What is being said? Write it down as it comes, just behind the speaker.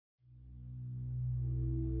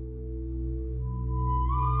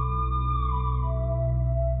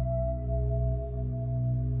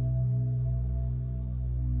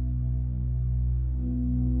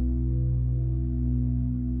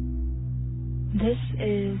This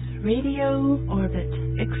is Radio Orbit,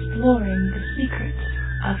 exploring the secrets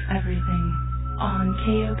of everything on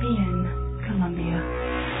KOPN Columbia.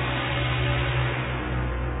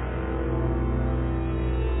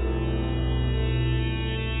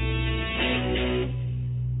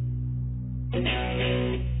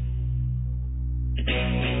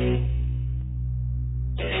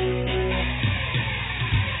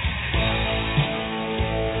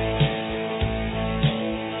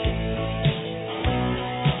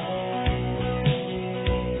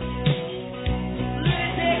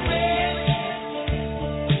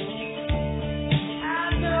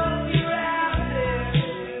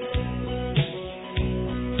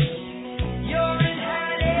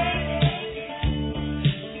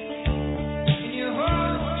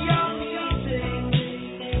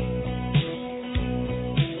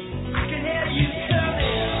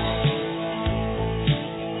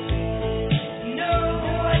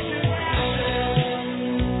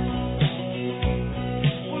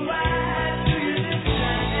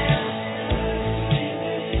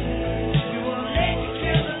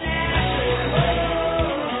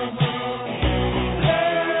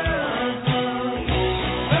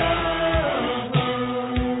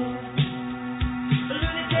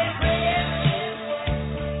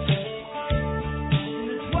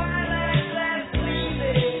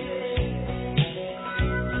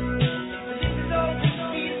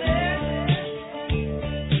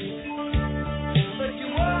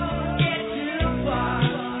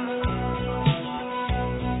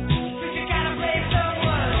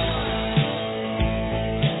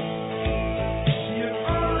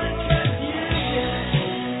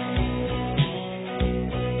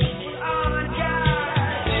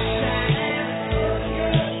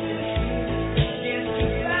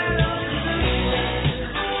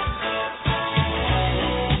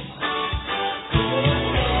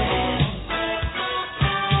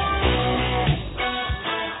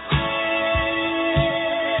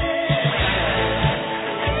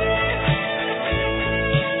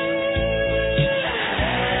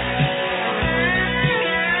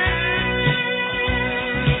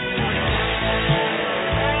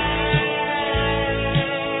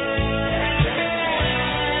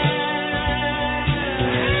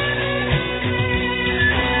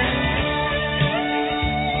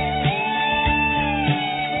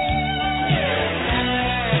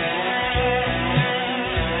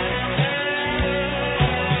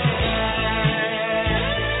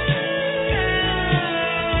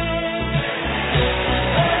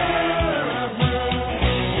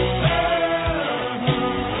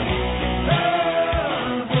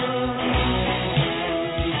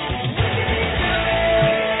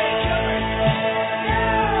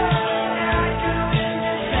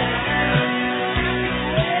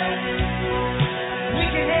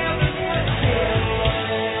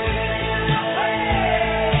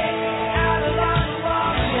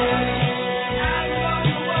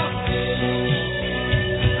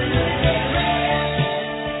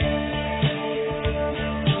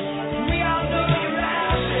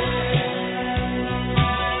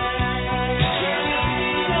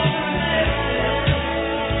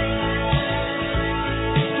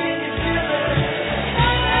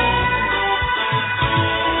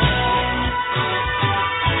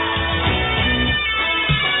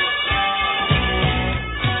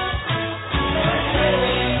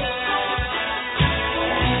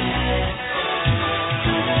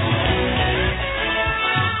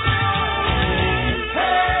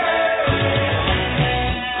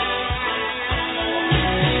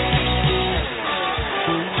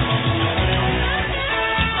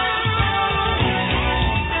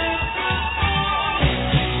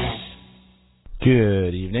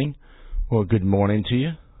 Good evening, or good morning to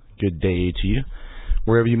you, good day to you,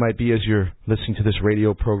 wherever you might be as you're listening to this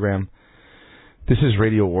radio program. This is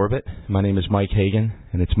Radio Orbit. My name is Mike Hagan,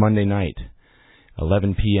 and it's Monday night,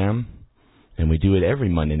 11 p.m., and we do it every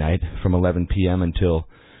Monday night from 11 p.m. until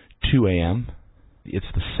 2 a.m. It's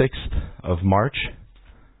the 6th of March,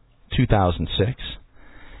 2006,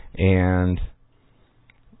 and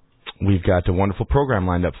we've got a wonderful program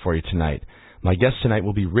lined up for you tonight. My guest tonight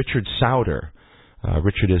will be Richard Sauder.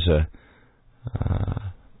 Richard is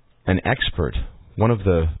an expert,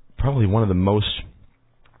 probably one of the most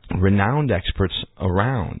renowned experts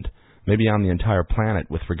around, maybe on the entire planet,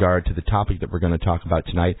 with regard to the topic that we're going to talk about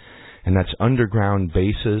tonight, and that's underground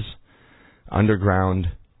bases, underground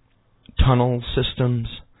tunnel systems,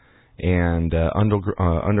 and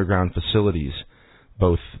underground facilities,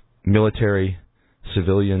 both military,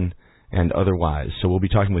 civilian, and otherwise. So we'll be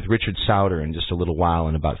talking with Richard Sauder in just a little while,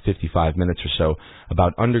 in about 55 minutes or so,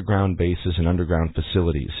 about underground bases and underground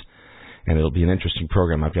facilities. and it'll be an interesting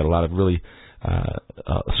program. I've got a lot of really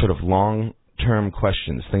sort of long-term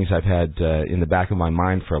questions, things I've had in the back of my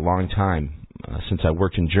mind for a long time since I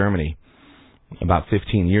worked in Germany about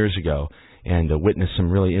 15 years ago and witnessed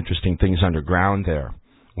some really interesting things underground there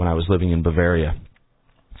when I was living in Bavaria.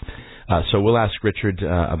 So we'll ask Richard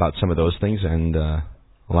about some of those things and a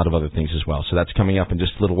lot of other things as well. So that's coming up in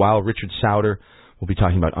just a little while. Richard Sauder will be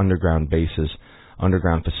talking about underground bases,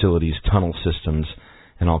 underground facilities, tunnel systems,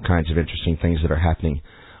 and all kinds of interesting things that are happening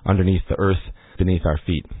underneath the earth, beneath our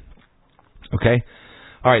feet. Okay?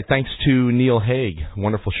 All right, thanks to Neil Haig.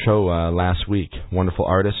 Wonderful show last week. Wonderful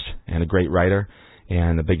artist and a great writer,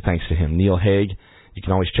 and a big thanks to him. Neil Haig, you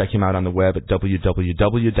can always check him out on the web at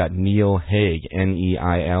www.neilhague,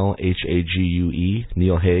 Neilhague,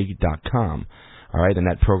 neilhague.com. All right, and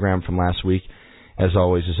that program from last week, as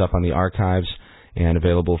always, is up on the archives and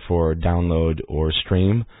available for download or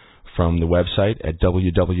stream from the website at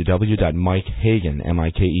www.mikehagan,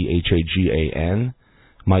 MikeHagan,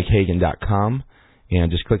 mikehagan.com,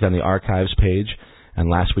 and just click on the archives page and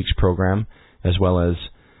last week's program, as well as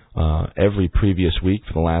every previous week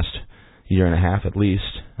for the last year and a half at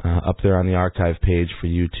least, up there on the archive page for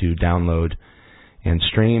you to download and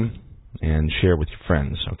stream and share with your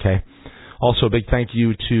friends, okay? Also, a big thank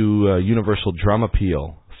you to Universal Drum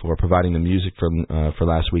Appeal for providing the music for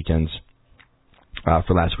last week's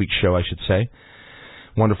show, I should say.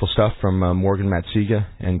 Wonderful stuff from Morgan Matsiga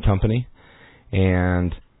and company.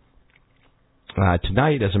 And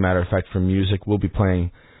tonight, as a matter of fact, for music, we'll be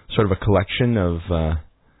playing sort of a collection of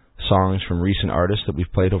songs from recent artists that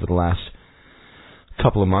we've played over the last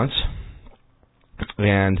couple of months.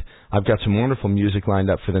 And I've got some wonderful music lined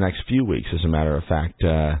up for the next few weeks, as a matter of fact.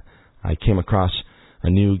 I came across a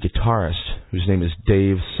new guitarist whose name is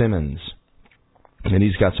Dave Simmons, and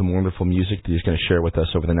he's got some wonderful music that he's going to share with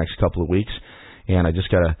us over the next couple of weeks. And I just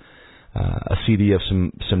got a CD of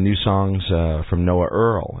some new songs from Noah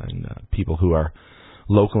Earl, and people who are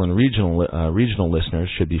local and regional listeners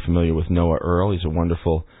should be familiar with Noah Earl. He's a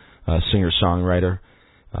wonderful singer-songwriter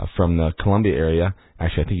from the Columbia area.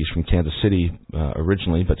 Actually, I think he's from Kansas City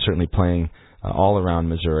originally, but certainly playing all around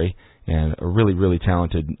Missouri, and a really, really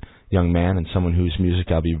talented young man, and someone whose music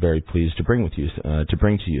I'll be very pleased to bring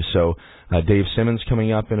to you. So Dave Simmons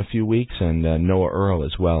coming up in a few weeks, and Noah Earl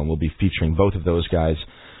as well, and we'll be featuring both of those guys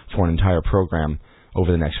for an entire program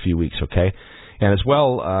over the next few weeks, okay? And as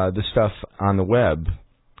well, the stuff on the web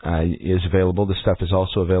is available. The stuff is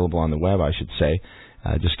also available on the web, I should say.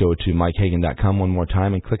 Just go to mikehagan.com one more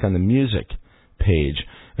time and click on the music page,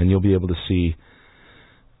 and you'll be able to see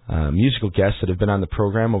musical guests that have been on the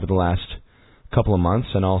program over the last couple of months,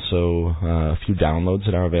 and also a few downloads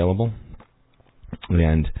that are available,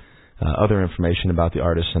 and other information about the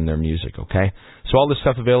artists and their music, okay? So all this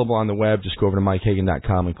stuff available on the web. Just go over to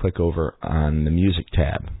mikehagan.com and click over on the music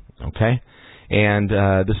tab, okay? And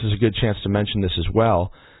this is a good chance to mention this as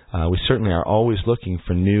well. We certainly are always looking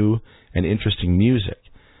for new and interesting music.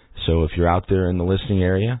 So if you're out there in the listening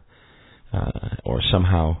area or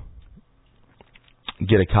somehow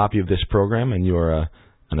get a copy of this program and you're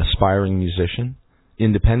an aspiring musician,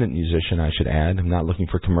 independent musician, I should add. I'm not looking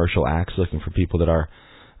for commercial acts, looking for people that are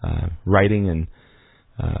writing and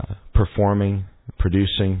performing,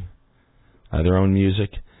 producing their own music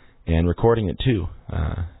and recording it too.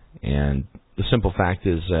 And the simple fact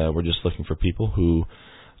is we're just looking for people who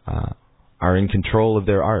are in control of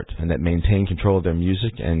their art and that maintain control of their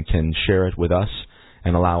music and can share it with us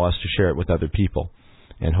and allow us to share it with other people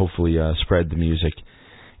and hopefully spread the music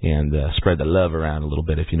and spread the love around a little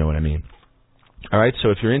bit, if you know what I mean. All right, so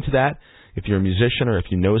if you're into that, if you're a musician or if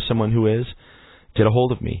you know someone who is, get a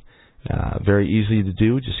hold of me. Very easy to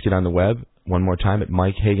do. Just get on the web one more time at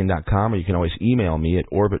mikehagan.com, or you can always email me at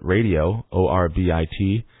orbitradio,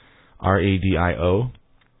 ORBITRADIO.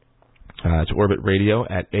 It's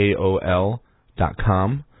orbitradio at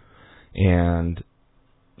AOL.com. And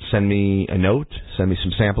send me a note, send me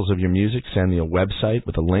some samples of your music, send me a website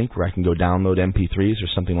with a link where I can go download MP3s or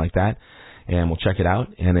something like that, and we'll check it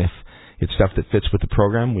out. And if it's stuff that fits with the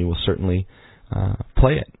program, we will certainly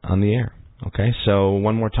play it on the air. Okay, so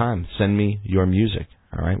one more time, send me your music.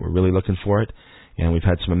 All right, we're really looking for it, and we've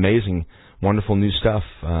had some amazing, wonderful new stuff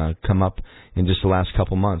come up in just the last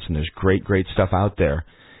couple months, and there's great, great stuff out there,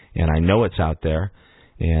 and I know it's out there,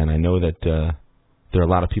 and I know that there are a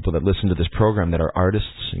lot of people that listen to this program that are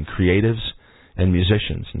artists and creatives and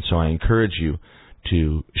musicians, and so I encourage you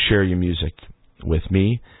to share your music with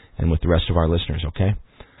me and with the rest of our listeners, okay?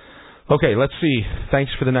 Okay, let's see.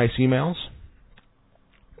 Thanks for the nice emails.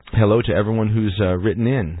 Hello to everyone who's written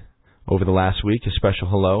in over the last week. A special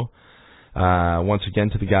hello Once again,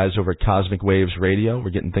 to the guys over at Cosmic Waves Radio. We're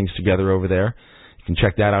getting things together over there. You can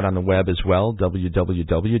check that out on the web as well,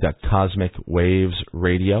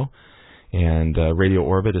 www.cosmicwavesradio. And Radio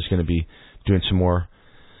Orbit is going to be doing some more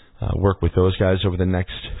work with those guys over the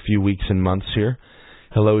next few weeks and months here.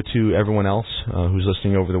 Hello to everyone else who's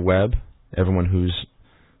listening over the web, everyone who's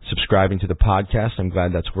subscribing to the podcast. I'm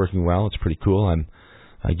glad that's working well. It's pretty cool. I'm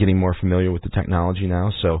getting more familiar with the technology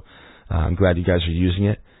now, so I'm glad you guys are using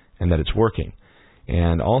it and that it's working.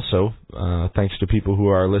 And also, thanks to people who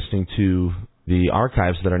are listening to the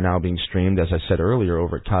archives that are now being streamed, as I said earlier,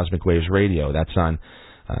 over at Cosmic Waves Radio. That's on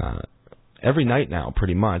every night now,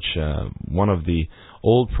 pretty much. One of the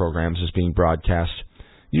old programs is being broadcast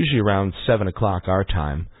usually around 7 o'clock our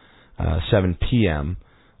time, 7 p.m.,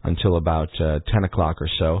 until about 10 o'clock or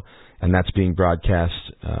so. And that's being broadcast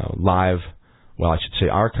live, well, I should say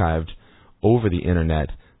archived, over the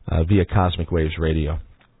Internet via Cosmic Waves Radio.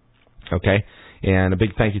 Okay? And a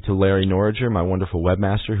big thank you to Larry Norriger, my wonderful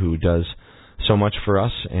webmaster, who does so much for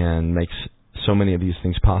us and makes so many of these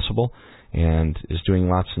things possible and is doing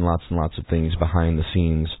lots and lots and lots of things behind the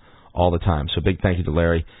scenes all the time. So big thank you to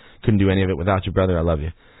Larry. Couldn't do any of it without you, brother. I love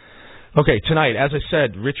you. Okay, tonight, as I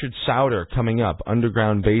said, Richard Sauder coming up.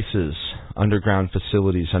 Underground bases, underground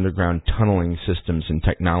facilities, underground tunneling systems and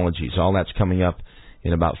technologies. All that's coming up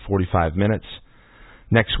in about 45 minutes.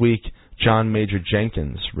 Next week, John Major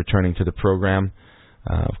Jenkins returning to the program.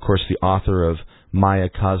 Of course, the author of Maya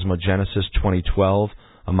Cosmogenesis 2012,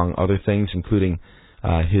 among other things, including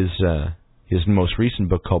his most recent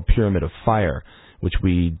book called Pyramid of Fire, which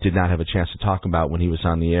we did not have a chance to talk about when he was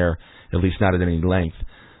on the air, at least not at any length.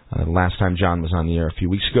 Last time John was on the air a few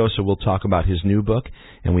weeks ago, so we'll talk about his new book,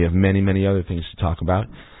 and we have many, many other things to talk about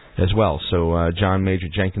as well. So John Major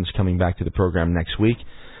Jenkins coming back to the program next week.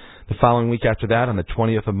 The following week after that, on the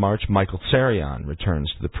 20th of March, Michael Tsarion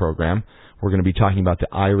returns to the program. We're going to be talking about the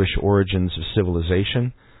Irish origins of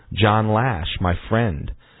civilization. John Lash, my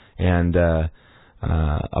friend, and a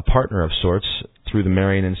partner of sorts through the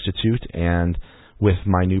Marian Institute and with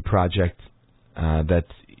my new project that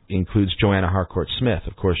includes Joanna Harcourt Smith.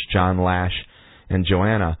 Of course, John Lash and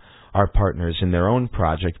Joanna are partners in their own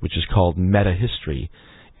project, which is called Metahistory,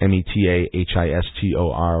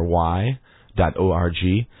 metahistory.org.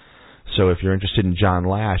 So if you're interested in John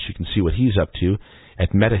Lash, you can see what he's up to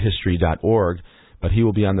at metahistory.org. But he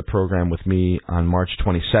will be on the program with me on March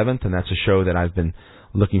 27th, and that's a show that I've been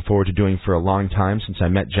looking forward to doing for a long time, since I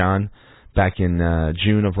met John back in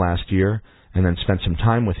June of last year, and then spent some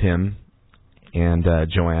time with him and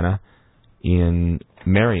Joanna in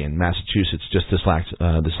Marion, Massachusetts, just this last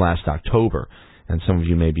October. And some of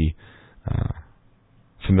you may be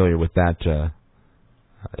familiar with that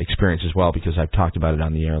experience as well, because I've talked about it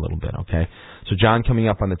on the air a little bit, okay? So John coming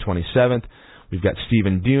up on the 27th. We've got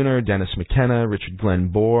Stephen Buhner, Dennis McKenna, Richard Glenn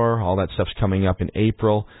Bohr. All that stuff's coming up in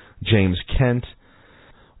April. James Kent.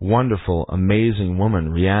 Wonderful, amazing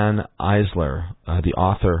woman, Riane Eisler, the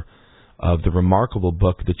author of the remarkable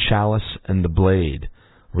book, The Chalice and the Blade.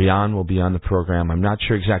 Riane will be on the program. I'm not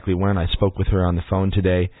sure exactly when. I spoke with her on the phone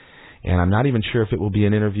today, and I'm not even sure if it will be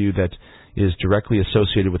an interview that is directly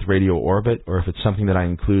associated with Radio Orbit, or if it's something that I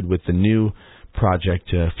include with the new project,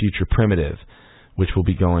 Future Primitive, which will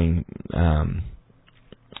be going to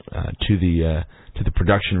the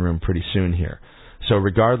production room pretty soon here. So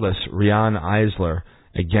regardless, Riane Eisler,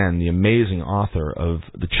 again, the amazing author of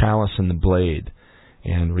The Chalice and the Blade,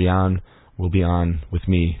 and Riane will be on with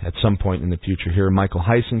me at some point in the future here. Michael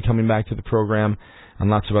Hyson coming back to the program, and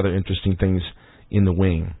lots of other interesting things in the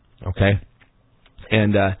wing. Okay,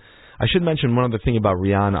 and I should mention one other thing about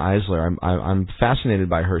Riane Eisler. I'm fascinated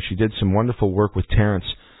by her. She did some wonderful work with Terence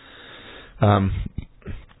back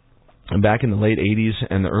in the late 80s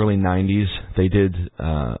and the early 90s. They did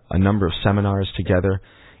a number of seminars together,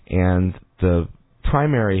 and the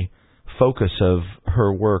primary focus of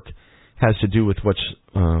her work has to do with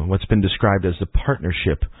what's been described as the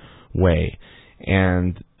partnership way.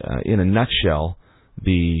 And in a nutshell,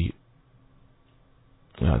 the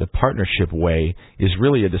partnership way is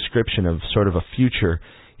really a description of sort of a future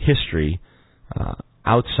history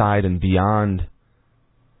outside and beyond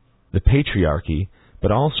the patriarchy,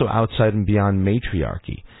 but also outside and beyond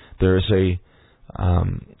matriarchy. There's a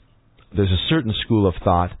certain school of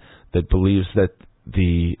thought that believes that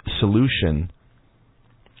the solution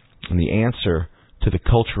and the answer to the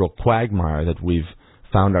cultural quagmire that we've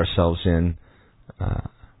found ourselves in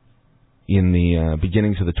the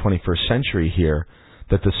beginnings of the 21st century here,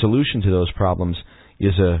 that the solution to those problems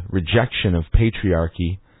is a rejection of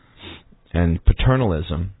patriarchy and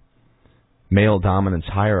paternalism, male dominance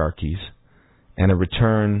hierarchies, and a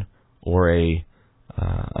return or a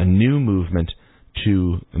a new movement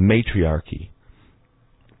to matriarchy,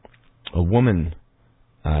 a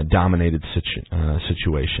woman-dominated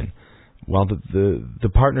situation. While the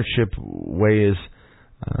partnership way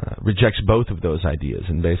rejects both of those ideas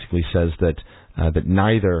and basically says that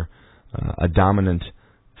neither a dominant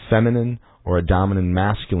feminine or a dominant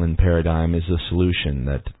masculine paradigm is the solution,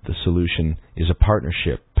 that the solution is a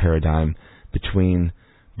partnership paradigm between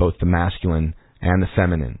both the masculine and the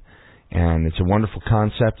feminine. And it's a wonderful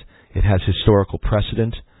concept. It has historical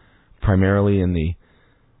precedent, primarily in the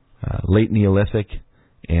late Neolithic,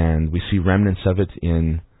 and we see remnants of it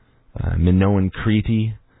in Minoan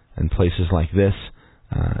Crete and places like this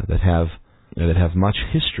that have much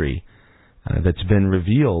history that's been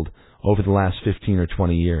revealed over the last 15 or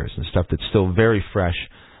 20 years, and stuff that's still very fresh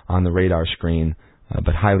on the radar screen,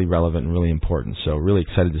 but highly relevant and really important. So really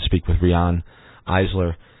excited to speak with Riane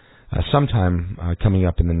Eisler sometime coming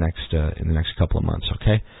up in the next couple of months.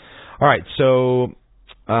 Okay, all right. So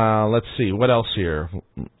let's see what else here.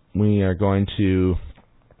 We are going to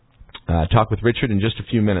talk with Richard in just a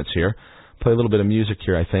few minutes here. Play a little bit of music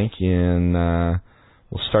here, I think, and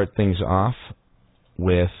we'll start things off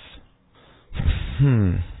with.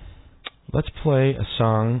 Let's play a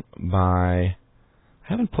song by. I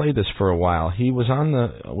haven't played this for a while. He was on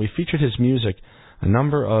we featured his music a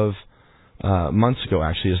number of months ago,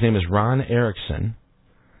 actually. His name is Ron Erickson,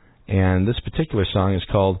 and this particular song is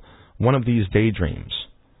called One of These Daydreams.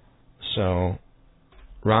 So,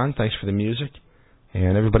 Ron, thanks for the music.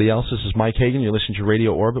 And everybody else, this is Mike Hagan. You're listening to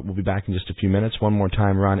Radio Orbit. We'll be back in just a few minutes. One more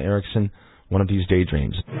time, Ron Erickson, One of These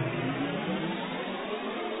Daydreams.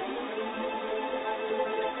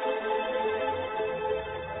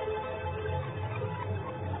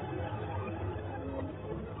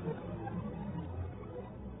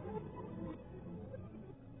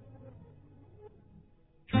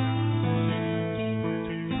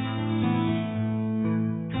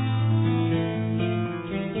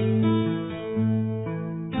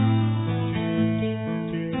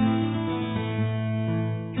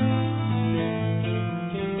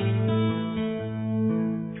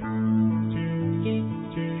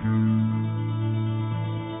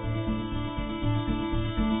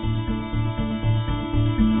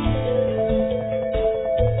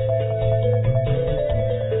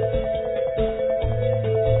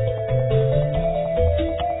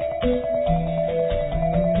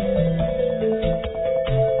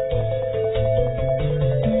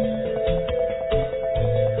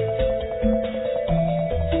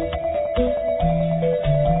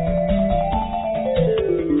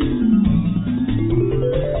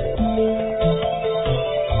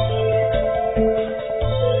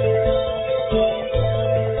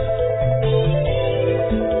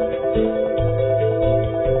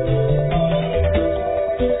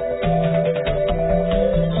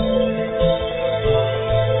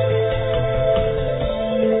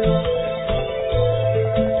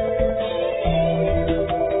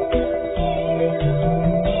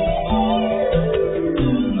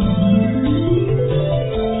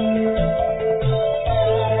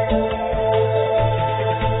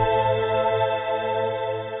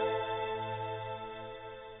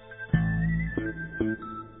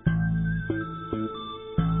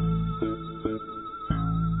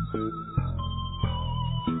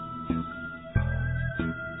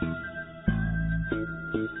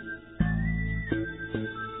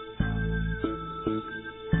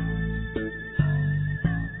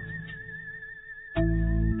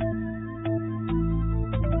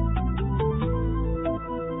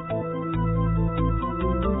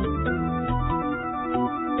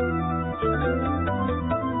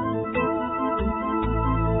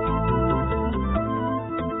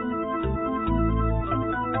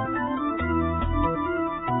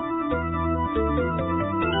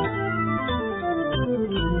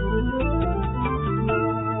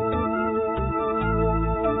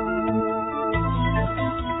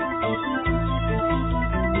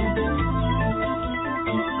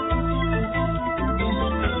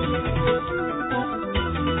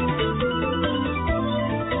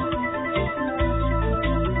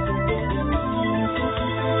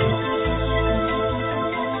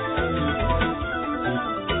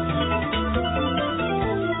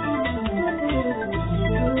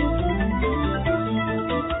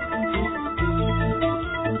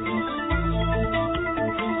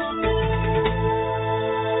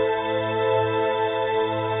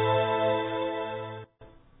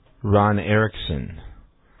 Ron Erickson,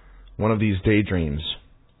 One of These Daydreams.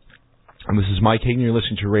 And this is Mike Hagan. You're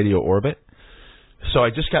listening to Radio Orbit. So I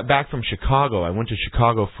just got back from Chicago. I went to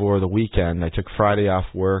Chicago for the weekend. I took Friday off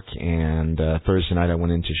work, and Thursday night I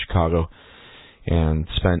went into Chicago. and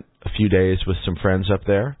spent a few days with some friends up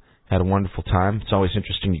there. Had a wonderful time. It's always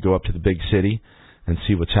interesting to go up to the big city and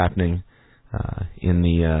see what's happening in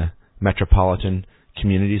the metropolitan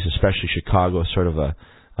communities, especially Chicago, sort of a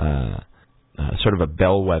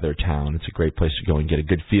bellwether town. It's a great place to go and get a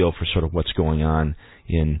good feel for sort of what's going on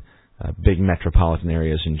in big metropolitan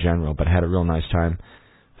areas in general. But I had a real nice time.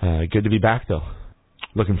 Good to be back, though.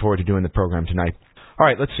 Looking forward to doing the program tonight. All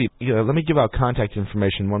right, let's see. Let me give out contact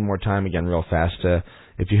information one more time again real fast.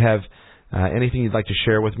 If you have anything you'd like to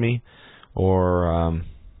share with me or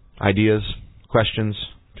ideas, questions,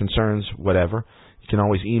 concerns, whatever, you can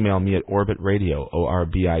always email me at orbitradio,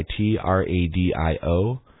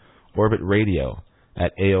 ORBITRADIO,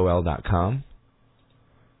 orbitradio@AOL.com.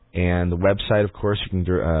 And the website, of course, you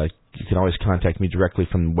can always contact me directly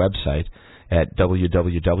from the website at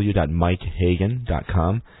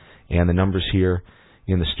www.mikehagan.com. And the numbers here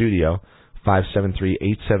in the studio,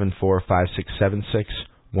 573-874-5676,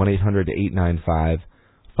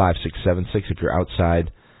 1-800-895-5676 if you're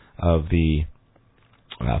outside of the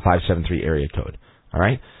 573 area code. All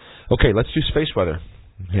right? Okay, let's do space weather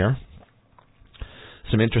here.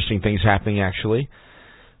 Some interesting things happening, actually.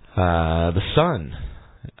 The sun.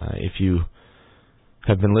 If you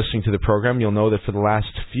have been listening to the program, you'll know that for the last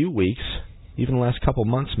few weeks, even the last couple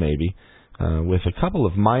months maybe, with a couple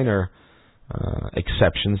of minor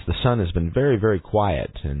exceptions, the sun has been very, very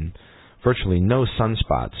quiet, and virtually no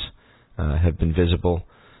sunspots have been visible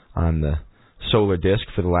on the solar disk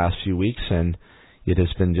for the last few weeks, and it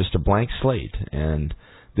has been just a blank slate. And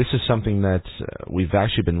this is something that we've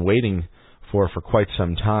actually been waiting for quite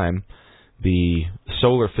some time. The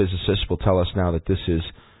solar physicists will tell us now that this is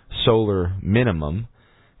solar minimum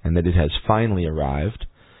and that it has finally arrived,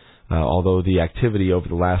 although the activity over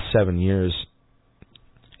the last 7 years,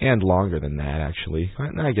 and longer than that actually,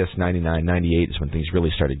 I guess 99, 98 is when things really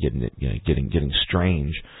started getting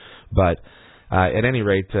strange. But at any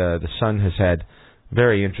rate, the sun has had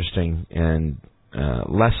very interesting and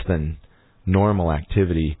less than normal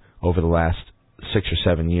activity over the last 6 or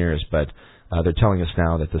 7 years, but they're telling us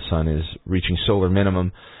now that the sun is reaching solar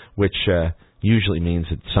minimum, which usually means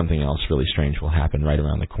that something else really strange will happen right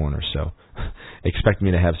around the corner. So expect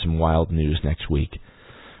me to have some wild news next week.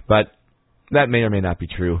 But that may or may not be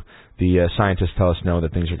true. The scientists tell us no,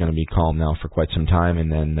 that things are going to be calm now for quite some time,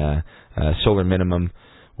 and then solar minimum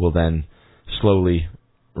will then slowly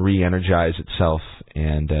re-energize itself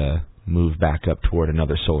and move back up toward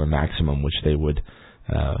another solar maximum, which they would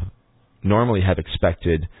normally have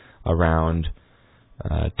expected around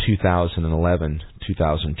 2011,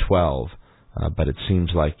 2012, but it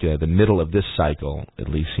seems like the middle of this cycle at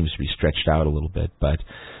least seems to be stretched out a little bit. But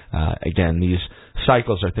again, these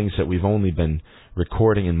cycles are things that we've only been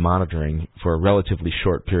recording and monitoring for a relatively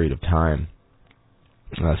short period of time,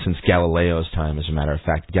 since Galileo's time, as a matter of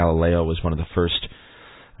fact. Galileo was one of the first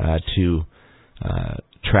to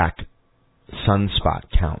track sunspot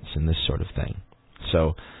counts and this sort of thing.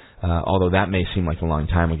 So although that may seem like a long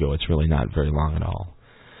time ago, it's really not very long at all.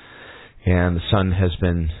 And the sun has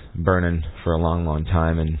been burning for a long, long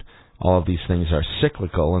time, and all of these things are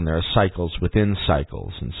cyclical, and there are cycles within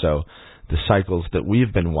cycles. And so the cycles that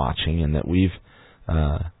we've been watching and that we've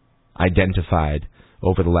identified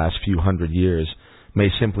over the last few hundred years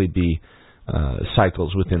may simply be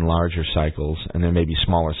cycles within larger cycles, and there may be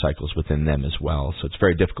smaller cycles within them as well. So it's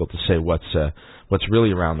very difficult to say what's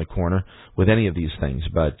really around the corner with any of these things.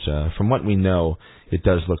 But from what we know, it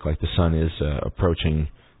does look like the sun is approaching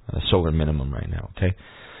solar minimum right now. Okay.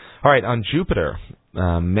 All right. On Jupiter,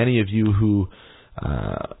 many of you who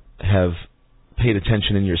have paid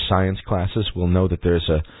attention in your science classes will know that there's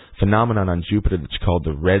a phenomenon on Jupiter that's called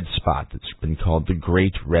the red spot. It's been called the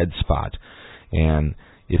Great Red Spot, and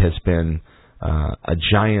it has been a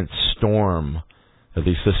giant storm. At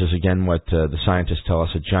least this is again what the scientists tell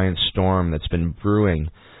us, a giant storm that's been brewing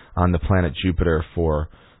on the planet Jupiter for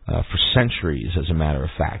centuries, as a matter of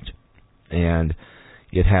fact. And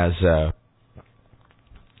it has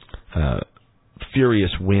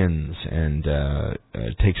furious winds and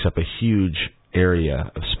takes up a huge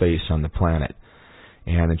area of space on the planet.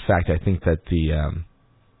 And in fact, I think that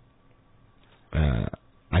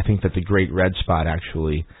the Great Red Spot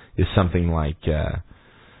actually is something like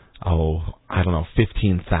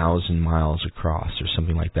 15,000 miles across or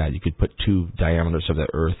something like that. You could put 2 diameters of the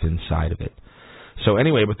Earth inside of it. So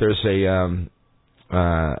anyway, but there's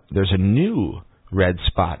a new red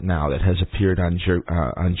spot now that has appeared on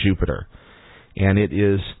Jupiter, and it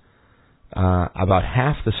is about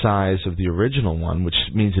half the size of the original one, which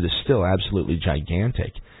means it is still absolutely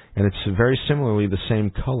gigantic, and it's very similarly the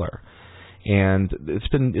same color. And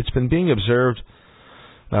it's been being observed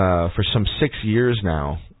for some 6 years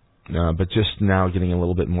now, but just now getting a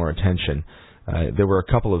little bit more attention. There were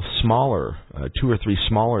a couple of smaller, 2 or 3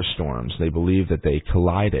 smaller storms. They believe that they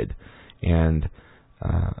collided and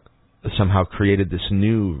somehow created this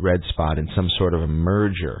new red spot in some sort of a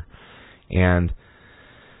merger. And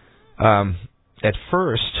at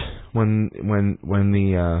first, when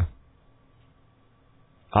the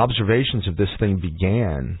observations of this thing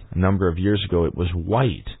began a number of years ago, it was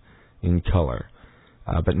white in color,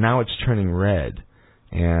 but now it's turning red.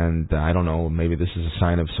 And I don't know, maybe this is a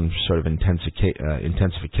sign of some sort of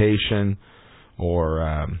intensification,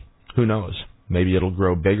 or who knows? Maybe it'll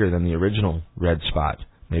grow bigger than the original red spot.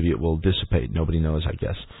 Maybe it will dissipate. Nobody knows, I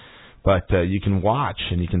guess. But you can watch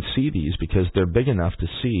and you can see these because they're big enough to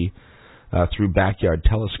see through backyard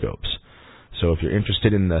telescopes. So if you're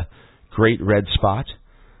interested in the Great Red Spot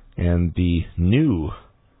and the new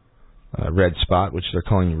red spot, which they're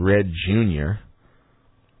calling Red Junior,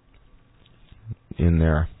 in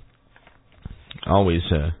their always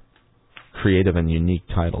creative and unique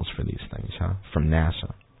titles for these things, from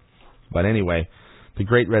NASA. But anyway, the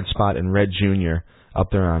Great Red Spot and Red Junior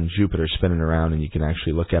up there on Jupiter spinning around, and you can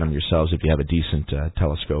actually look at them yourselves if you have a decent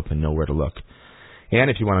telescope and know where to look. And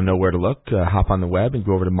if you want to know where to look, hop on the web and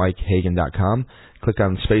go over to MikeHagan.com, click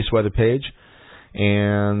on the Space Weather page,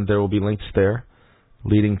 and there will be links there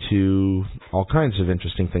leading to all kinds of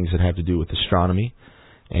interesting things that have to do with astronomy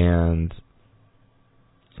and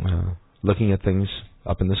looking at things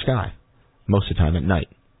up in the sky, most of the time at night.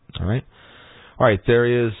 All right,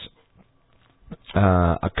 there is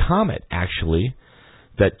a comet, actually,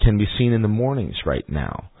 that can be seen in the mornings right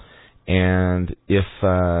now. And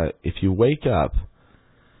if you wake up,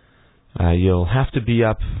 you'll have to be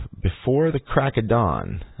up before the crack of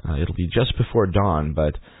dawn. It'll be just before dawn,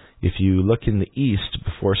 but if you look in the east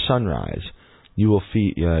before sunrise, you'll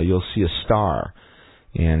see a star,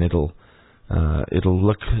 and it'll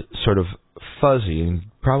look sort of fuzzy and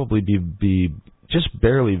probably be just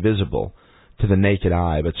barely visible to the naked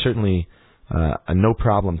eye, but certainly a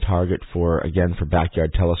no-problem target for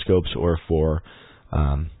backyard telescopes or for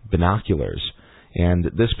binoculars. And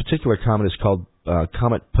this particular comet is called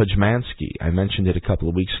Comet Pujmansky. I mentioned it a couple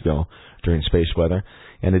of weeks ago during Space Weather,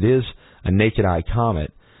 and it is a naked-eye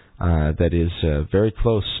comet that is very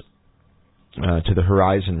close to the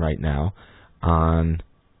horizon right now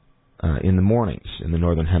in the mornings in the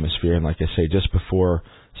northern hemisphere. And like I say, just before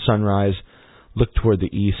sunrise, look toward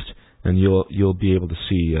the east, and you'll be able to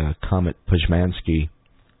see Comet Pujmansky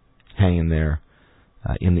hanging there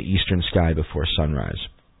in the eastern sky before sunrise.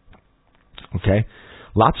 Okay,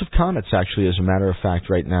 lots of comets actually, as a matter of fact,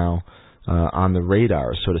 right now on the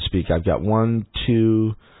radar, so to speak. I've got 1,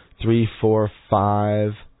 2, 3, 4,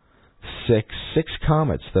 5, 6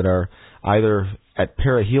 comets that are either at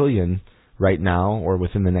perihelion right now or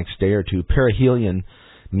within the next day or two. Perihelion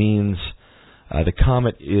means the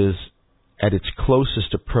comet is at its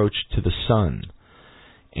closest approach to the sun,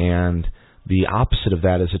 and the opposite of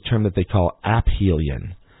that is a term that they call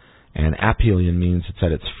aphelion. And aphelion means it's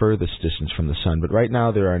at its furthest distance from the sun. But right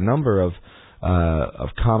now there are a number of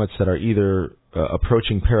comets that are either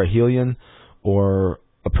approaching perihelion or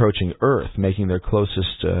approaching Earth, making their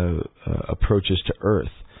closest approaches to Earth.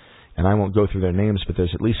 And I won't go through their names, but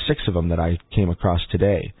there's at least 6 of them that I came across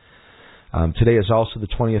today. Today is also the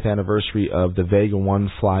 20th anniversary of the Vega 1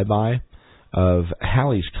 flyby of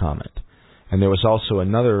Halley's Comet. And there was also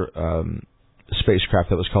another spacecraft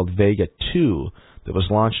that was called Vega 2 that was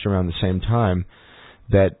launched around the same time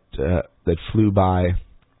that flew by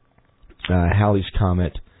Halley's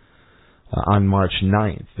Comet on March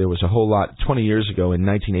 9th. There was a whole lot, 20 years ago in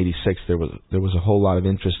 1986, there was a whole lot of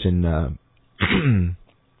interest in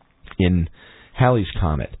in Halley's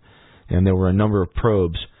Comet, and there were a number of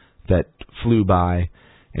probes that flew by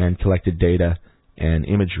and collected data and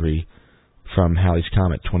imagery from Halley's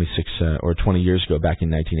Comet 20 years ago, back in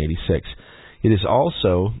 1986. It is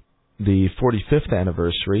also the 45th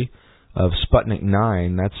anniversary of Sputnik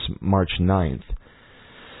 9. That's March 9th.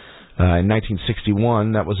 In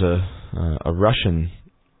 1961, that was a Russian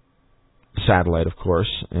satellite, of course,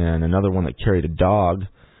 and another one that carried a dog.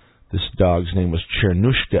 This dog's name was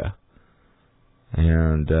Chernushka,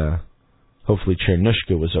 and hopefully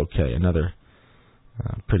Chernushka was okay. Another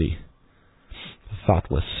pretty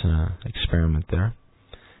thoughtless experiment there.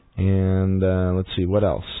 And let's see, what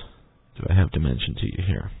else do I have to mention to you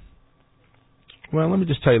here? Well, let me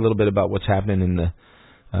just tell you a little bit about what's happening in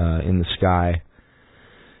the sky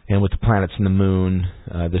and with the planets and the moon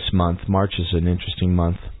this month. March is an interesting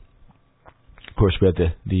month. Of course, we have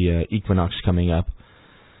the equinox coming up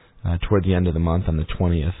toward the end of the month on the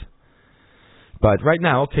 20th. But right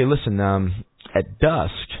now, okay, listen, at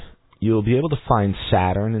dusk, you'll be able to find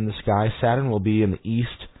Saturn in the sky. Saturn will be in the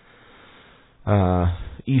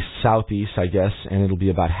east-southeast, I guess, and it'll be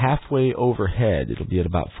about halfway overhead. It'll be at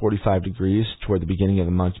about 45 degrees toward the beginning of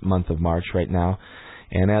the month of March right now.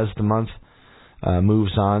 And as the month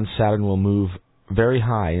moves on, Saturn will move very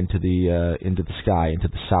high into the sky, into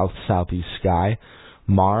the southeast sky.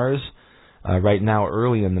 Mars, right now,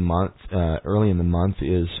 early in the month,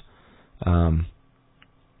 is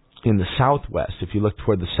in the southwest. If you look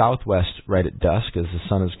toward the southwest right at dusk, as the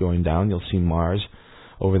sun is going down, you'll see Mars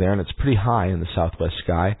over there, and it's pretty high in the southwest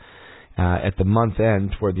sky. At the month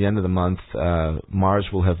end, toward the end of the month,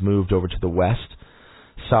 Mars will have moved over to the west.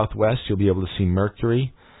 Southwest, you'll be able to see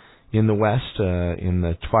Mercury in the west in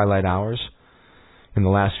the twilight hours. In the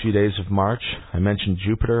last few days of March, I mentioned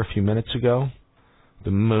Jupiter a few minutes ago.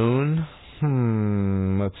 The moon,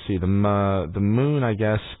 let's see, the moon, I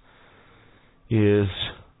guess, is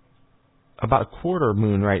about a quarter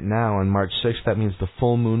moon right now on March 6th. That means the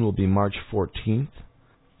full moon will be March 14th.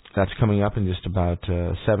 That's coming up in just about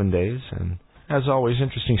 7 days. And as always,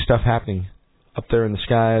 interesting stuff happening up there in the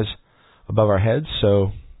skies above our heads.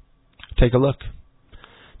 So take a look.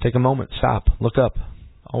 Take a moment. Stop. Look up.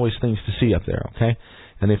 Always things to see up there, okay?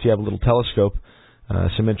 And if you have a little telescope,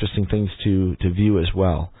 some interesting things to view as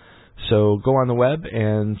well. So go on the web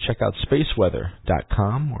and check out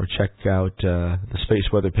spaceweather.com or check out the Space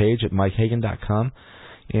Weather page at mikehagan.com.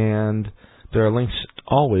 And there are links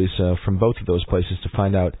always from both of those places to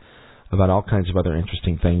find out about all kinds of other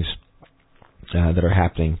interesting things that are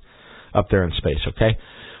happening up there in space, okay?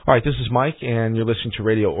 All right, this is Mike, and you're listening to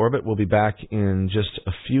Radio Orbit. We'll be back in just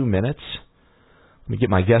a few minutes. Let me get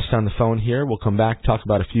my guest on the phone here. We'll come back, talk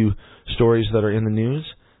about a few stories that are in the news,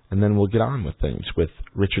 and then we'll get on with things with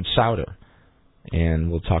Richard Sauder.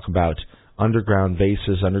 And we'll talk about underground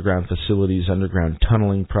bases, underground facilities, underground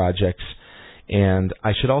tunneling projects. And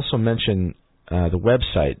I should also mention the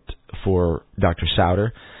website for Dr.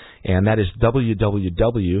 Sauder, and that is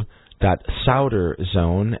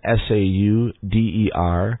www.sauderzone,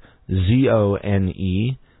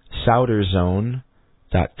 SAUDERZONE,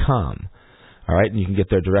 sauderzone.com. All right, and you can get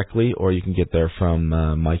there directly, or you can get there from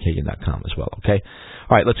mikehagan.com as well, okay?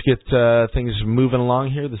 All right, let's get things moving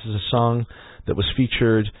along here. This is a song that was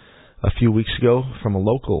featured a few weeks ago from a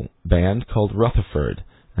local band called Rutherford,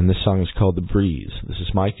 and this song is called The Breeze. This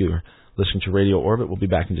is Mike. You're listening to Radio Orbit. We'll be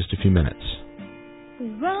back in just a few minutes. We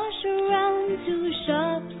rush around to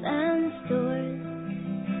shops and stores.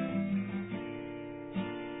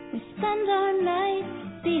 We spend our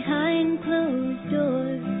nights behind closed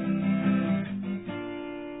doors,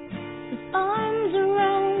 with arms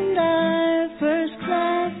around our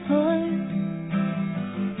first-class horse.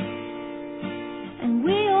 And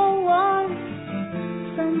we all want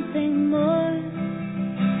something more,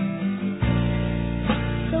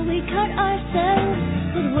 so we cut ourselves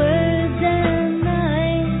with words and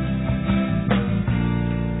knives.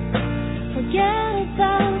 Forget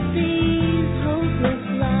about these hopeless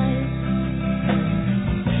lives.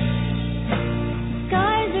 The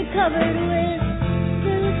skies are covered with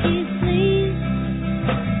silky fleas.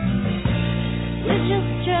 We're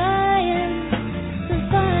just trying to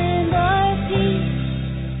find our peace.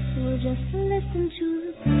 We'll just listen to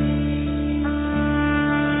the breeze.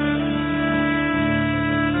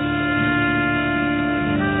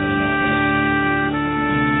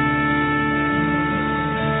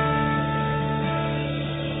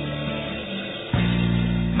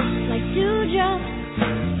 Like dewdrops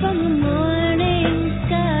from the morning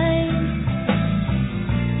sky,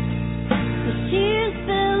 the tears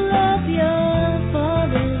fill up your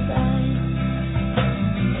father's eyes.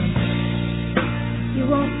 You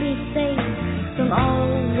won't be safe from all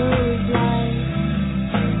those lies,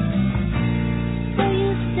 so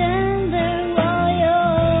you stand there while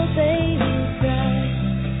your baby cries.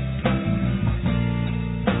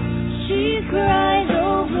 She cries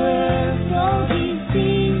over salty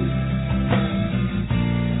seas,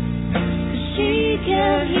 'cause she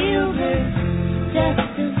can't heal her death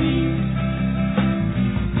disease.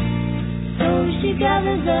 So she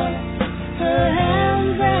gathers up her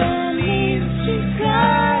hands and knees. She's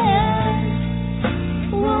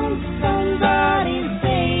crying, won't somebody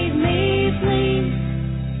save me, please?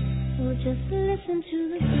 Or just listen to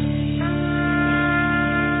the breeze.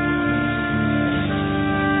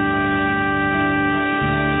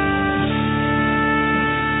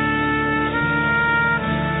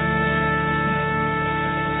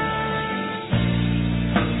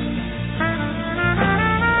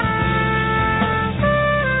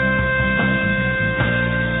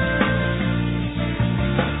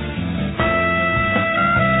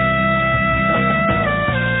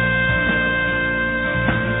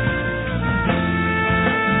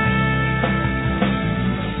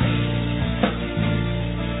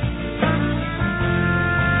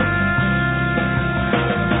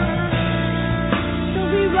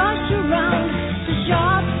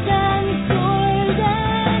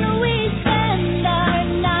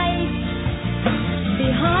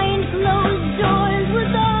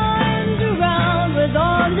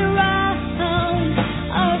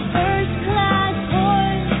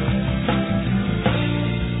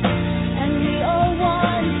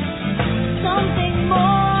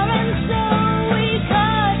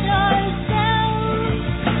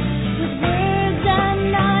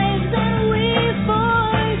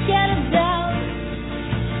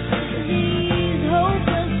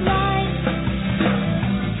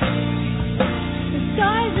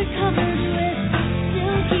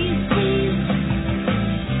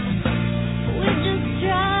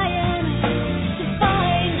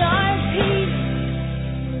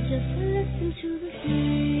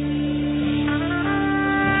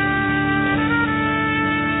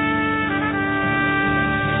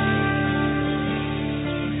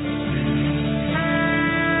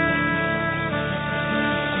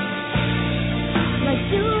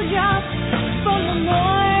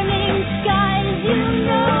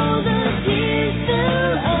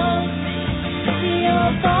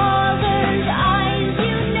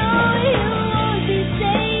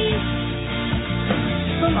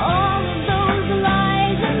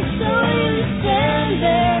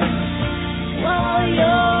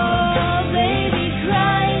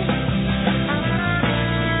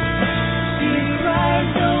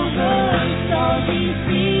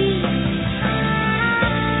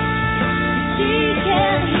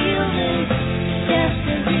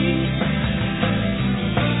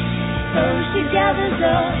 So she gathers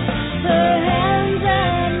up her hands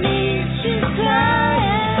and knees, she's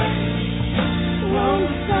crying.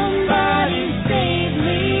 Won't somebody save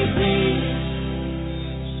me, please?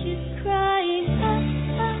 She's crying. Help me,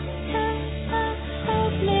 help me, help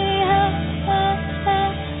me, please. Help me,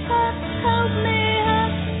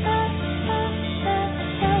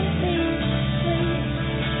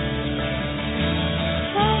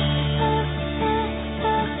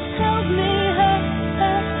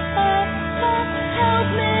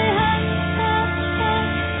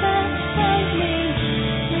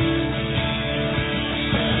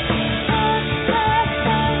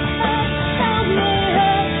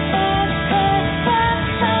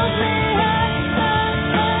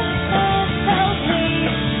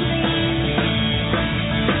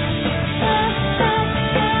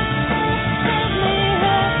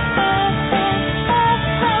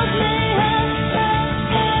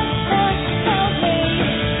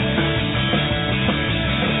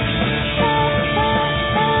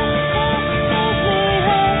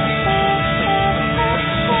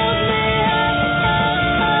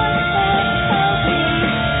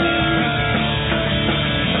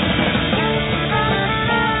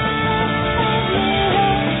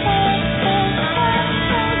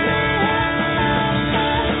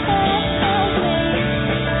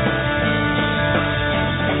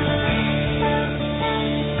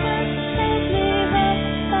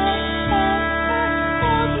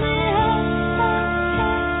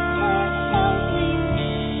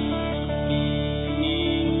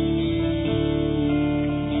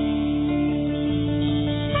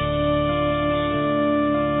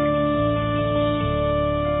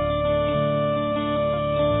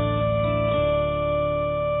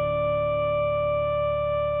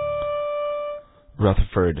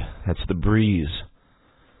 Rutherford, that's The Breeze.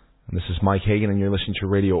 And this is Mike Hagan, and you're listening to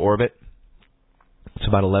Radio Orbit. It's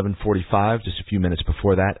about 11:45, just a few minutes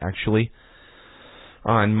before that, actually.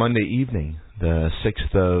 On Monday evening, the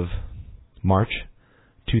 6th of March,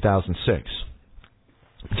 2006.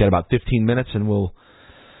 We've got about 15 minutes, and we'll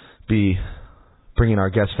be bringing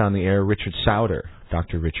our guest on the air, Richard Sauder,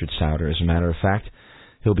 Dr. Richard Sauder, as a matter of fact.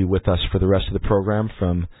 He'll be with us for the rest of the program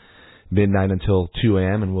from midnight until 2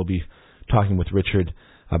 a.m., and we'll be talking with Richard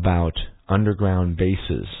about underground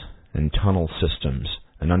bases and tunnel systems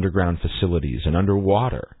and underground facilities and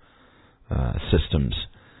underwater systems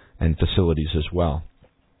and facilities as well.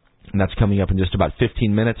 And that's coming up in just about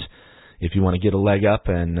 15 minutes. If you want to get a leg up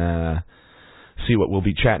and see what we'll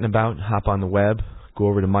be chatting about, hop on the web, go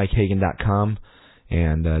over to MikeHagan.com,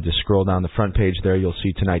 and just scroll down the front page there. You'll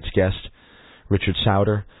see tonight's guest, Richard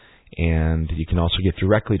Sauder, and you can also get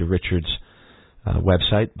directly to Richard's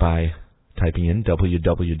website by typing in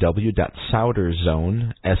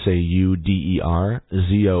www.sauderzone,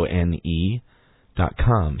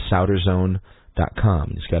 SAUDERZONE.com,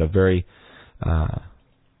 sauderzone.com. He's got a very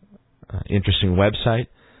interesting website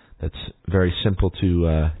that's very simple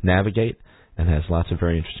to navigate and has lots of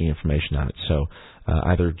very interesting information on it. So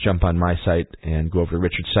either jump on my site and go over to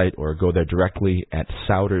Richard's site or go there directly at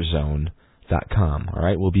sauderzone.com. All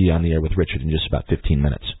right, we'll be on the air with Richard in just about 15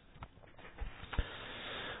 minutes.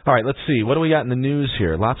 All right, let's see. What do we got in the news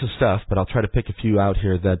here? Lots of stuff, but I'll try to pick a few out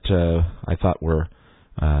here that I thought were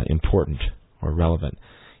important or relevant.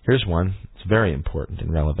 Here's one. It's very important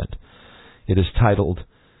and relevant. It is titled,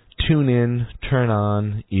 Tune In, Turn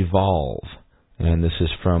On, Evolve. And this is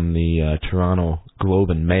from the Toronto Globe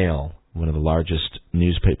and Mail, one of the largest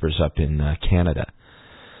newspapers up in Canada.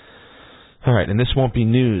 All right, and this won't be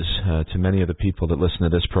news to many of the people that listen to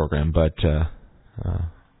this program, but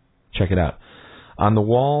check it out. On the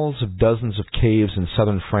walls of dozens of caves in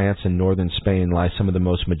southern France and northern Spain lie some of the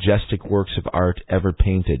most majestic works of art ever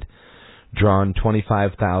painted. Drawn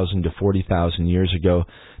 25,000 to 40,000 years ago,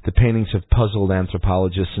 the paintings have puzzled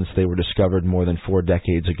anthropologists since they were discovered more than 4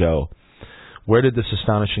 decades ago. Where did this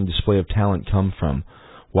astonishing display of talent come from?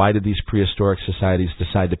 Why did these prehistoric societies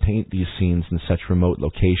decide to paint these scenes in such remote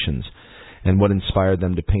locations? And what inspired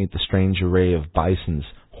them to paint the strange array of bisons,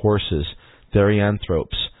 horses,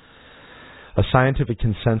 therianthropes? A scientific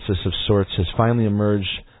consensus of sorts has finally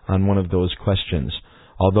emerged on one of those questions.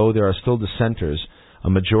 Although there are still dissenters, a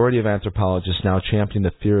majority of anthropologists now champion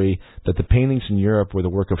the theory that the paintings in Europe were the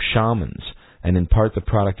work of shamans, and in part the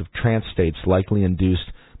product of trance states likely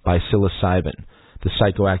induced by psilocybin, the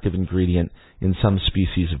psychoactive ingredient in some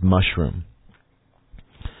species of mushroom.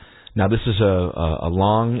 Now, this is a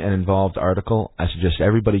long and involved article. I suggest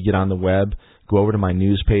everybody get on the web, go over to my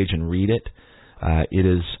news page and read it. It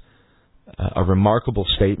is a remarkable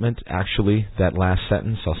statement, actually, that last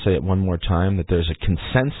sentence. I'll say it one more time, that there's a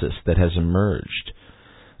consensus that has emerged,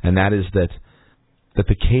 and that is that that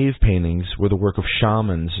the cave paintings were the work of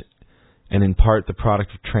shamans, and in part the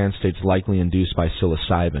product of trance states likely induced by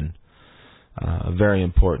psilocybin. A very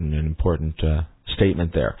important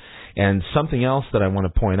statement there. And something else that I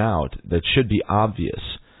want to point out that should be obvious,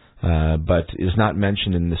 but is not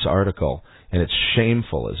mentioned in this article, and it's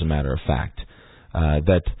shameful as a matter of fact,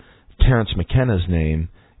 that Terence McKenna's name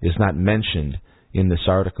is not mentioned in this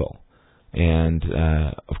article. And,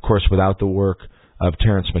 of course, without the work of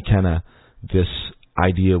Terence McKenna, this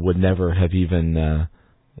idea would never have even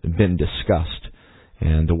been discussed.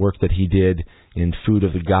 And the work that he did in Food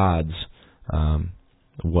of the Gods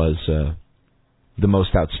was the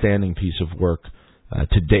most outstanding piece of work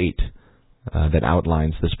to date that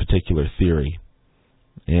outlines this particular theory.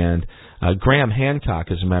 And Graham Hancock,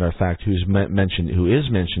 as a matter of fact, who is mentioned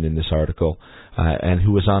in this article, and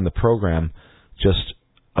who was on the program just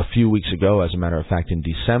a few weeks ago, as a matter of fact, in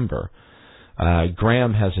December.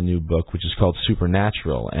 Graham has a new book which is called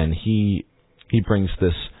Supernatural, and he brings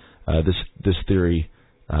this theory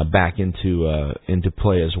back into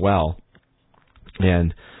play as well.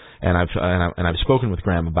 And I've spoken with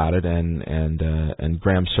Graham about it, and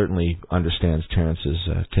Graham certainly understands Terence's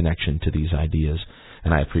connection to these ideas,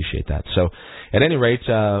 and I appreciate that. So, at any rate,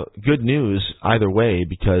 good news either way,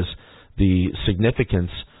 because the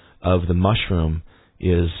significance of the mushroom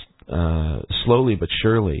is slowly but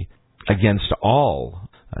surely against all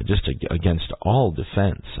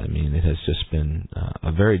defense. I mean, it has just been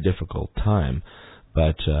a very difficult time,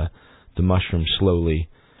 but the mushroom slowly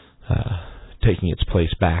taking its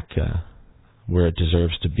place back where it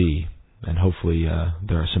deserves to be, and hopefully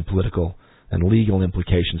there are some political and legal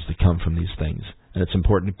implications that come from these things, and it's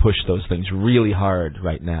important to push those things really hard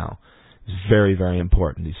right now. It's very, very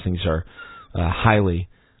important. These things are highly,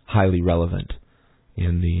 highly relevant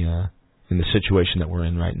in the situation that we're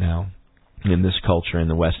in right now, in this culture, in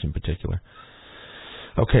the West in particular.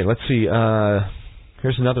 Okay, let's see.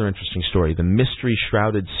 Here's another interesting story: the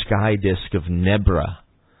mystery-shrouded sky disk of Nebra.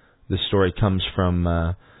 This story comes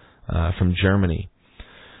from Germany.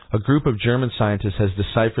 A group of German scientists has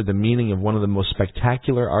deciphered the meaning of one of the most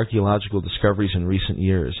spectacular archaeological discoveries in recent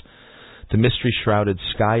years. The mystery-shrouded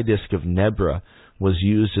sky disk of Nebra was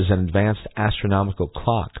used as an advanced astronomical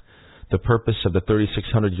clock. The purpose of the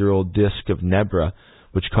 3,600-year-old disk of Nebra,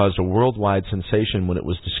 which caused a worldwide sensation when it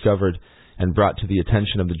was discovered and brought to the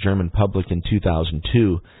attention of the German public in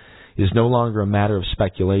 2002, is no longer a matter of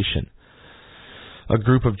speculation. A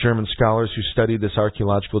group of German scholars who studied this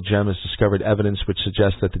archaeological gem has discovered evidence which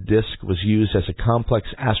suggests that the disk was used as a complex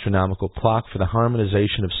astronomical clock for the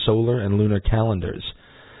harmonization of solar and lunar calendars.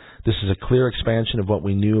 This is a clear expansion of what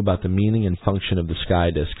we knew about the meaning and function of the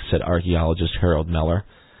sky disk, said archaeologist Harold Meller.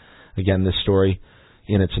 Again, this story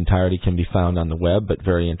in its entirety can be found on the web, but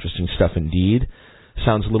very interesting stuff indeed.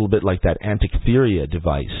 Sounds a little bit like that Antikythera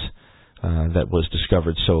device that was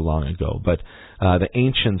discovered so long ago. But the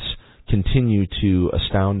ancients continue to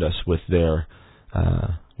astound us with their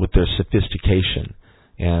sophistication,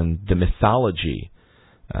 and the mythology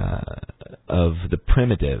of the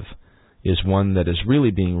primitive is one that is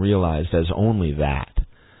really being realized as only that.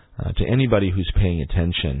 To anybody who's paying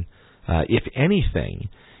attention, if anything,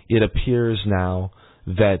 it appears now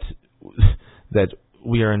that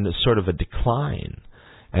we are in a sort of a decline,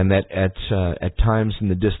 and that at times in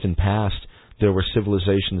the distant past there were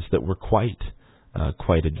civilizations that were quite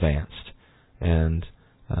advanced. And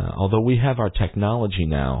although we have our technology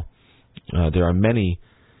now, there are many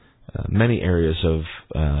areas of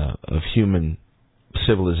human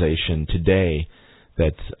civilization today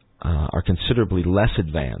that are considerably less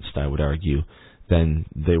advanced, I would argue, than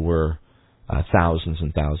they were thousands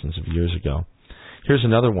and thousands of years ago. Here's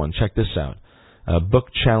another one. Check this out. Book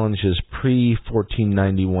challenges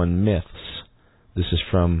pre-1491 myths. This is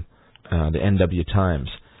from the NW Times.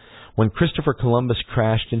 When Christopher Columbus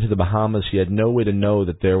crashed into the Bahamas, he had no way to know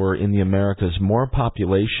that there were in the Americas more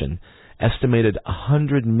population, estimated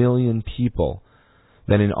 100 million people,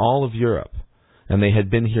 than in all of Europe, and they had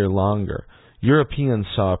been here longer. Europeans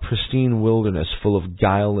saw a pristine wilderness full of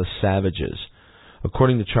guileless savages.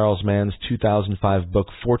 According to Charles Mann's 2005 book,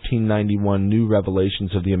 1491 New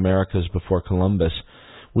Revelations of the Americas Before Columbus,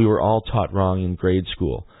 we were all taught wrong in grade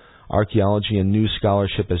school. Archaeology and new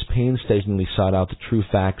scholarship has painstakingly sought out the true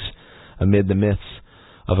facts amid the myths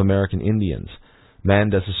of American Indians.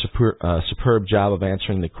 Mann does a superb job of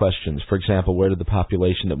answering the questions. For example, where did the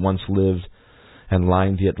population that once lived and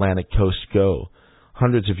lined the Atlantic coast go?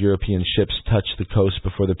 Hundreds of European ships touched the coast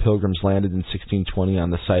before the Pilgrims landed in 1620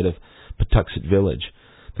 on the site of Patuxet Village.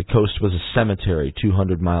 The coast was a cemetery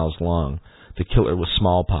 200 miles long. The killer was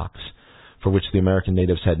smallpox, for which the American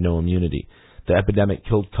natives had no immunity. The epidemic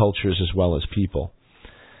killed cultures as well as people.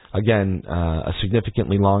 Again, a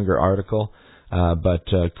significantly longer article, but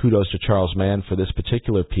kudos to Charles Mann for this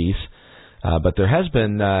particular piece. But there has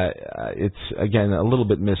been, it's, again, a little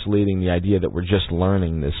bit misleading, the idea that we're just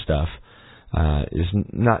learning this stuff is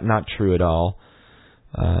not true at all.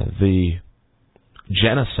 The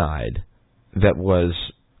genocide that was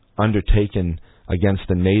undertaken against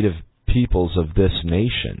the native peoples of this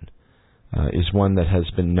nation is one that has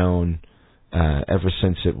been known ever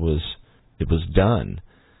since it was done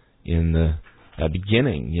in the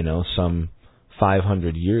beginning, some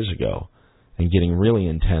 500 years ago, and getting really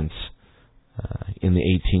intense in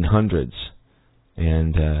the 1800s,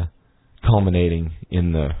 and culminating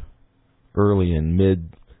in the early and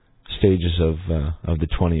mid stages of the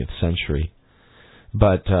 20th century.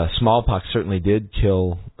 But smallpox certainly did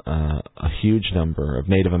kill a huge number of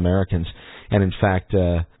Native Americans, and in fact,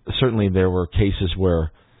 certainly there were cases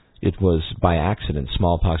where it was by accident.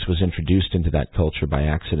 Smallpox was introduced into that culture by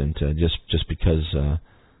accident, just because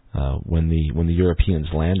when the Europeans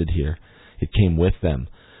landed here, it came with them.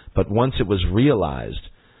 But once it was realized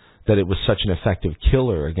that it was such an effective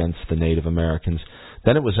killer against the Native Americans,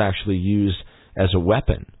 then it was actually used as a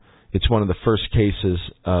weapon. It's one of the first cases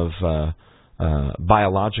of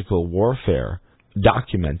biological warfare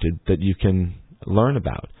documented that you can learn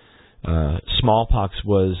about. Smallpox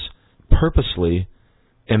was purposely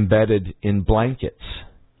embedded in blankets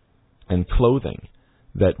and clothing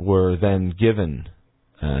that were then given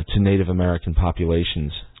to Native American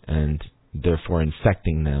populations, and therefore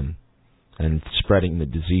infecting them and spreading the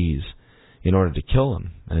disease in order to kill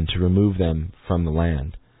them and to remove them from the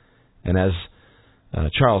land. And as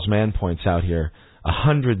Charles Mann points out here,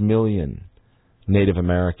 100 million Native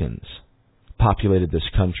Americans populated this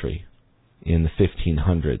country in the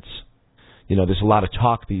 1500s. There's a lot of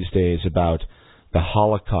talk these days about the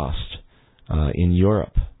Holocaust in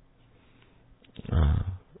Europe,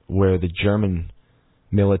 where the German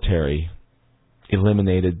military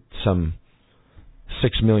eliminated some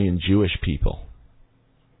 6 million Jewish people,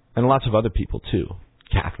 and lots of other people too,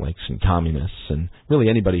 Catholics and communists, and really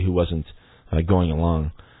anybody who wasn't going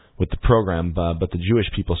along with the program, but the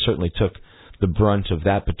Jewish people certainly took the brunt of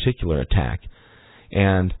that particular attack.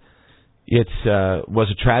 And it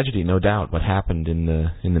was a tragedy, no doubt, what happened in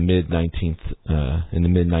the mid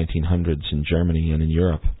 1900s in Germany and in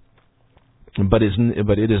Europe. But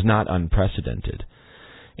it is not unprecedented.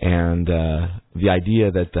 And the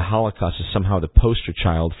idea that the Holocaust is somehow the poster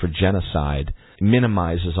child for genocide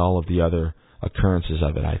minimizes all of the other occurrences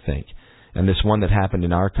of it, I think. And this one that happened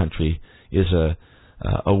in our country is a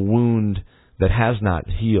wound that has not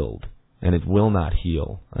healed, and it will not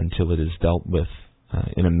heal until it is dealt with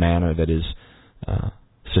in a manner that is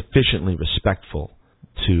sufficiently respectful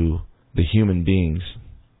to the human beings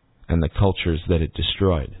and the cultures that it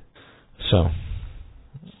destroyed. So,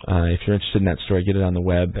 if you're interested in that story, get it on the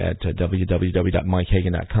web at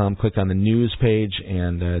www.mikehagan.com. Click on the news page,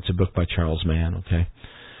 and it's a book by Charles Mann, okay?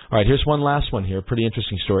 All right, here's one last one here. Pretty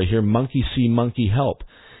interesting story here. Monkey see, monkey help.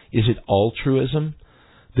 Is it altruism?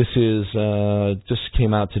 This is just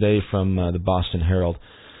came out today from the Boston Herald.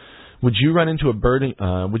 Would you run into a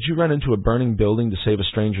burning building to save a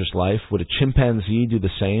stranger's life? Would a chimpanzee do the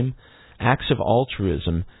same? Acts of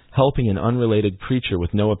altruism, helping an unrelated creature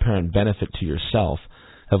with no apparent benefit to yourself,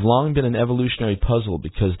 have long been an evolutionary puzzle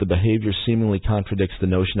because the behavior seemingly contradicts the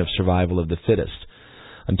notion of survival of the fittest.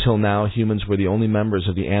 Until now, humans were the only members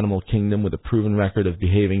of the animal kingdom with a proven record of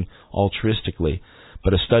behaving altruistically.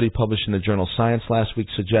 But a study published in the journal Science last week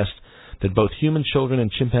suggests that both human children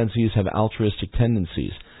and chimpanzees have altruistic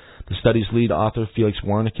tendencies. The study's lead author, Felix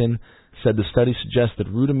Warneken, said the study suggests that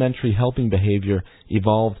rudimentary helping behavior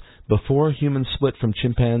evolved before humans split from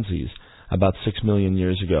chimpanzees about 6 million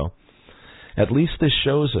years ago. At least this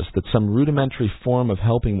shows us that some rudimentary form of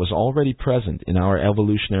helping was already present in our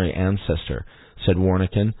evolutionary ancestor, said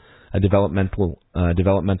Warneken, a developmental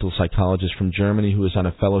psychologist from Germany who is on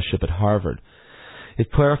a fellowship at Harvard.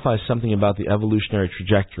 It clarifies something about the evolutionary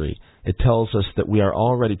trajectory. It tells us that we are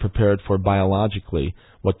already prepared for biologically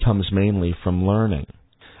what comes mainly from learning.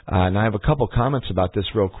 And I have a couple comments about this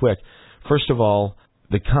real quick. First of all,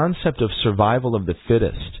 the concept of survival of the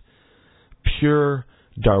fittest, pure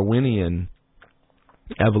Darwinian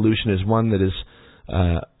evolution, is one that is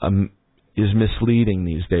misleading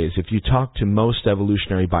these days. If you talk to most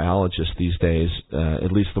evolutionary biologists these days,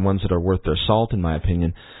 at least the ones that are worth their salt, in my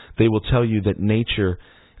opinion, they will tell you that nature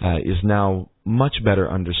is now much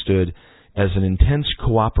better understood as an intense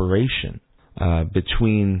cooperation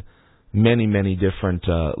between many, many different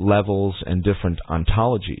levels and different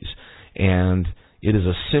ontologies. And it is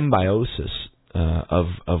a symbiosis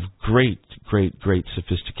of great, great, great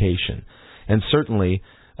sophistication. And certainly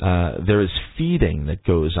there is feeding that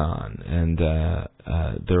goes on, and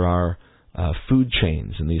there are food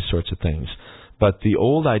chains and these sorts of things. But the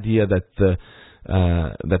old idea that the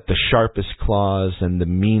sharpest claws and the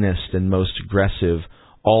meanest and most aggressive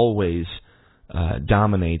always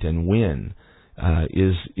dominate and win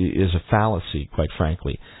is a fallacy, quite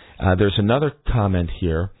frankly. There's another comment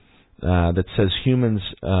here that says humans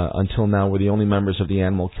until now were the only members of the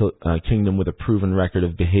animal kingdom with a proven record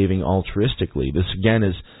of behaving altruistically. This again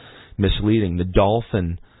is misleading. The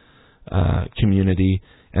dolphin community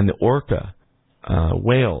and the orca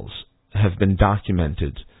whales have been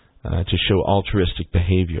documented to show altruistic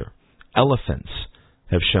behavior. Elephants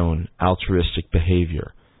have shown altruistic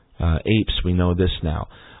behavior. Apes, we know this now.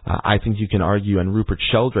 I think you can argue, and Rupert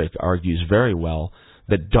Sheldrake argues very well,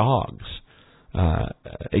 that dogs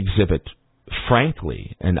exhibit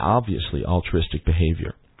frankly and obviously altruistic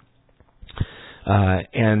behavior.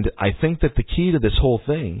 And I think that the key to this whole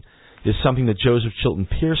thing is something that Joseph Chilton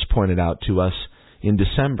Pearce pointed out to us in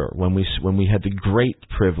December when we had the great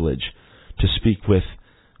privilege to speak with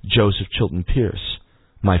Joseph Chilton Pearce,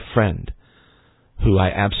 my friend, who I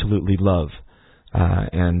absolutely love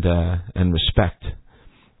and respect.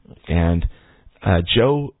 And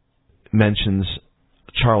Joe mentions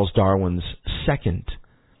Charles Darwin's second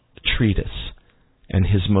treatise and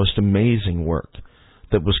his most amazing work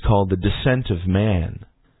that was called The Descent of Man.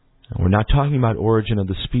 We're not talking about Origin of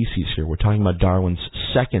the Species here. We're talking about Darwin's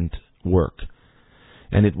second work.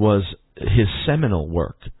 And it was his seminal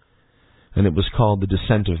work. And it was called The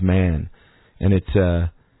Descent of Man. And it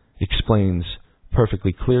explains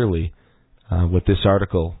perfectly clearly what this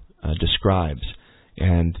article describes.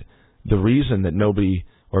 And the reason that nobody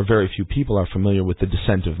or very few people are familiar with The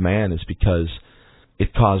Descent of Man is because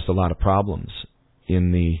it caused a lot of problems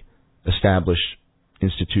in the established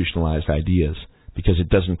institutionalized ideas, because it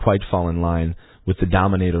doesn't quite fall in line with the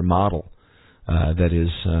dominator model that is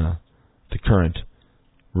the current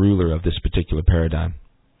ruler of this particular paradigm.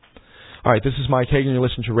 All right, this is Mike Hagan. You're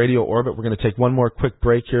listening to Radio Orbit. We're going to take one more quick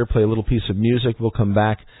break here, play a little piece of music. We'll come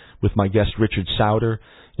back with my guest Richard Sauder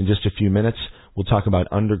in just a few minutes. We'll talk about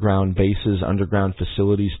underground bases, underground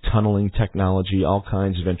facilities, tunneling technology, all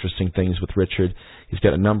kinds of interesting things with Richard. He's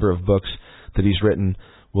got a number of books that he's written.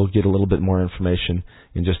 We'll get a little bit more information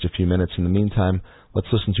in just a few minutes. In the meantime, let's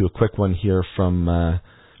listen to a quick one here from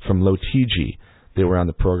Lotigi. They were on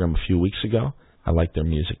the program a few weeks ago. I like their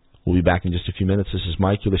music. We'll be back in just a few minutes. This is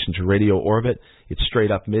Mike. You listen to Radio Orbit. It's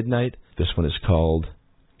straight up midnight. This one is called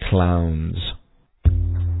Clowns.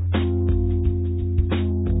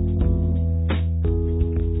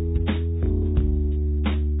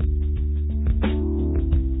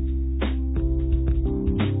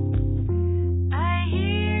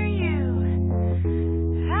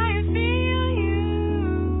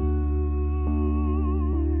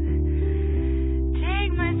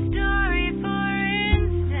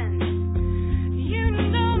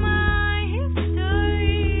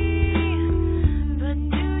 But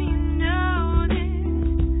do you know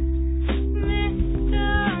this?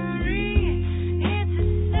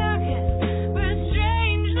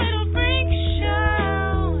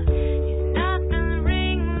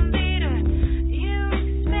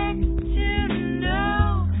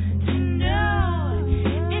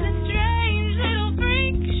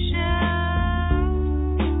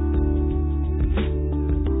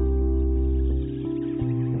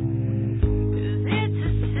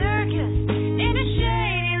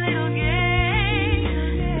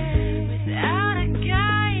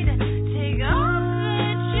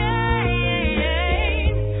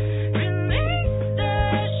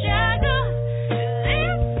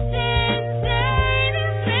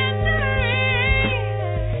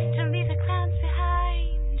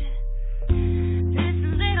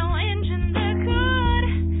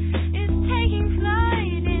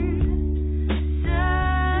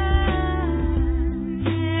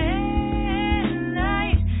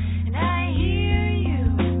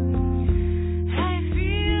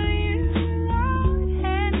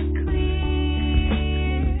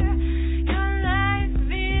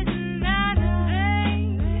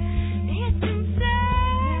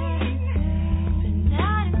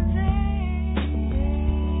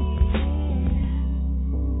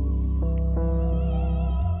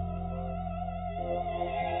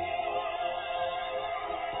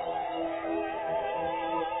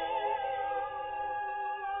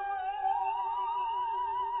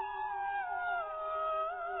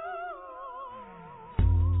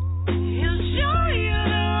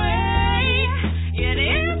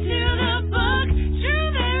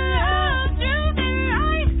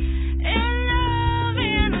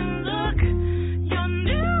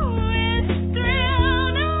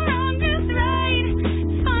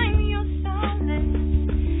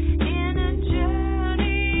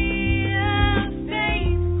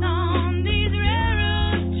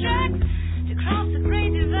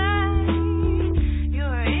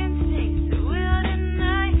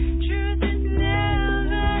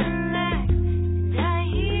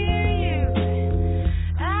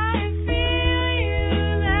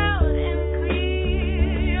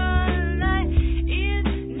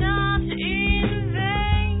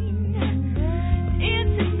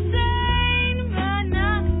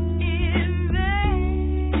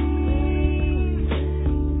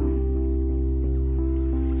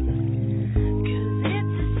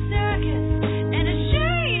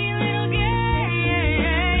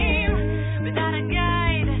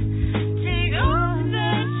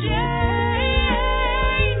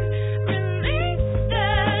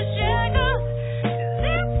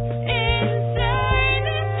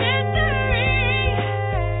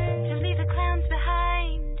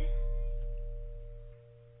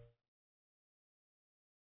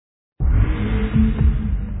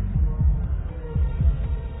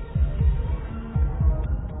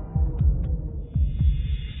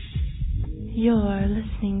 You're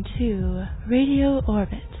listening to Radio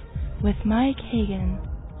Orbit with Mike Hagan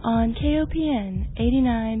on KOPN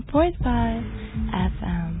 89.5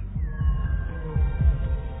 FM.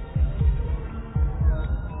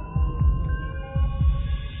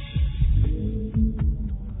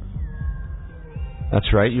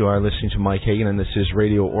 That's right, you are listening to Mike Hagan, and this is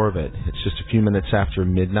Radio Orbit. It's just a few minutes after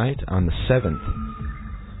midnight on the 7th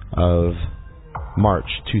of March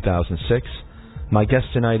 2006. My guest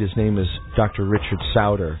tonight, his name is Dr. Richard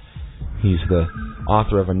Sauder. He's the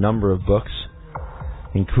author of a number of books,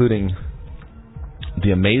 including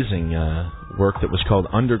the amazing work that was called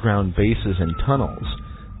Underground Bases and Tunnels.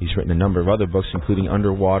 He's written a number of other books, including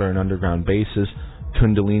Underwater and Underground Bases,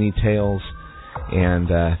 Kundalini Tales, and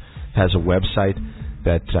has a website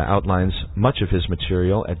that outlines much of his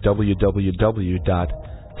material at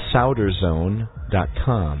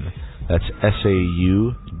www.sauderzone.com. That's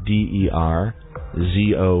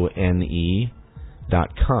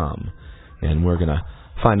SAUDERZONE.com. And we're going to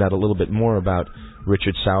find out a little bit more about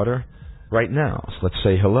Richard Sauder right now. So let's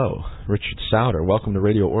say hello. Richard Sauder, welcome to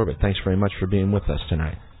Radio Orbit. Thanks very much for being with us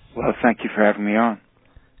tonight. Well, thank you for having me on.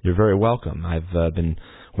 You're very welcome. I've been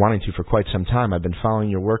wanting to for quite some time. I've been following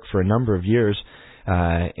your work for a number of years,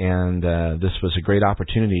 and this was a great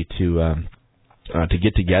opportunity to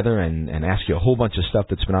get together and ask you a whole bunch of stuff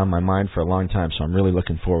that's been on my mind for a long time, so I'm really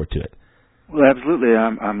looking forward to it. Well, absolutely.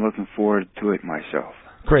 I'm looking forward to it myself.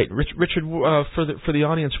 Great. Richard, for the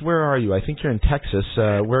audience, where are you? I think you're in Texas.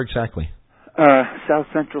 Where exactly? South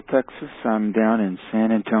Central Texas. I'm down in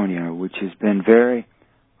San Antonio, which has been very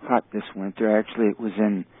hot this winter. Actually, it was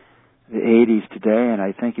in the 80s today, and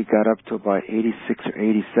I think it got up to about 86 or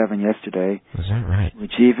 87 yesterday. Is that right?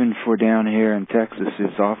 Which even for down here in Texas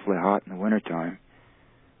is awfully hot in the wintertime.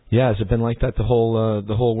 Yeah, has it been like that the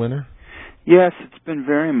whole winter? Yes, it's been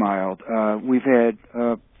very mild. We've had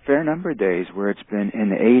a fair number of days where it's been in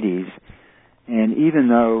the 80s, and even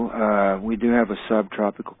though we do have a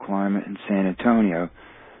subtropical climate in San Antonio,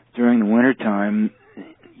 during the wintertime,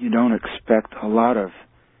 you don't expect a lot of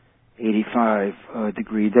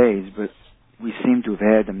 85-degree days, but we seem to have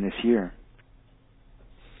had them this year.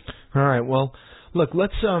 All right. Well, look,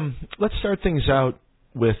 let's start things out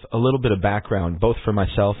with a little bit of background, both for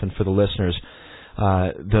myself and for the listeners.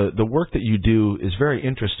 The work that you do is very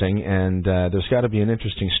interesting, and there's got to be an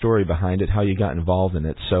interesting story behind it, how you got involved in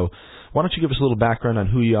it. So, why don't you give us a little background on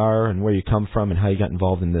who you are and where you come from and how you got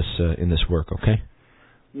involved in this work? Okay.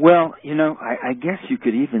 Well, you know, I guess you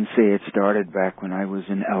could even say it started back when I was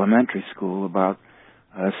in elementary school, about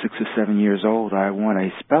 6 or 7 years old. I won a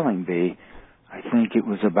spelling bee. I think it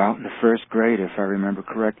was about in the first grade, if I remember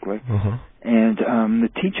correctly. Uh-huh. And the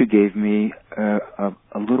teacher gave me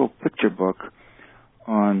a little picture book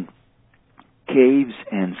on caves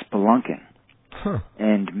and spelunking. Huh.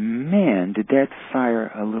 And, man, did that fire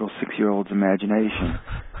a little 6-year-old's imagination.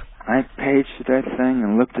 I paged that thing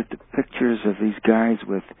and looked at the pictures of these guys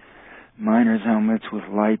with miners' helmets with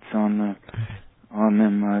lights on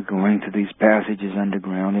them going to these passages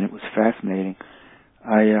underground, and it was fascinating.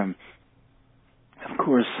 I, of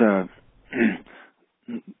course,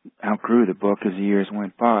 outgrew the book as the years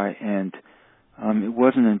went by, and it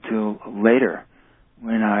wasn't until later,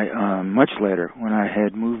 much later, when I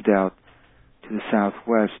had moved out to the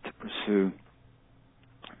Southwest to pursue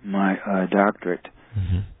my doctorate,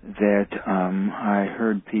 that I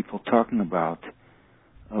heard people talking about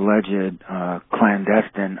alleged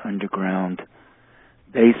clandestine underground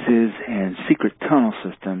bases and secret tunnel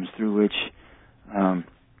systems through which I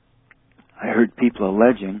heard people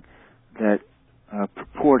alleging that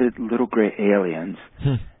purported little gray aliens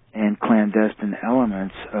and clandestine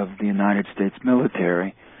elements of the United States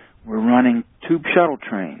military were running tube shuttle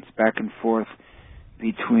trains back and forth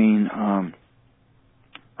between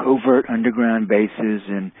covert underground bases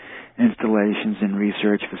and installations and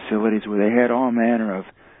research facilities where they had all manner of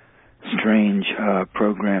strange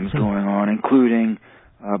programs going on, including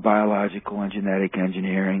biological and genetic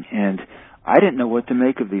engineering. And I didn't know what to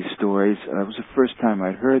make of these stories. It was the first time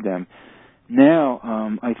I'd heard them. Now,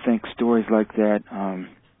 I think stories like that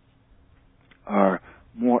are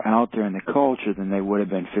more out there in the culture than they would have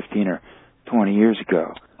been 15 or 20 years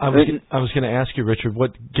ago. I was going to ask you, Richard,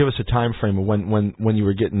 give us a time frame of when you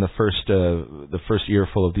were getting the first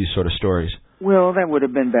earful of these sort of stories. Well, that would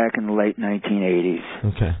have been back in the late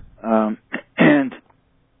 1980s. Okay. And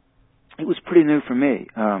it was pretty new for me.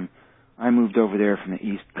 I moved over there from the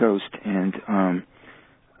East Coast, and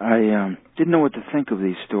I didn't know what to think of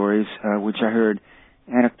these stories, which I heard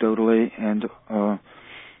anecdotally and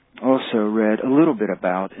also read a little bit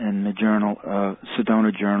about in the journal,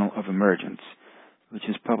 Sedona Journal of Emergence, which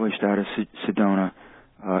is published out of Sedona,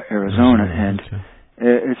 Arizona, and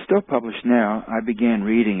it's still published now. I began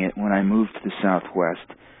reading it when I moved to the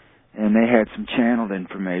Southwest, and they had some channeled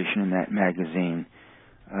information in that magazine.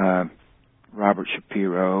 Robert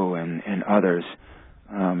Shapiro and others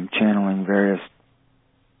channeling various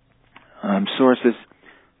sources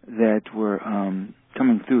that were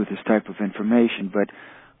coming through with this type of information, but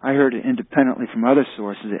I heard it independently from other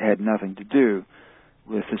sources that had nothing to do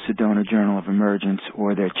with the Sedona Journal of Emergence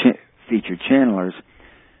or their featured channelers.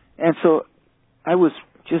 And so I was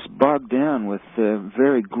just bogged down with the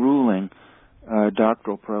very grueling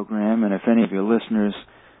doctoral program, and if any of your listeners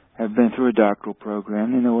have been through a doctoral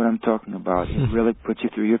program, you know what I'm talking about. It really puts you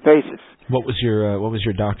through your paces. What was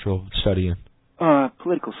your doctoral study in?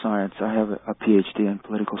 Political science. I have a PhD in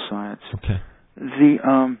political science. Okay.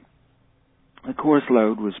 The course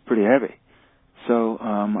load was pretty heavy, so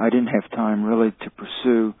I didn't have time really to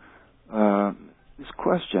pursue this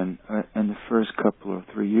question in the first couple or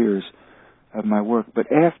 3 years of my work.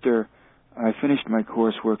 But after I finished my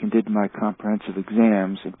coursework and did my comprehensive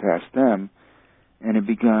exams and passed them, and had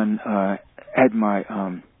begun, had my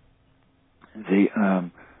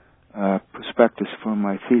prospectus for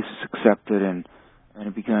my thesis accepted, and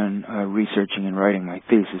had begun researching and writing my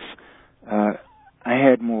thesis, I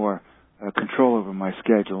had more control over my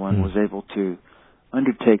schedule and was able to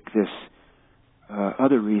undertake this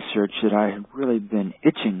other research that I had really been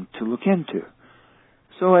itching to look into.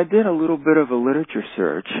 So I did a little bit of a literature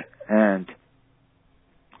search, and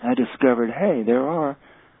I discovered, hey, there are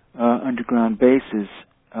underground bases.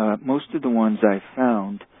 Most of the ones I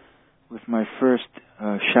found with my first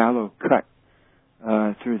shallow cut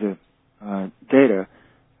through the data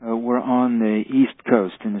were on the East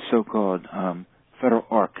Coast in the so-called Federal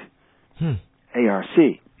Arc, ARC.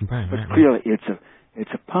 But clearly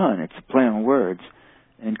it's a pun, it's a play on words,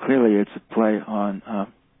 and clearly it's a play on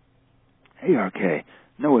ARK,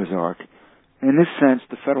 Noah's Ark. In this sense,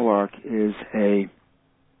 the Federal Arc is a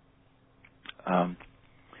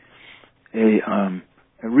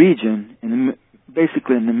region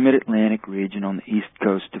basically in the Mid-Atlantic region on the east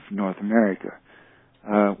coast of North America,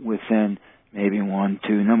 within maybe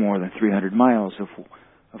no more than 300 miles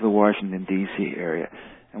of the Washington, D.C. area.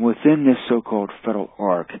 And within this so-called Federal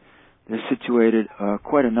Arc, there's situated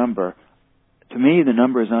quite a number. To me, the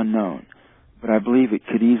number is unknown, but I believe it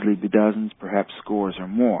could easily be dozens, perhaps scores or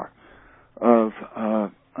more, of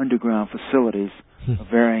underground facilities of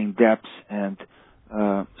varying depths and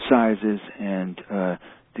sizes and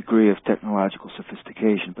degree of technological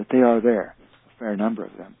sophistication, but they are there, a fair number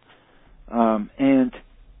of them. And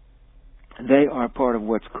they are part of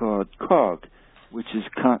what's called COG, which is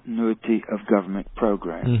Continuity of Government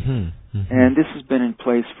Program. And this has been in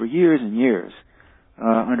place for years and years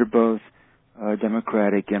under both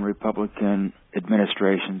Democratic and Republican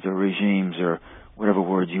administrations or regimes or whatever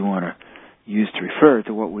words you want to use to refer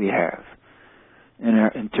to what we have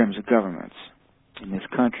in terms of governments in this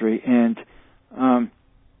country. And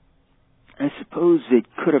I suppose it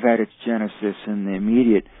could have had its genesis in the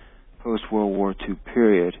immediate post-World War II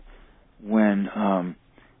period when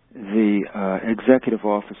the executive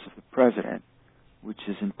office of the president, which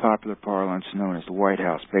is in popular parlance known as the White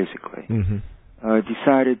House, basically,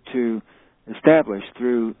 decided to establish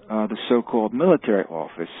through the so-called military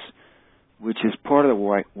office, which is part of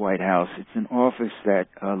the White House. It's an office that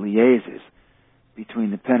liaises between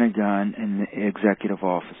the Pentagon and the executive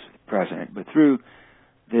office of the president, but through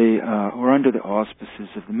or under the auspices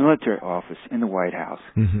of the military office in the White House.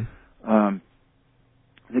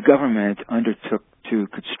 The government undertook to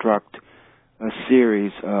construct a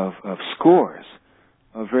series of scores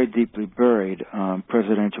of very deeply buried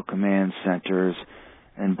presidential command centers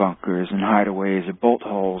and bunkers and hideaways or bolt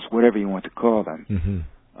holes, whatever you want to call them,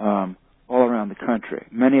 all around the country.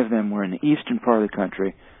 Many of them were in the eastern part of the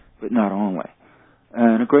country, but not only.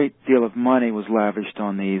 And a great deal of money was lavished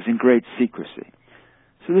on these in great secrecy.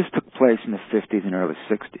 So this took place in the 50s and early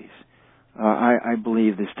 60s. I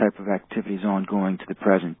believe this type of activity is ongoing to the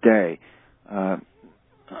present day,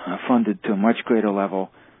 funded to a much greater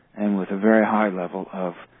level and with a very high level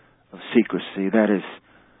of secrecy. That is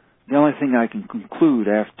the only thing I can conclude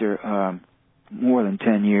after more than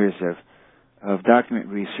 10 years of document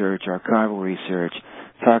research, archival research,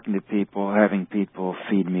 talking to people, having people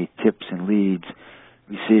feed me tips and leads,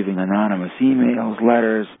 receiving anonymous emails,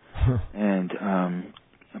 letters, and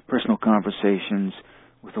personal conversations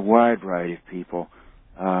with a wide variety of people,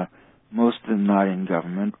 most of them not in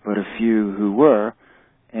government, but a few who were,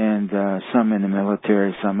 and some in the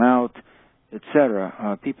military, some out,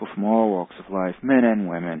 etc. People from all walks of life, men and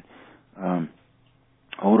women,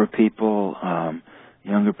 older people,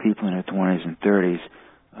 younger people in their 20s and 30s,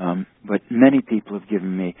 But many people have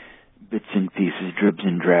given me bits and pieces, dribs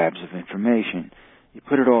and drabs of information. You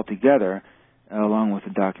put it all together, along with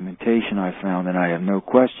the documentation I found, and I have no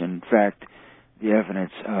question. In fact, the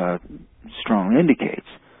evidence strongly indicates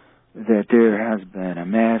that there has been a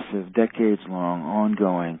massive, decades-long,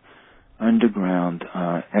 ongoing underground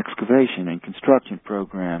excavation and construction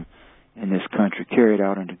program in this country, carried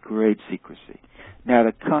out under great secrecy. Now,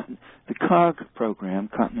 the COG program,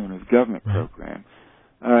 Continuity of Government program,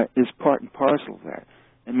 is part and parcel of that.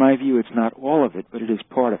 In my view, it's not all of it, but it is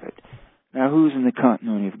part of it. Now, who's in the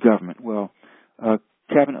continuity of government? Well,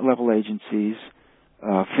 cabinet-level agencies,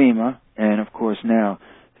 FEMA, and, of course, now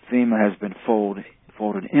FEMA has been folded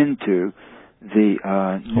into the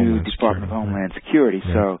new Department of Homeland Security.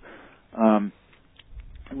 Yeah. So,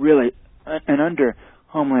 really, and under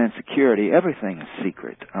Homeland Security, everything is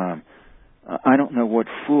secret. I don't know what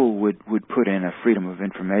fool would put in a Freedom of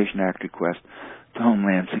Information Act request to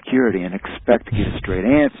Homeland Security and expect to get a straight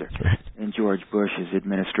answer in George Bush's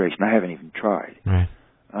administration. I haven't even tried. Right.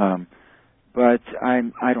 But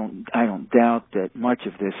I don't doubt that much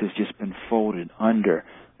of this has just been folded under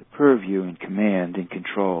the purview and command and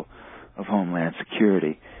control of Homeland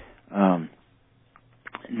Security.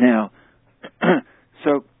 Now,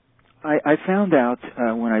 so I found out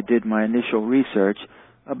when I did my initial research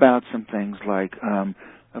about some things like,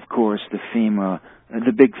 of course, the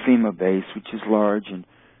big FEMA base, which is large and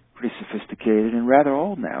pretty sophisticated and rather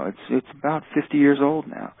old now. It's about 50 years old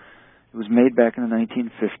now. It was made back in the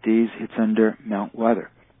 1950s. It's under Mount Weather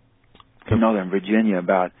in Northern Virginia,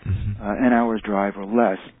 about an hour's drive or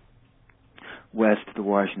less west of the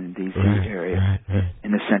Washington, D.C. area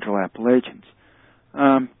in the Central Appalachians.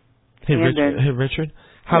 Hey, Richard,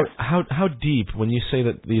 how deep, when you say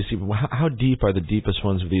that these people, how deep are the deepest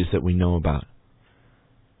ones of these that we know about?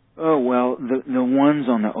 Oh, well, the ones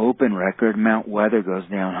on the open record, Mount Weather goes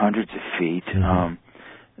down hundreds of feet.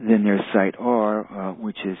 Then there's Site R,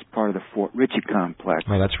 which is part of the Fort Ritchie complex.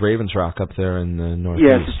 Right, that's Ravens Rock up there in the northeast.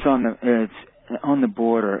 Yes, it's on the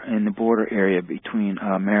border, in the border area between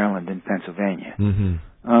Maryland and Pennsylvania.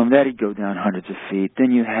 That'd go down hundreds of feet.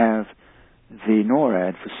 Then you have the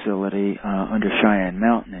NORAD facility under Cheyenne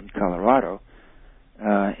Mountain in Colorado,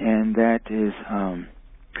 and that is,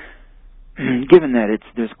 given that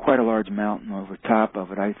there's quite a large mountain over top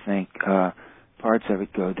of it, I think parts of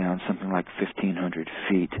it go down something like 1,500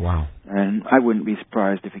 feet. Wow. And I wouldn't be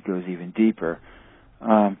surprised if it goes even deeper.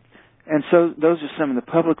 And so those are some of the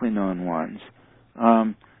publicly known ones.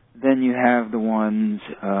 Then you have the ones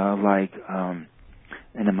like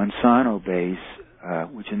in the Monsanto base,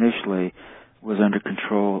 which initially was under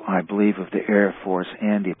control, I believe, of the Air Force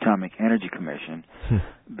and the Atomic Energy Commission,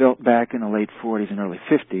 built back in the late 40s and early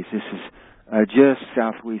 50s. This is just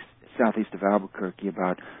southeast of Albuquerque,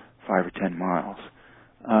 about 5 or 10 miles,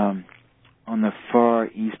 on the far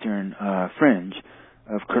eastern fringe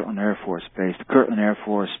of Kirtland Air Force Base, the Kirtland Air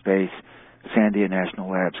Force Base Sandia National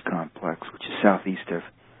Labs Complex, which is southeast of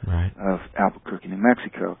Albuquerque, New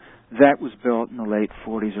Mexico. That was built in the late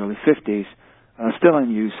 40s, early 50s, still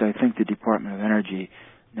in use. I think the Department of Energy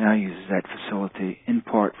now uses that facility in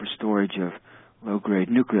part for storage of low-grade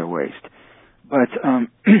nuclear waste. But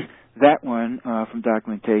that one, from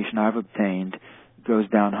documentation I've obtained, goes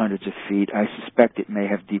down hundreds of feet. I suspect it may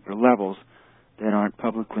have deeper levels that aren't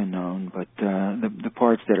publicly known, but the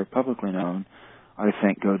parts that are publicly known, I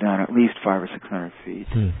think, go down at least 500 or 600 feet.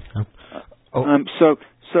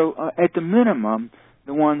 So at the minimum,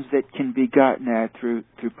 the ones that can be gotten at through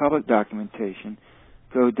public documentation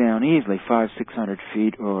go down easily 500-600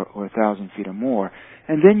 feet or 1,000 feet or more.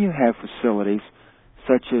 And then you have facilities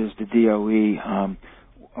such as the DOE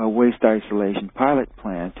waste isolation pilot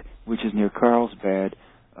plant, which is near Carlsbad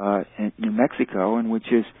in New Mexico, and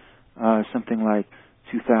which is something like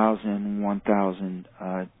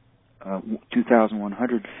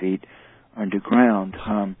 2,100 feet underground.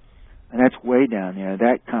 And that's way down there.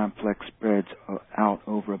 That complex spreads out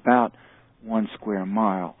over about 1 square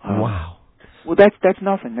mile. Wow. Well, that's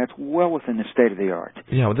nothing. That's well within the state of the art.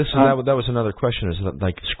 Yeah, well, that was another question. Is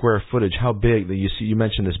like square footage? How big? You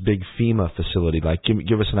mentioned this big FEMA facility. Like,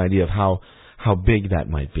 give us an idea of how big that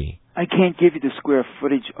might be. I can't give you the square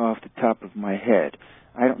footage off the top of my head.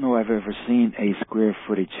 I don't know I've ever seen a square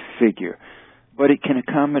footage figure, but it can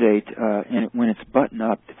accommodate, and when it's buttoned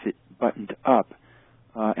up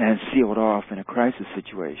and sealed off in a crisis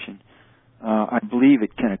situation, I believe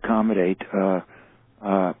it can accommodate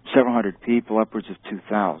several hundred people, upwards of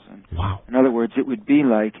 2,000. Wow. In other words, it would be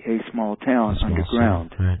like a small town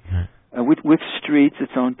underground. With streets,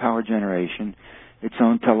 its own power generation, its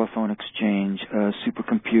own telephone exchange,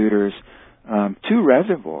 supercomputers, 2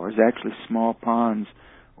 reservoirs, actually small ponds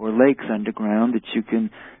or lakes underground that you can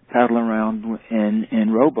paddle around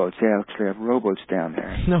in rowboats. They actually have rowboats down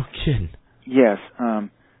there. No kidding. Yes.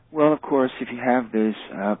 Well, of course, if you have these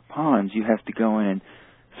ponds, you have to go in and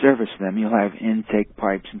service them. You'll have intake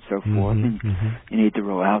pipes and so forth, and you need to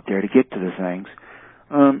row out there to get to the things.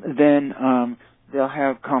 Then they'll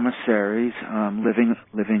have commissaries,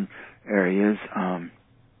 living areas,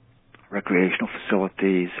 recreational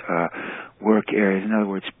facilities, work areas. In other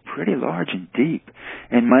words, pretty large and deep.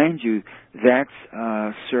 And mind you, that's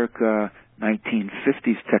circa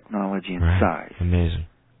 1950s technology and size. Amazing.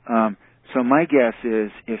 So my guess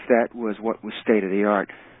is if that was what was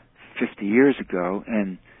state-of-the-art 50 years ago,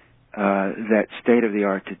 and that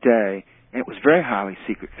state-of-the-art today, and it was very highly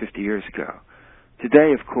secret 50 years ago.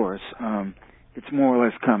 Today, of course, it's more or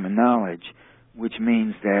less common knowledge, which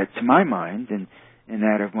means that, to my mind, and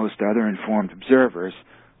that of most other informed observers,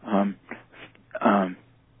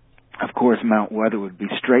 of course, Mount Weather would be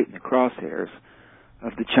straight in the crosshairs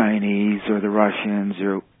of the Chinese or the Russians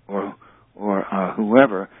or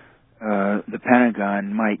whoever the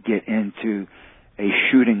Pentagon might get into a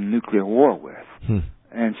shooting nuclear war with.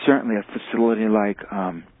 And certainly a facility like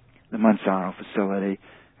the Monsanto facility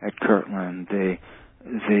at Kirtland, the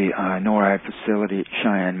NORAD facility at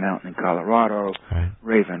Cheyenne Mountain in Colorado,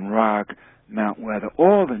 Raven Rock, Mount Weather,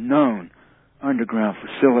 all the known underground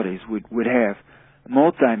facilities would have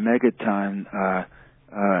multi-megaton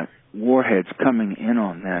warheads coming in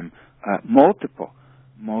on them, multiple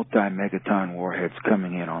multi-megaton warheads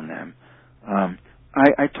coming in on them.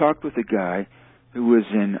 I talked with a guy who was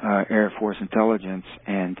in Air Force intelligence,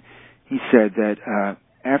 and he said that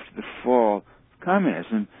after the fall of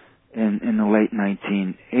communism in the late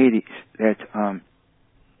 1980s, that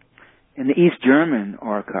in the East German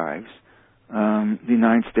archives, the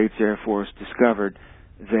United States Air Force discovered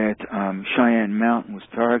that Cheyenne Mountain was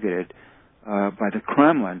targeted by the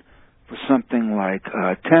Kremlin for something like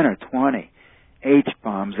 10 or 20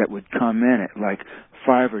 H-bombs that would come in at like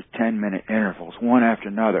 5 or 10 minute intervals, one after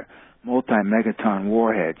another, multi-megaton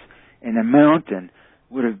warheads, and the mountain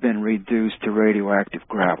would have been reduced to radioactive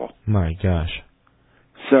gravel. My gosh.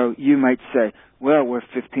 So you might say, well, we're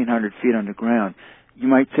 1,500 feet underground. You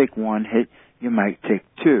might take one hit, you might take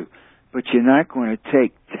two, but you're not going to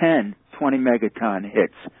take 10, 20 megaton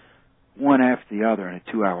hits, one after the other in a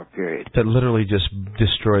 2-hour period. That literally just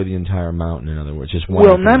destroy the entire mountain, in other words. Just one.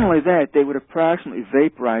 Well, not only that, they would approximately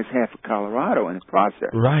vaporize half of Colorado in the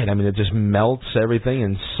process. Right. I mean, it just melts everything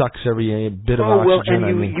and sucks every bit of oxygen. Well,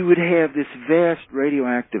 and you would have this vast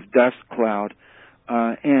radioactive dust cloud,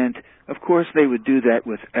 and, of course, they would do that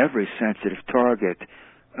with every sensitive target.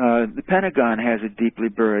 The Pentagon has a deeply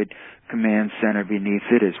buried command center beneath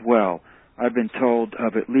it as well. I've been told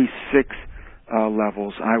of at least 6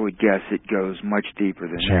 levels. I would guess it goes much deeper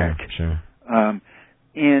than that. Sure.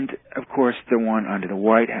 And, of course, the one under the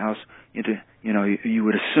White House, you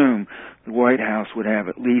would assume the White House would have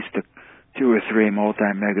at least 2 or 3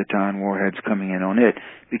 multi-megaton warheads coming in on it,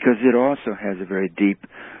 because it also has a very deep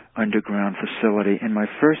underground facility. In my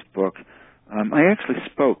first book, I actually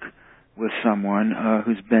spoke with someone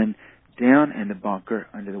who's been down in the bunker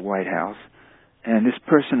under the White House, and this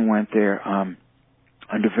person went there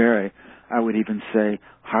under very, I would even say,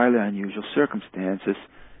 highly unusual circumstances.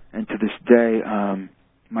 And to this day,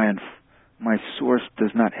 my source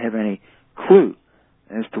does not have any clue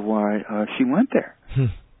as to why she went there.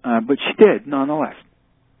 But she did, nonetheless.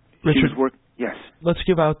 Richard, yes. Let's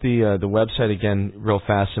give out the website again real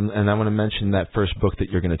fast, and I want to mention that first book that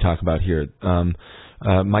you're going to talk about here.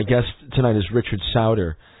 My guest tonight is Richard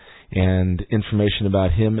Sauder, and information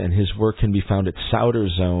about him and his work can be found at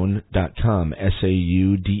sauderzone.com,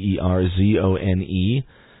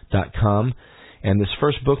 SAUDERZONE.com. And this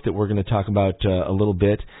first book that we're going to talk about a little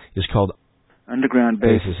bit is called Underground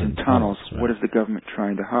Bases and Tunnels, Right. What is the Government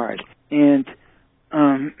Trying to Hide? And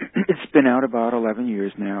it's been out about 11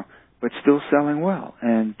 years now, but still selling well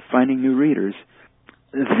and finding new readers.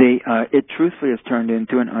 It truthfully has turned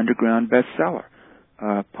into an underground bestseller,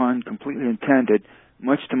 pun completely intended,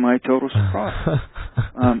 much to my total surprise.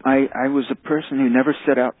 I was a person who never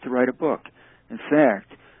set out to write a book. In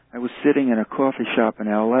fact, I was sitting in a coffee shop in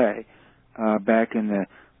L.A. Back in the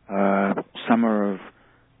summer of,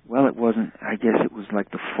 well, it wasn't, I guess it was like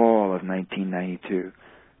the fall of 1992,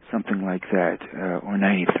 something like that, or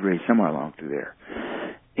 93, somewhere along through there.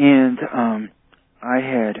 And I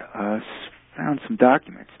had found some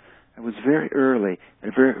documents. I was very early, at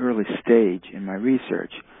a very early stage in my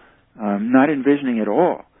research, not envisioning at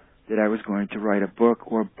all that I was going to write a book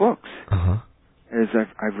or books. As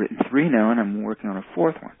I've written 3 now, and I'm working on a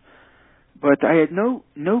 4th one. But I had no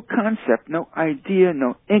concept, no idea,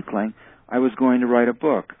 no inkling I was going to write a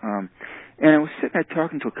book. And I was sitting there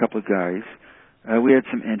talking to a couple of guys. We had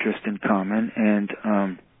some interest in common, and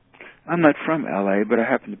I'm not from L.A., but I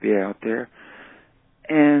happened to be out there.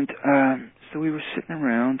 And so we were sitting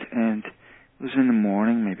around, and it was in the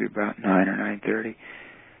morning, maybe about 9 or 9:30,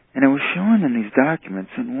 and I was showing them these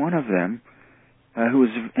documents, and one of them, who was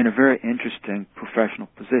in a very interesting professional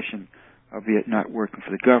position, albeit not working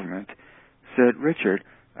for the government, said, "Richard,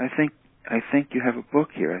 I think you have a book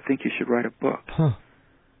here. I think you should write a book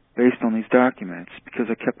based on these documents," because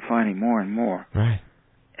I kept finding more and more. Right.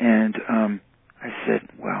 And I said,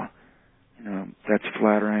 "Well, that's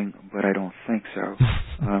flattering, but I don't think so."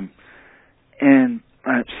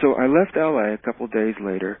 So I left L.A. a couple of days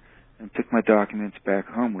later and took my documents back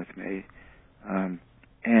home with me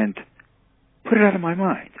and put it out of my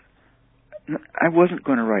mind. I wasn't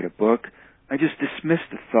going to write a book. I just dismissed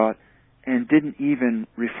the thought and didn't even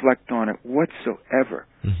reflect on it whatsoever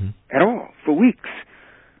at all for weeks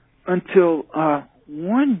until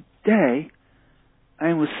one day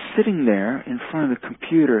I was sitting there in front of the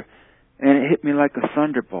computer and it hit me like a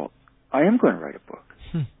thunderbolt. I am going to write a book.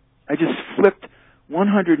 I just flipped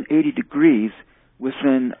 180 degrees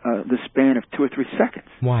within the span of 2 or 3 seconds.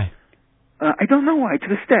 Why? I don't know why to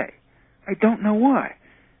this day. I don't know why.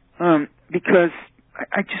 Because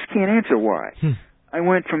I just can't answer why. I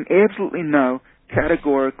went from absolutely no,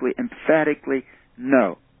 categorically, emphatically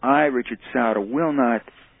no. I, Richard Sauter, will not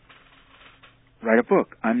write a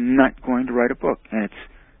book. I'm not going to write a book. And it's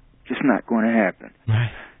just not going to happen.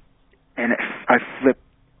 Right. And I flipped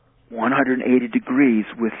 180 degrees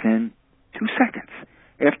within 2 seconds,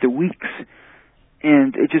 after weeks.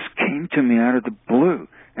 And it just came to me out of the blue.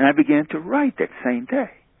 And I began to write that same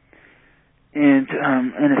day. And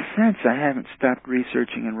in a sense, I haven't stopped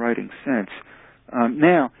researching and writing since.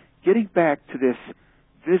 Now, getting back to this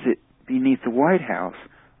visit beneath the White House,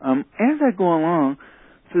 as I go along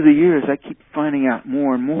through the years, I keep finding out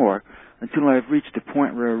more and more until I've reached a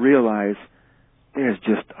point where I realize there's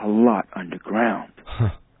just a lot underground.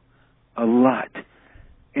 A lot.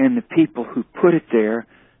 And the people who put it there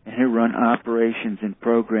and who run operations and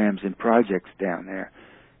programs and projects down there,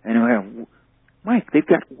 and who have, Mike, they've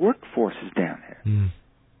got workforces down there.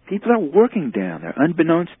 People are working down there,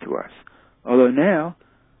 unbeknownst to us. Although now,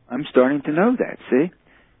 I'm starting to know that, see?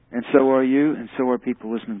 And so are you, and so are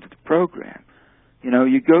people listening to the program.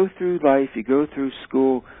 You go through life, you go through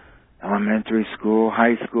school, elementary school,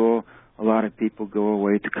 high school. A lot of people go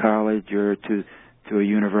away to college or to a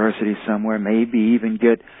university somewhere, maybe even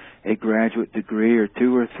get a graduate degree or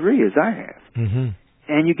 2 or 3, as I have.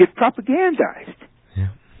 And you get propagandized. Yeah.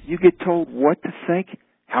 You get told what to think,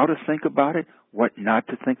 how to think about it, what not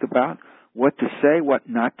to think about, what to say, what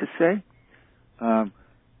not to say,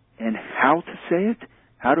 and how to say it,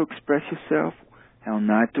 how to express yourself, how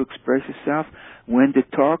not to express yourself, when to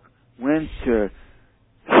talk, when to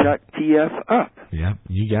shut TF up. Yeah,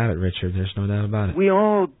 you got it, Richard. There's no doubt about it. We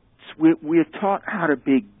are taught how to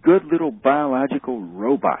be good little biological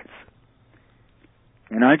robots.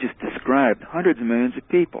 And I just described hundreds of millions of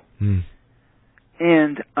people.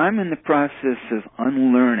 And I'm in the process of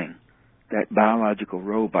unlearning that biological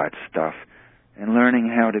robot stuff and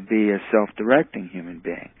learning how to be a self-directing human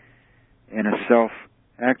being and a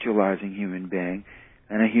self-actualizing human being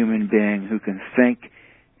and a human being who can think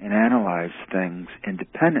and analyze things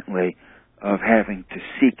independently of having to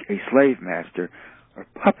seek a slave master or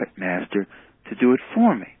puppet master to do it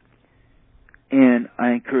for me. And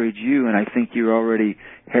I encourage you, and I think you're already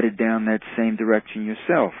headed down that same direction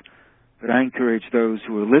yourself, but I encourage those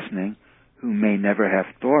who are listening who may never have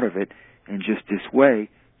thought of it in just this way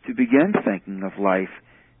to begin thinking of life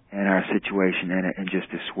and our situation in it in just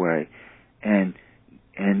this way and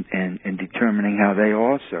determining how they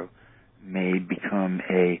also may become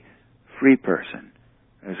a free person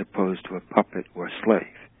as opposed to a puppet or slave.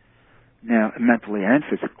 Now, mentally and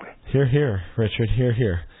physically. Hear, hear, Richard, hear,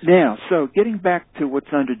 hear. Now, so getting back to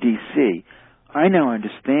what's under D.C., I now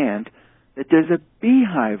understand that there's a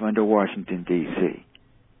beehive under Washington, D.C.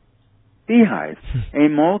 Beehive. A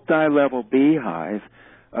multi-level beehive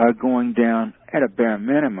going down at a bare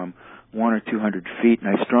minimum 100 or 200 feet, and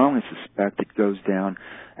I strongly suspect it goes down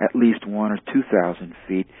at least 1,000 or 2,000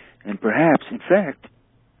 feet, and perhaps, in fact,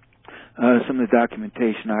 some of the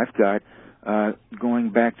documentation I've got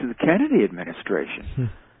going back to the Kennedy administration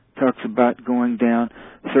talks about going down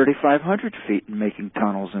 3,500 feet and making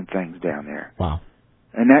tunnels and things down there. Wow.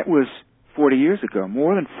 And that was 40 years ago,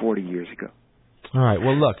 more than 40 years ago. All right.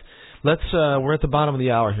 Well, look, we're at the bottom of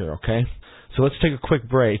the hour here, okay? So let's take a quick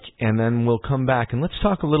break, and then we'll come back and let's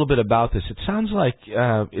talk a little bit about this. It sounds like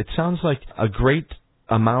a great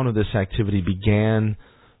amount of this activity began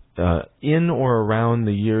in or around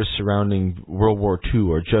the years surrounding World War II,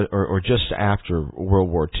 or just after World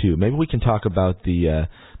War II. Maybe we can talk about the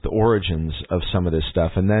origins of some of this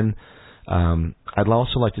stuff, and then I'd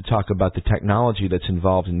also like to talk about the technology that's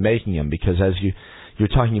involved in making them, because as you're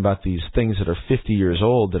talking about these things that are 50 years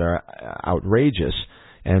old that are outrageous,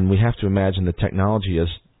 and we have to imagine the technology has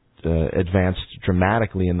advanced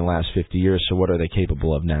dramatically in the last 50 years, so what are they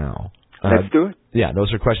capable of now? Let's do it. Yeah,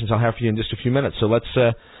 those are questions I'll have for you in just a few minutes. So let's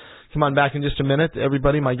come on back in just a minute.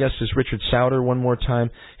 Everybody, my guest is Richard Sauder one more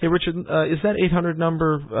time. Hey, Richard, is that 800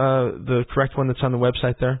 number the correct one that's on the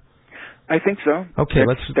website there? I think so. Okay,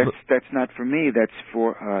 that's not for me. That's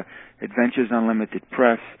for Adventures Unlimited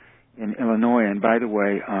Press in Illinois. And by the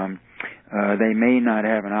way, they may not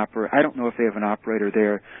have an operator. I don't know if they have an operator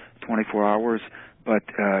there 24 hours, but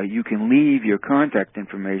you can leave your contact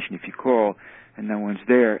information if you call and no one's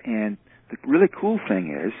there. And the really cool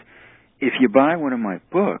thing is, if you buy one of my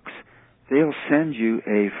books, they'll send you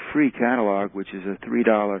a free catalog, which is a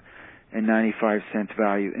 $3.95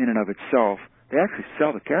 value in and of itself. They actually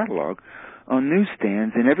sell the catalog on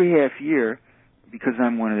newsstands, and every half year, because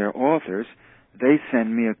I'm one of their authors, they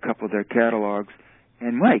send me a couple of their catalogs.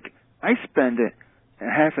 And Mike, I spend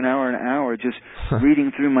half an hour just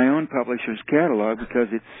reading through my own publisher's catalog because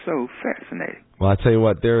it's so fascinating. Well, I tell you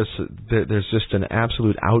what, there's just an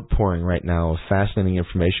absolute outpouring right now of fascinating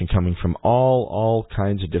information coming from all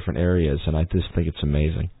kinds of different areas, and I just think it's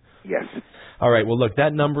amazing. Yes. All right, well, look,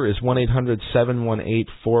 that number is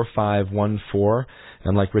 1-800-718-4514,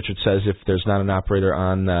 and like Richard says, if there's not an operator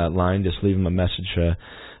on line, just leave him a message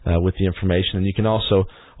with the information, and you can also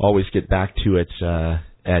always get back to it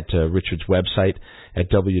at Richard's website at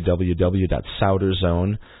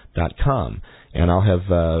www.sauderzone.com. And I'll have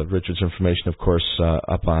Richard's information, of course,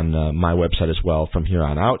 up on my website as well from here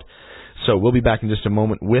on out. So we'll be back in just a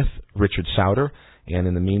moment with Richard Sauder. And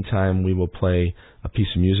in the meantime, we will play a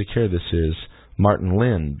piece of music here. This is Martin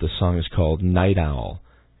Lind. The song is called Night Owl,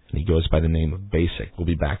 and he goes by the name of Basic. We'll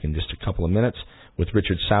be back in just a couple of minutes with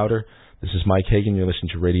Richard Sauder. This is Mike Hagan. You're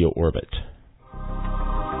listening to Radio Orbit.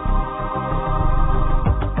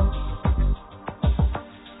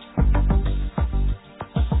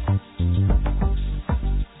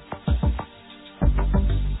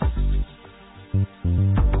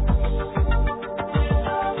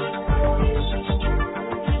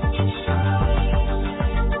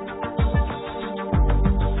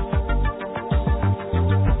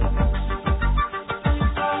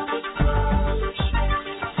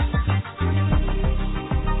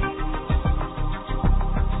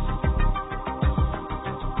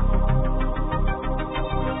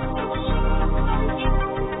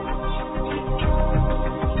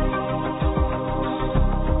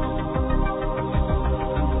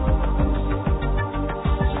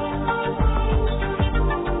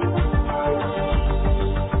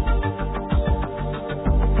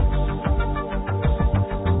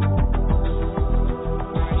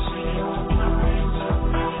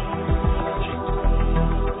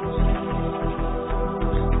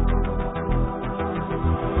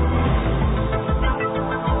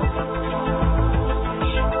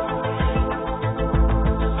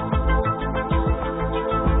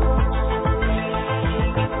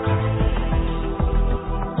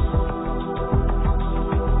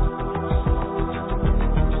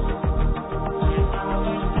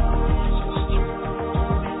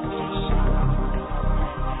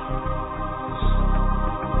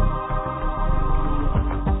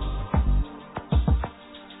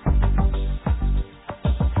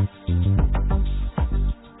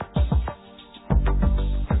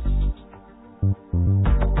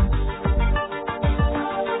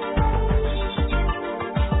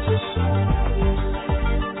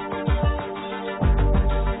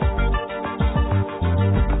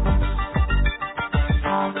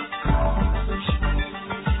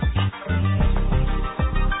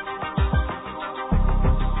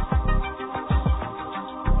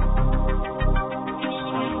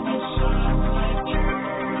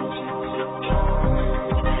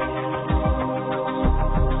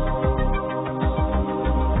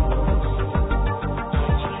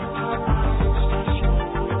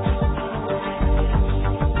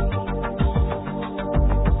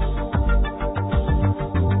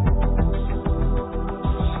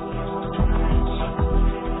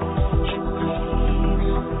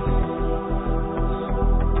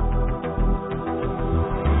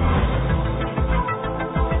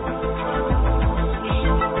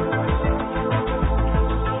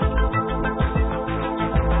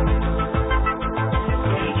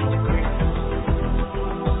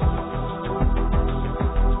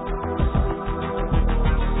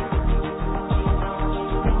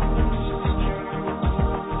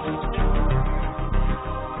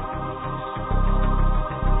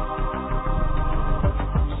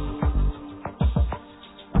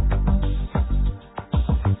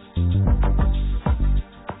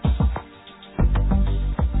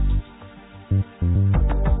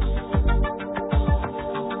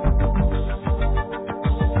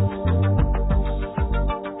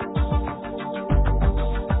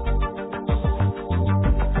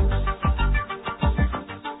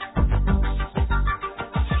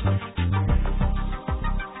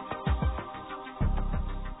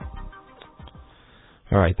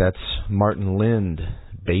 All right, that's Martin Lind,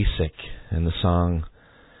 Basic, and the song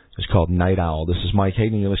is called Night Owl. This is Mike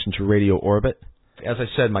Hagan. You're listening to Radio Orbit. As I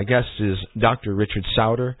said, my guest is Dr. Richard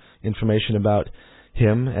Sauder. Information about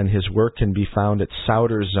him and his work can be found at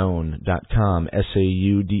sauderzone.com,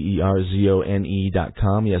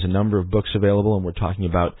 SAUDERZONE.com. He has a number of books available, and we're talking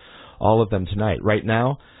about all of them tonight. Right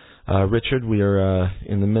now, Richard, we are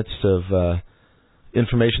in the midst of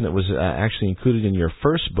information that was actually included in your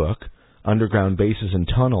first book, Underground Bases and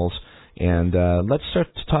Tunnels, and let's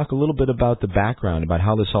start to talk a little bit about the background, about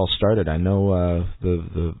how this all started. I know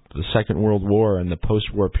the Second World War and the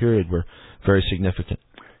post-war period were very significant.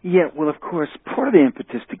 Yeah, well, of course, part of the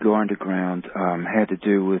impetus to go underground had to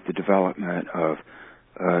do with the development of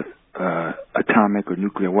atomic or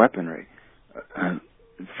nuclear weaponry.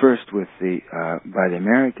 First, by the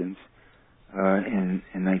Americans in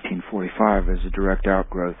 1945 as a direct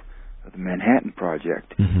outgrowth of the Manhattan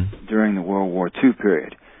Project during the World War II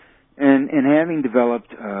period. And having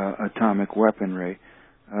developed atomic weaponry,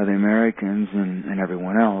 the Americans and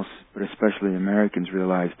everyone else, but especially the Americans,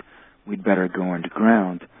 realized we'd better go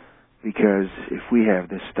underground, because if we have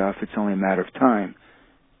this stuff, it's only a matter of time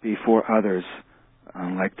before others,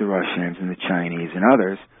 like the Russians and the Chinese and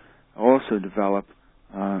others, also develop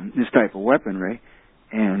this type of weaponry.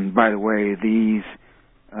 And by the way, these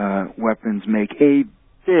weapons make a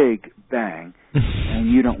big bang,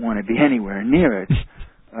 and you don't want to be anywhere near it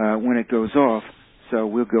when it goes off, so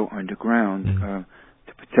we'll go underground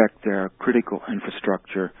to protect their critical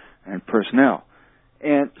infrastructure and personnel.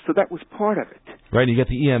 And so that was part of it. Right, you get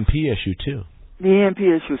the EMP issue, too. The EMP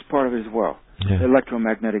issue is part of it as well, the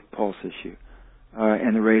electromagnetic pulse issue,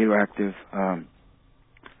 and the radioactive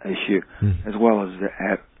issue, as well as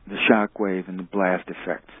the shock wave and the blast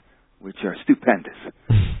effects, which are stupendous,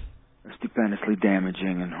 stupendously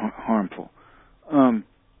damaging and harmful.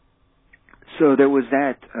 So there was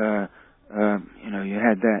that, you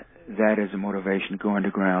had that as a motivation to go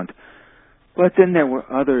underground. But then there were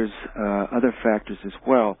other factors as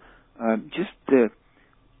well. Just the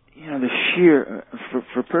sheer,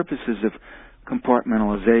 for purposes of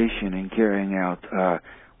compartmentalization and carrying out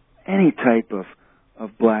any type of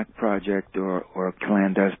black project or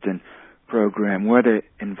clandestine program, whether it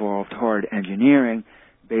involved hard engineering,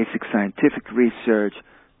 basic scientific research,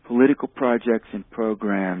 political projects and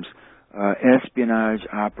programs, espionage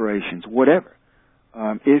operations, whatever.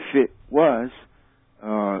 If it was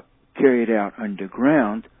carried out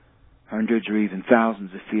underground, hundreds or even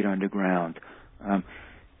thousands of feet underground,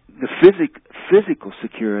 the physical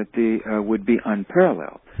security would be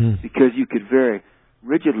unparalleled, because you could very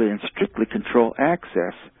rigidly and strictly control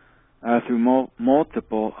access through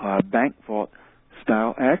multiple bank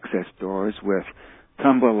vault-style access doors with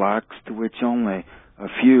tumbler locks to which only a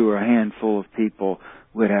few or a handful of people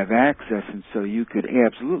would have access, and so you could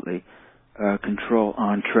absolutely control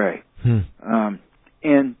entree.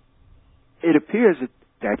 And it appears that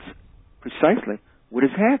that's precisely what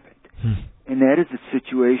has happened. And that is the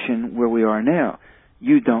situation where we are now.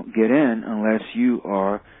 You don't get in unless you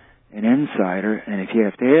are an insider, and if you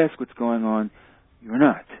have to ask what's going on, you're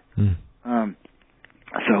not.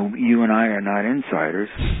 So you and I are not insiders,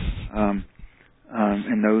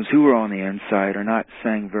 and those who are on the inside are not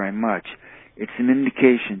saying very much. It's an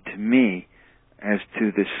indication to me as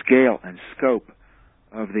to the scale and scope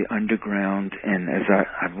of the underground, and as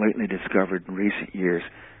I've lately discovered in recent years,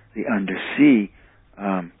 the undersea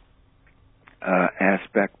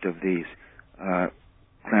aspect of these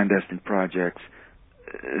clandestine projects,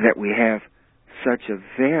 that we have such a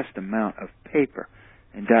vast amount of paper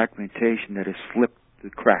and documentation that has slipped the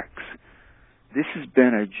cracks. This has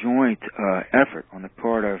been a joint effort on the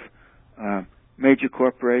part of major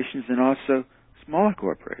corporations and also smaller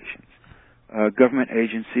corporations, government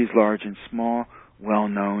agencies, large and small,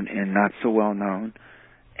 well-known and not so well-known,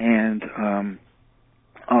 and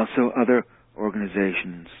also other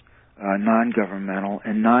organizations, non-governmental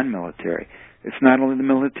and non-military. It's not only the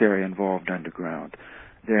military involved underground.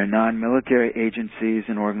 There are non-military agencies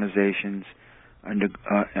and organizations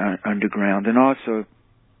underground, and also,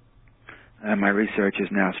 my research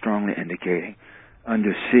is now strongly indicating,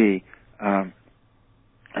 undersea,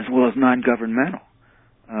 as well as non-governmental.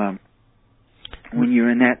 When you're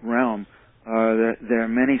in that realm, there are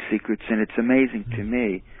many secrets, and it's amazing to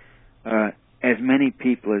me, as many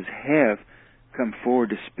people as have come forward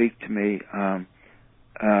to speak to me.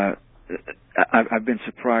 I've been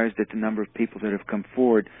surprised at the number of people that have come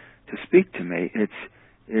forward to speak to me.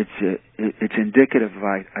 It's indicative,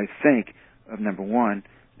 I think, of number one,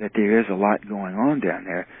 that there is a lot going on down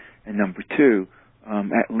there, and number two,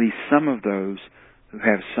 at least some of those who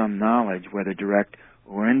have some knowledge, whether direct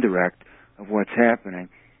or indirect, of what's happening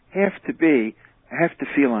have to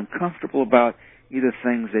feel uncomfortable about either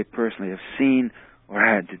things they personally have seen or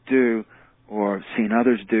had to do or seen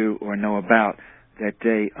others do or know about that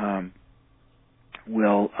they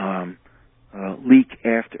will leak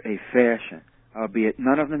after a fashion, albeit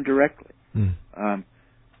none of them directly.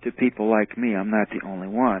 To people like me, I'm not the only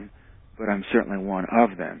one, but I'm certainly one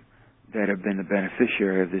of them that have been the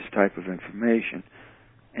beneficiary of this type of information.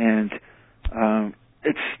 And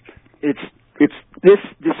it's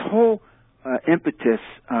this whole impetus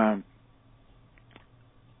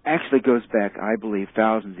actually goes back, I believe,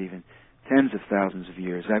 thousands, even tens of thousands of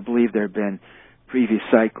years. I believe there have been previous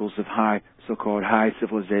cycles of so-called high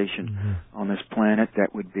civilization on this planet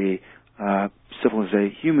that would be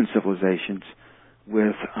human civilizations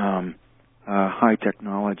with high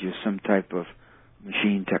technology, some type of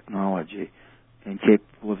machine technology, and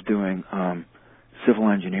capable of doing civil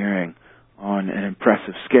engineering on an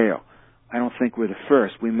impressive scale. I don't think we're the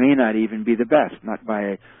first. We may not even be the best, not by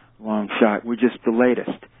a long shot. We're just the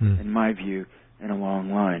latest, in my view, in a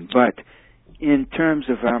long line. But in terms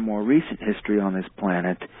of our more recent history on this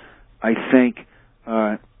planet, I think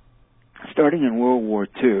starting in World War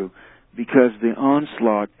II, because the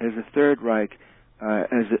onslaught as the Third Reich,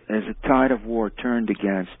 as a tide of war turned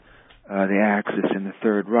against the Axis in the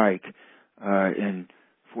Third Reich in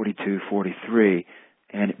 42, 43,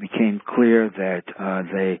 and it became clear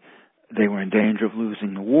that they were in danger of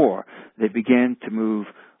losing the war, they began to move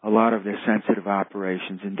a lot of their sensitive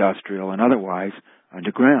operations, industrial and otherwise,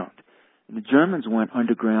 underground. And the Germans went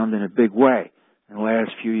underground in a big way in the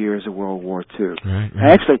last few years of World War II. Right.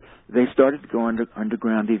 Actually, they started to go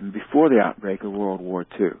underground even before the outbreak of World War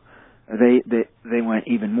II. They went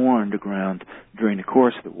even more underground during the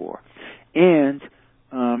course of the war. And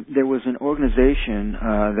there was an organization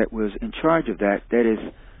that was in charge of that is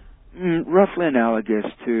roughly analogous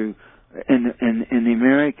to in the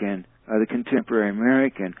American, the contemporary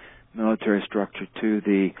American military structure to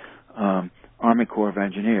the Army Corps of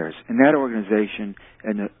Engineers. And that organization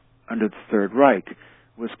under the Third Reich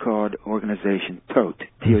was called Organization Todt,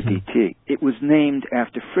 T-O-D-T. It was named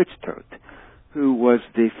after Fritz Todt, who was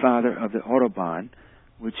the father of the Autobahn,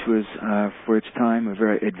 which was, for its time, a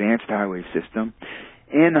very advanced highway system,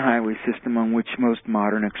 and the highway system on which most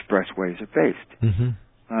modern expressways are based,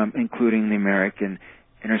 including the American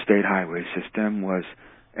interstate highway system, was,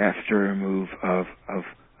 after a move of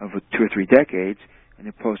 2 or 3 decades, in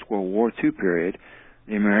the post-World War II period,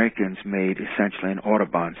 the Americans made essentially an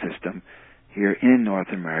Autobahn system here in North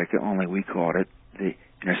America, only we called it the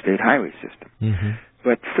interstate highway system.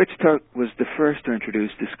 But Fritz Todt was the first to introduce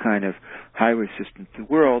this kind of highway system to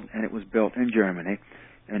the world, and it was built in Germany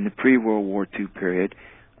in the pre-World War II period.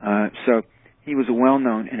 So he was a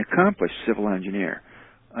well-known and accomplished civil engineer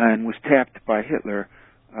and was tapped by Hitler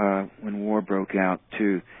when war broke out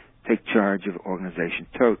to take charge of Organization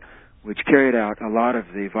Todt, which carried out a lot of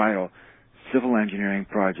the vital civil engineering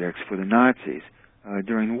projects for the Nazis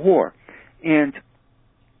during the war. And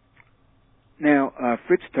now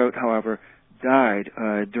Fritz Todt, however, died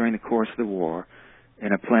during the course of the war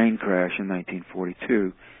in a plane crash in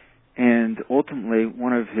 1942, and ultimately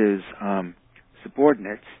one of his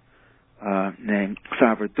subordinates, named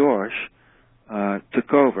Xaver Dorsch,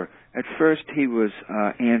 took over. At first he was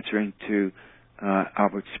answering to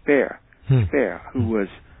Albert Speer, who was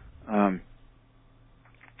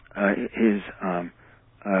his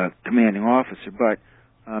commanding officer, but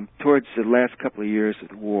towards the last couple of years of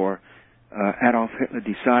the war, Adolf Hitler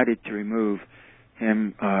decided to remove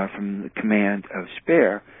him from the command of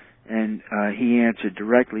Speer, and he answered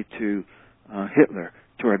directly to Hitler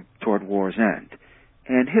toward war's end.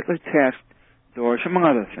 And Hitler tasked Dorsch, among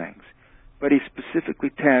other things, but he specifically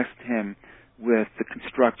tasked him with the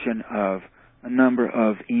construction of a number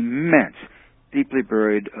of immense, deeply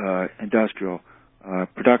buried industrial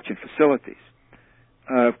production facilities.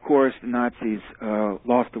 Of course, the Nazis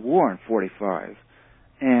lost the war in 1945,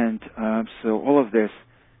 and so all of this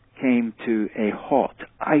came to a halt.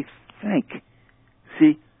 I think,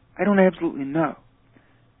 I don't absolutely know,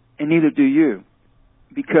 and neither do you,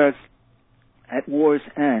 because at war's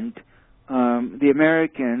end, the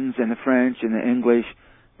Americans and the French and the English,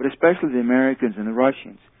 but especially the Americans and the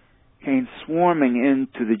Russians, came swarming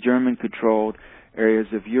into the German-controlled areas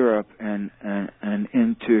of Europe and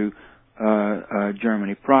into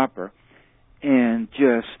Germany proper, and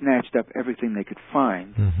just snatched up everything they could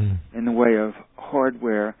find in the way of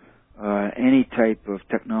hardware, any type of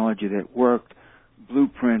technology that worked,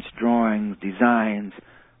 blueprints, drawings, designs.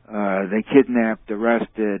 They kidnapped,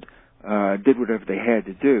 arrested, did whatever they had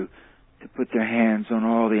to do to put their hands on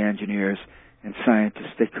all the engineers and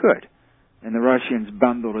scientists they could. and the Russians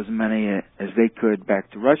bundled as many as they could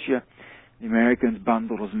back to Russia. The Americans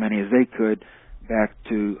bundled as many as they could back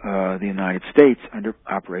to the United States under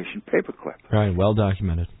Operation Paperclip. Right, well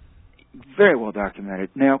documented. Very well documented.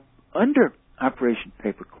 Now, under Operation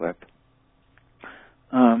Paperclip,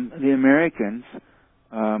 the Americans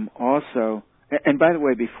also, and by the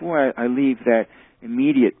way, before I leave that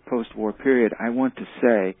immediate post-war period, I want to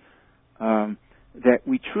say that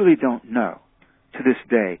we truly don't know to this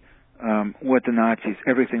day what the Nazis,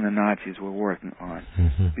 everything the Nazis were working on,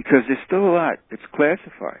 because there's still a lot that's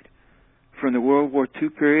classified from the World War II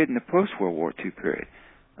period and the post-World War II period.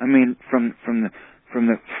 I mean, from the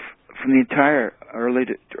entire early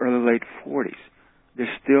late 40s, there's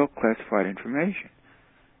still classified information,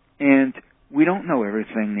 and we don't know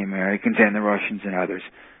everything the Americans and the Russians and others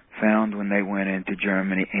found when they went into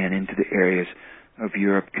Germany and into the areas of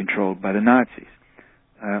Europe controlled by the Nazis.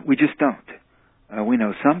 We just don't. We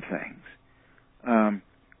know some things.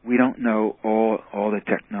 We don't know all the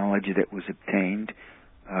technology that was obtained,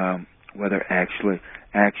 whether actual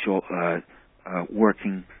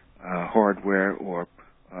working hardware or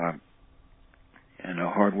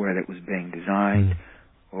hardware that was being designed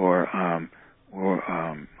or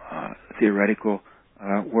theoretical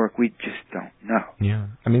work. We just don't know. Yeah,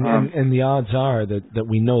 I mean, and the odds are that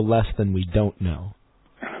we know less than we don't know.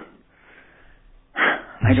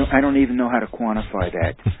 I don't even know how to quantify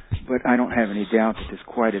that, but I don't have any doubt that there's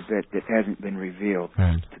quite a bit that hasn't been revealed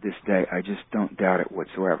to this day. I just don't doubt it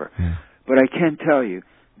whatsoever. Yeah. But I can tell you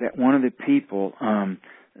that one of the people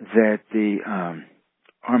that the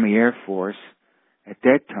Army Air Force at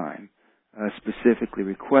that time specifically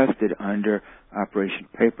requested under Operation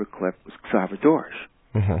Paperclip was Xaver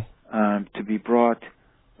Dorsch to be brought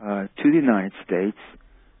to the United States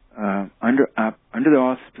under the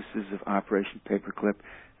auspices of Operation Paperclip,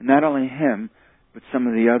 and not only him, but some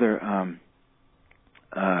of the other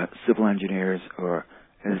civil engineers, or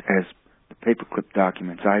as the Paperclip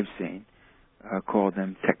documents I've seen called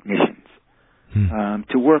them, technicians,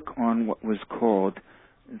 to work on what was called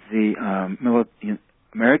the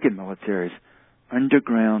American military's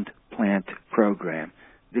underground plant program.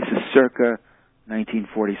 This is circa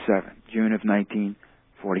 1947, June of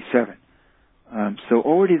 1947. So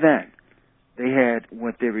already then, they had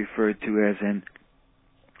what they referred to as an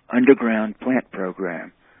underground plant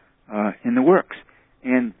program in the works,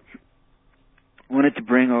 and wanted to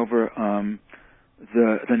bring over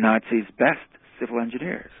the Nazis' best civil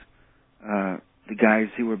engineers, the guys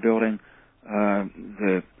who were building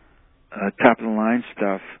the top-of-the-line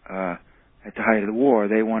stuff at the height of the war.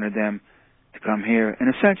 They wanted them to come here,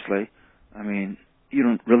 and essentially, I mean, you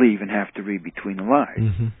don't really even have to read between the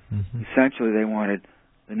lines. Essentially, they wanted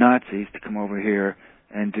the Nazis to come over here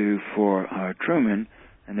and do for Truman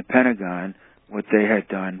and the Pentagon what they had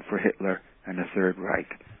done for Hitler and the Third Reich.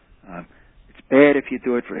 It's bad if you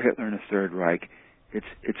do it for Hitler and the Third Reich.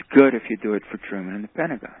 It's good if you do it for Truman and the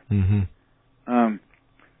Pentagon.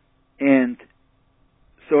 And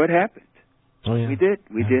so it happened. Oh, yeah. We did.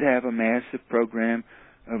 We did have a massive program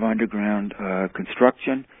of underground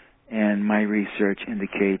construction, and my research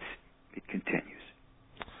indicates it continues.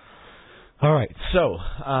 All right, so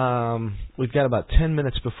we've got about 10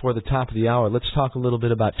 minutes before the top of the hour. Let's talk a little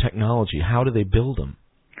bit about technology. How do they build them?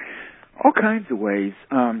 All kinds of ways.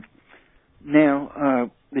 Now,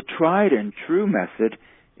 the tried and true method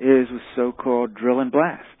is with so-called drill and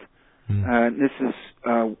blast. This is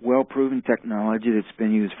well-proven technology that's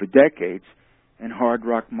been used for decades in hard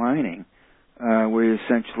rock mining, where you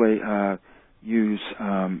essentially use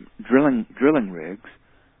drilling rigs,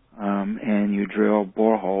 and you drill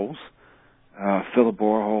boreholes, fill the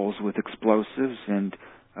boreholes with explosives, and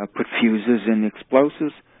put fuses in the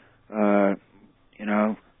explosives.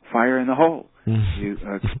 Fire in the hole. You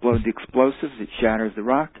explode the explosives; it shatters the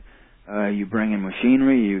rock. You bring in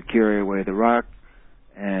machinery, you carry away the rock,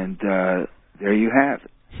 and there you have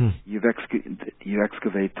it. You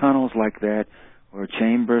excavate tunnels like that, or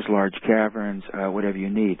chambers, large caverns, whatever you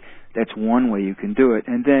need. That's one way you can do it.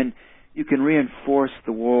 And then you can reinforce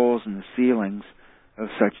the walls and the ceilings of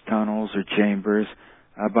such tunnels or chambers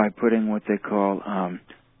by putting what they call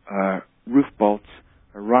roof bolts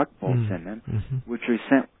or rock bolts in them, which are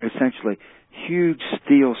essentially huge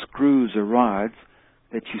steel screws or rods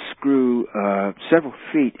that you screw several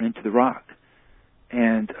feet into the rock,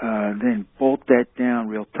 and then bolt that down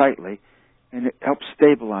real tightly, and it helps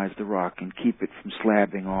stabilize the rock and keep it from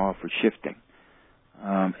slabbing off or shifting.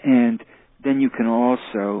 And then you can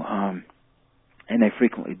also, and they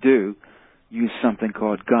frequently do, use something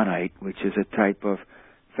called gunite, which is a type of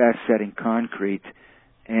fast-setting concrete,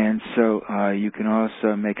 and so you can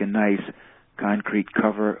also make a nice concrete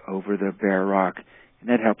cover over the bare rock, and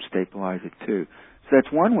that helps stabilize it too. So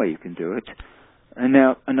that's one way you can do it. And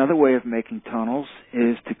now another way of making tunnels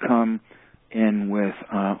is to come in with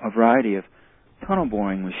a variety of tunnel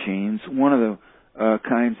boring machines. One of the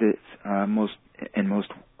kinds that's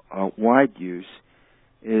most wide use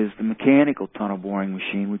is the mechanical tunnel boring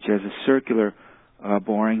machine, which has a circular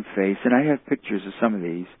boring face, and I have pictures of some of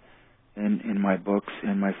these in my books,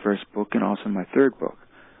 in my first book and also in my third book.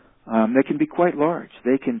 They can be quite large.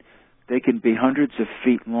 They can be hundreds of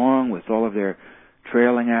feet long with all of their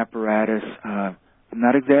trailing apparatus. I'm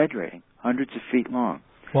not exaggerating. Hundreds of feet long.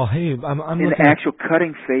 Well, hey, I'm and looking. The actual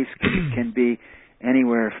cutting face can be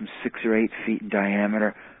anywhere from 6 or 8 feet in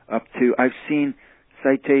diameter up to. I've seen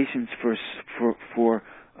citations for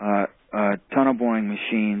tunnel boring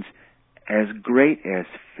machines as great as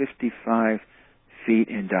 55 feet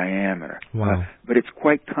in diameter. Wow. But it's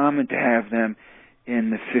quite common to have them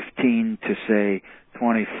in the 15 to, say,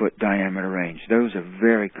 20-foot diameter range. Those are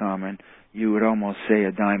very common. You would almost say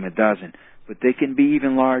a dime a dozen. But they can be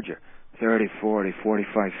even larger, 30, 40,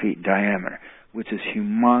 45 feet in diameter, which is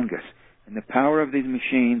humongous. And the power of these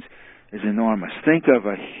machines is enormous. Think of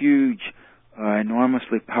a huge,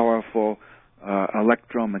 enormously powerful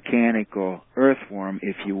electromechanical earthworm,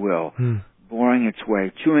 if you will, boring its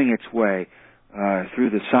way, chewing its way through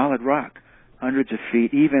the solid rock, hundreds of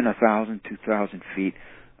feet, even 1,000, 2,000 feet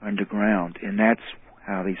underground. And that's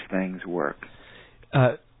how these things work.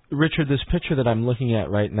 Richard, this picture that I'm looking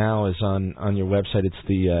at right now is on your website. It's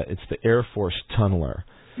the Air Force Tunneler.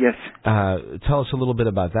 Yes. Tell us a little bit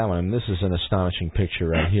about that one. I mean, this is an astonishing picture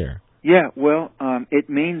right here. Yeah, well, it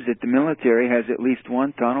means that the military has at least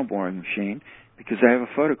one tunnel boring machine because I have a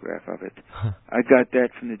photograph of it. I got that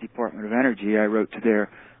from the Department of Energy. I wrote to their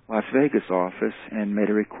Las Vegas office and made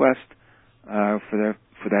a request for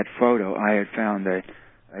that photo. I had found a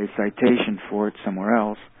citation for it somewhere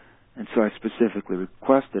else, and so I specifically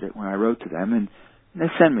requested it when I wrote to them, and they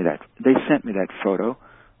sent me that. They sent me that photo.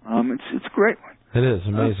 It's a great one. It is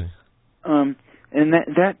amazing. And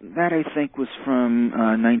that I think was from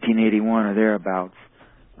 1981 or thereabouts.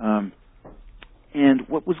 And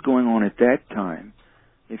what was going on at that time,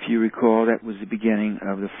 if you recall, that was the beginning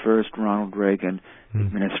of the first Ronald Reagan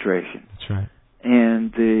administration. That's right.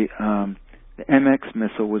 And the MX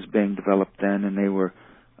missile was being developed then, and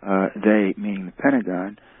they, meaning the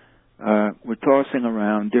Pentagon, were tossing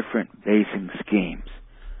around different basing schemes.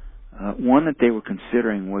 One that they were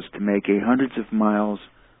considering was to make a hundreds of miles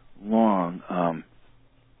long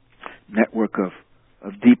network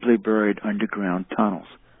of deeply buried underground tunnels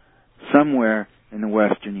somewhere in the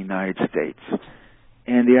western United States.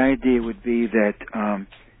 And the idea would be that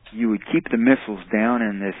you would keep the missiles down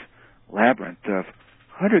in this labyrinth of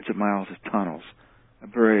hundreds of miles of tunnels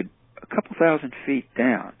buried a couple thousand feet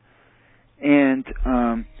down. And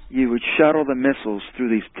you would shuttle the missiles through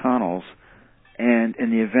these tunnels, and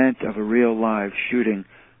in the event of a real live shooting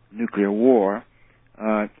nuclear war,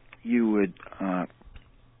 you would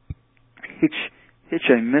hitch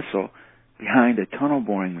a missile behind a tunnel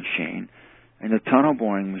boring machine, and the tunnel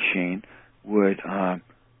boring machine would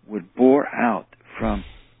bore out from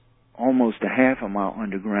almost a half a mile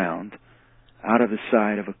underground out of the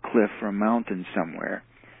side of a cliff or a mountain somewhere,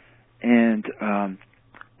 and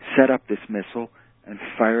set up this missile and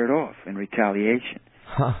fire it off in retaliation.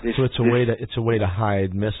 So it's a way to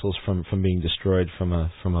hide missiles from being destroyed from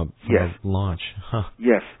a yes. launch. Huh.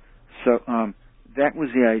 Yes. So that was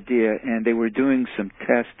the idea, and they were doing some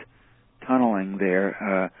test tunneling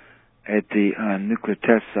there at the nuclear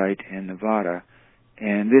test site in Nevada,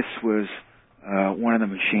 and this was one of the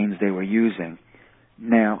machines they were using.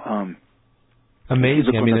 Now,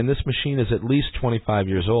 amazing. I mean, and this machine is at least 25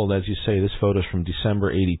 years old. As you say, this photo's from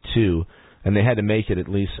December 82, and they had to make it at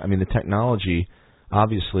least, I mean, the technology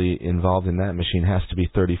obviously involved in that machine has to be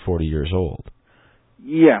 30, 40 years old.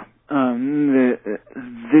 Yeah.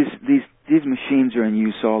 These machines are in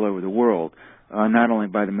use all over the world, not only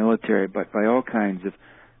by the military, but by all kinds of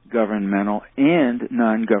governmental and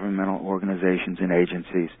non-governmental organizations and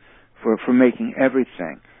agencies for making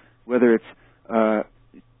everything, whether it's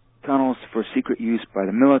tunnels for secret use by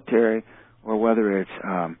the military, or whether it's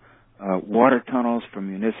water tunnels for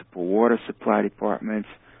municipal water supply departments,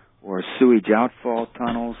 or sewage outfall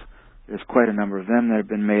tunnels. There's quite a number of them that have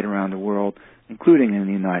been made around the world, including in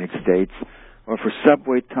the United States, or for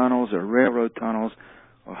subway tunnels or railroad tunnels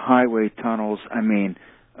or highway tunnels. I mean,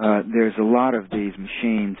 there's a lot of these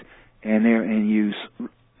machines, and they're in use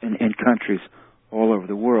in countries all over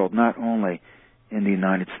the world, not only in the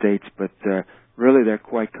United States, but really they're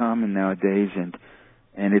quite common nowadays, and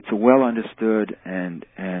it's a well understood and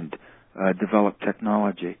developed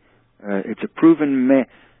technology. It's a proven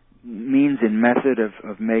means and method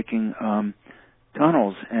of making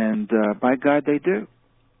tunnels, and by God, they do.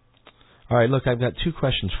 All right, look, I've got two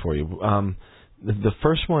questions for you. The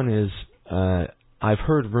first one is, I've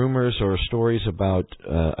heard rumors or stories about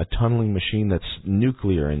a tunneling machine that's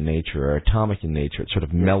nuclear in nature or atomic in nature. It sort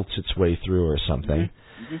of melts its way through or something.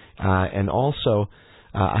 Mm-hmm. And also,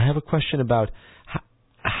 I have a question about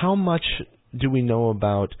how much do we know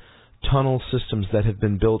about tunnel systems that have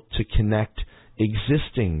been built to connect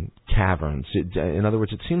existing caverns? In other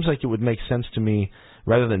words, it seems like it would make sense to me,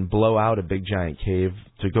 rather than blow out a big giant cave,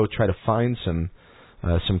 to go try to find some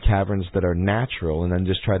caverns that are natural and then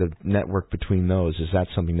just try to network between those. Is that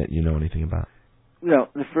something that you know anything about? Well,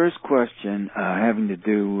 the first question having to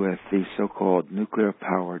do with the so-called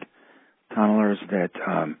nuclear-powered tunnelers that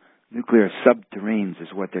nuclear subterranes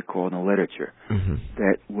is what they're called in the literature, mm-hmm.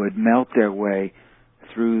 that would melt their way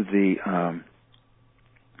through the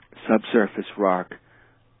subsurface rock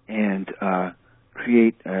and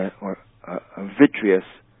create a vitreous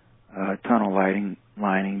tunnel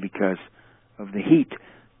lining because of the heat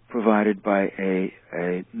provided by a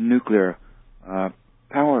nuclear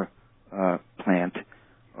power plant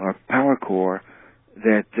or power core,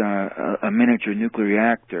 that a miniature nuclear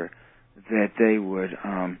reactor, that they would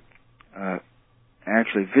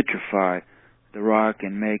actually vitrify the rock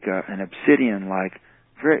and make an obsidian-like,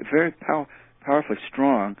 very, very powerfully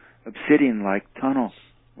strong obsidian-like tunnel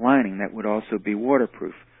lining that would also be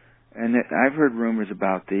waterproof. And I've heard rumors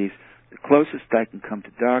about these. The closest I can come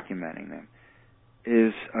to documenting them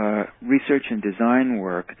is research and design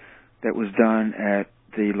work that was done at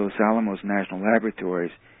the Los Alamos National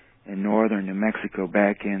Laboratories in northern New Mexico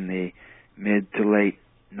back in the mid to late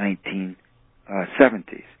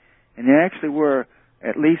 1970s. And there actually were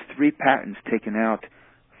at least 3 patents taken out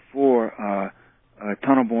for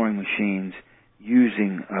tunnel boring machines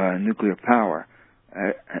using nuclear power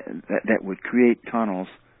that would create tunnels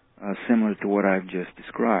similar to what I've just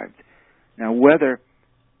described. Now, whether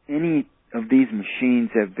any of these machines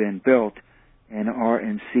have been built and are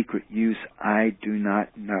in secret use, I do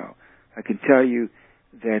not know. I can tell you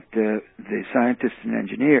that the scientists and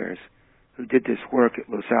engineers who did this work at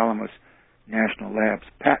Los Alamos National Labs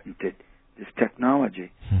patented this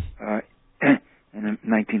technology in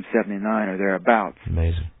 1979 or thereabouts.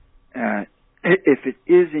 Amazing. If it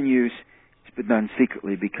is in use, it's been done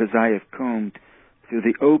secretly, because I have combed through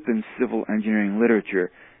the open civil engineering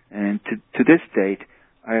literature, and to this date,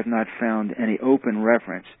 I have not found any open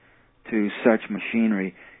reference to such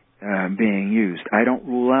machinery being used. I don't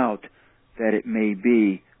rule out that it may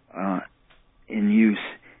be in use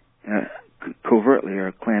covertly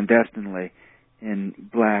or clandestinely in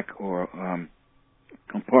black or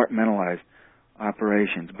compartmentalized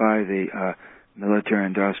operations by the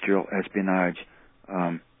military-industrial espionage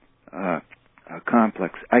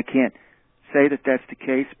complex. I can't say that that's the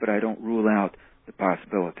case, but I don't rule out the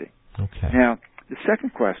possibility. Okay. Now, the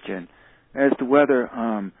second question as to whether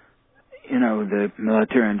the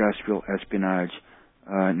military-industrial espionage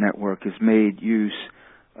network has made use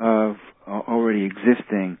of already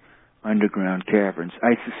existing underground caverns.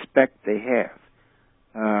 I suspect they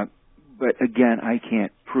have. But again, I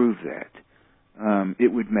can't prove that.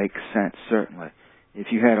 It would make sense, certainly,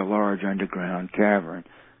 if you had a large underground cavern,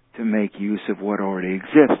 to make use of what already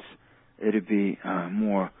exists. It'd be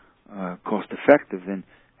more cost-effective than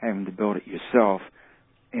having to build it yourself.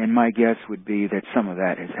 And my guess would be that some of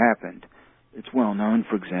that has happened. It's well known,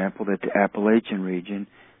 for example, that the Appalachian region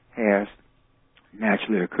has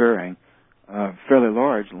naturally occurring fairly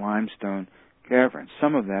large limestone caverns.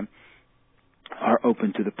 Some of them are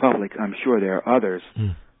open to the public. I'm sure there are others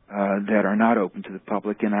that are not open to the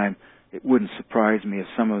public, and it wouldn't surprise me if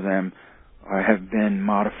some of them have been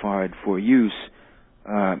modified for use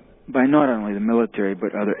by not only the military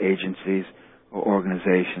but other agencies or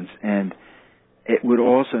organizations. And it would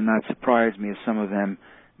also not surprise me if some of them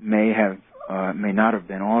may not have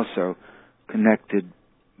been also connected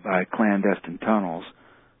by clandestine tunnels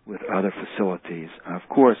with other facilities. Of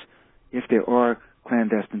course, if there are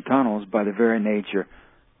clandestine tunnels, by the very nature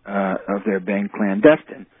of their being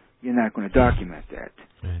clandestine, you're not going to document that.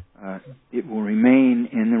 Right. It will remain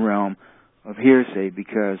in the realm of hearsay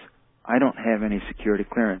because I don't have any security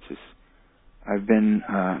clearances. I've been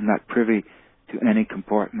not privy to any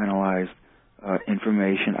compartmentalized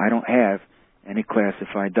information. I don't have any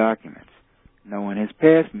classified documents. No one has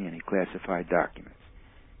passed me any classified documents.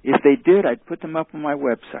 If they did, I'd put them up on my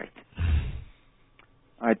website.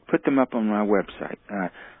 I'd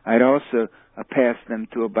also pass them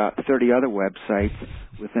to about 30 other websites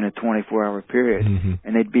within a 24-hour period,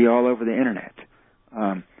 and they'd be all over the Internet.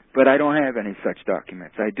 But I don't have any such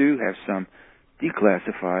documents. I do have some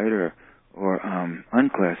declassified or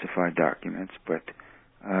unclassified documents, but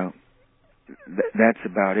that's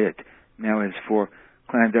about it. Now, as for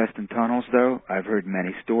clandestine tunnels, though, I've heard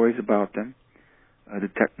many stories about them. The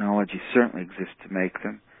technology certainly exists to make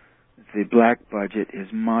them. The black budget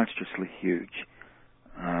is monstrously huge.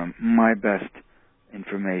 My best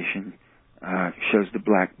information shows the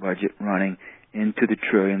black budget running into the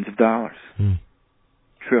trillions of dollars.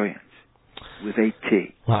 Trillions, with a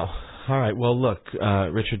T. Wow. All right. Well, look,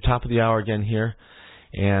 Richard, top of the hour again here,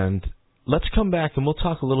 and let's come back and we'll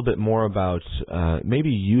talk a little bit more about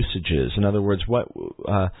maybe usages. In other words,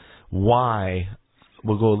 why.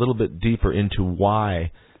 We'll go a little bit deeper into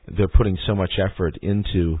why they're putting so much effort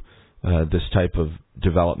into this type of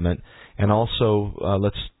development, and also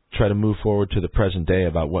let's try to move forward to the present day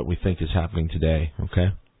about what we think is happening today.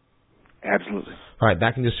 Okay? Absolutely. All right.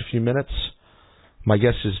 Back in just a few minutes. My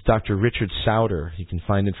guest is Dr. Richard Sauder. You can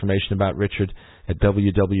find information about Richard at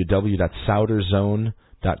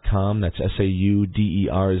www.sauderzone.com. That's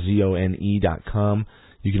SAUDERZONE.com.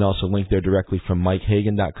 You can also link there directly from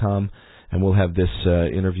MikeHagan.com, and we'll have this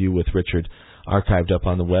interview with Richard archived up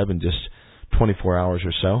on the web in just 24 hours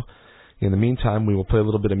or so. In the meantime, we will play a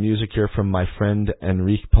little bit of music here from my friend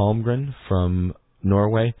Enrique Palmgren from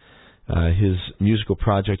Norway. His musical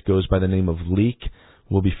project goes by the name of Leak.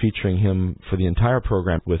 We'll be featuring him for the entire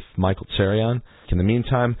program with Michael Tsarion. In the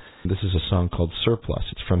meantime, this is a song called Surplus.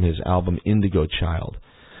 It's from his album Indigo Child.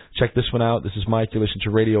 Check this one out. This is Mike. You're listening to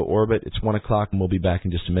Radio Orbit. It's 1 o'clock, and we'll be back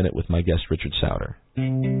in just a minute with my guest, Richard Sauder.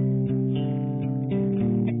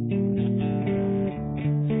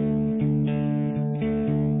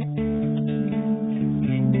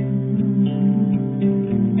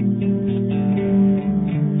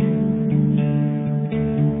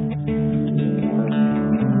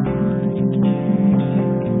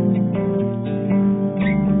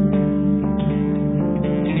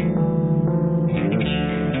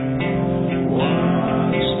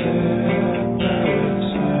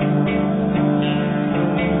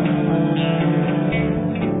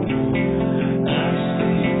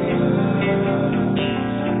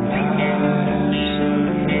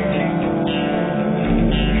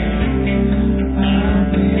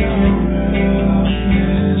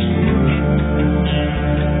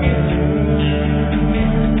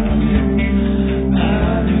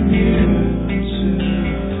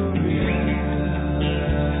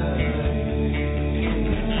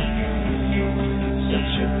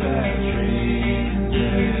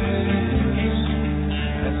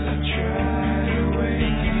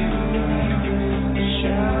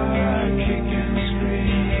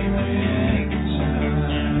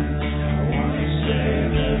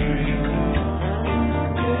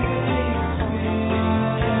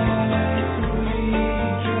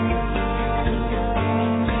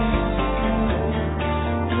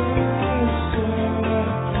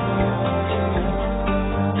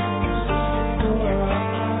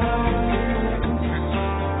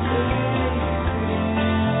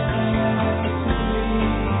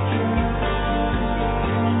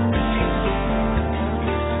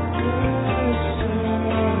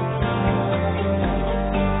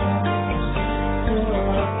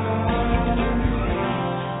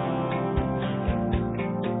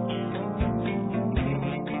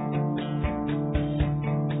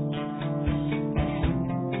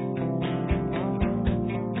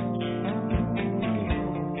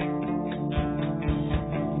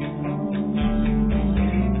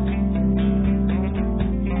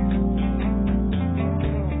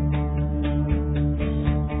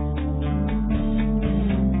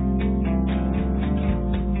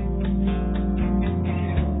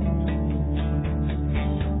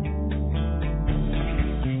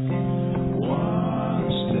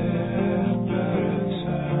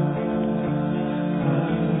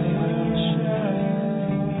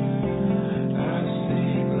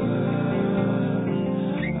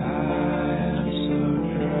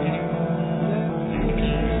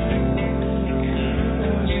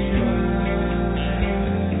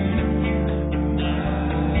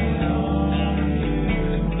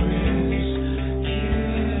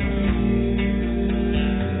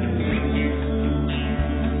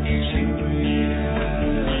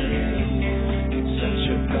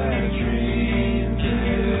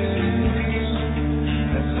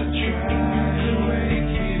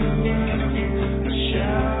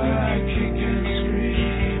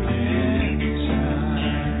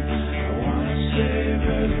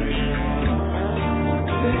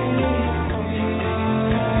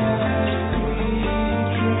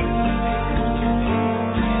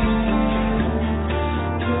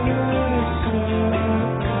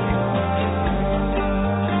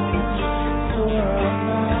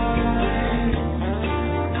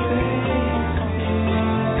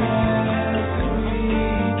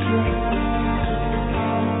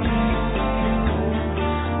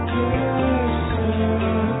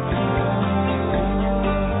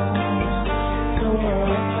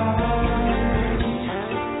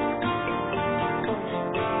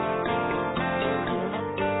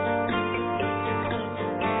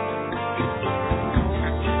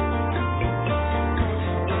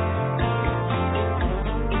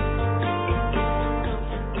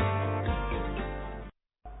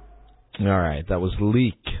 All right, that was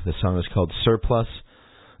Leak. The song is called Surplus.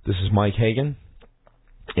 This is Mike Hagan,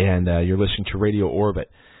 and you're listening to Radio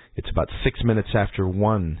Orbit. It's about 6 minutes after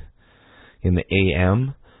 1 in the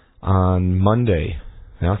a.m. on Monday.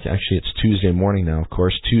 Now, actually, it's Tuesday morning now, of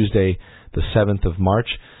course. Tuesday, the 7th of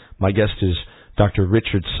March. My guest is Dr.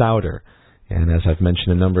 Richard Sauder. And as I've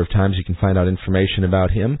mentioned a number of times, you can find out information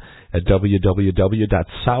about him at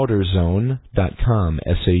www.sauderzone.com,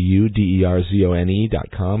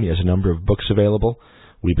 SAUDERZONE.com. He has a number of books available.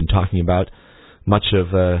 We've been talking about much of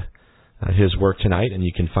his work tonight, and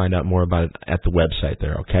you can find out more about it at the website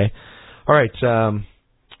there, okay? All right,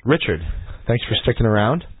 Richard, thanks for sticking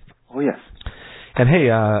around. Oh, yes. And,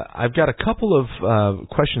 hey, I've got a couple of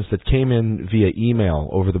questions that came in via email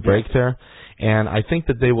over the break there. And I think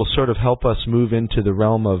that they will sort of help us move into the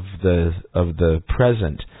realm of the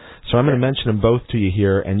present. So I'm going to mention them both to you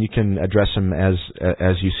here, and you can address them as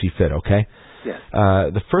you see fit, okay? Yes.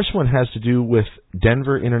 The first one has to do with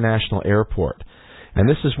Denver International Airport. And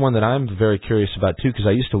this is one that I'm very curious about, too, because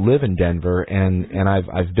I used to live in Denver, and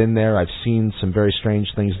I've been there. I've seen some very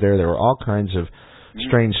strange things there. There were all kinds of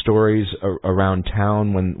strange stories around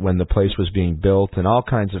town when the place was being built, and all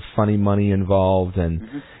kinds of funny money involved.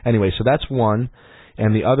 And anyway, so that's one.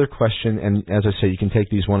 And the other question, and as I say, you can take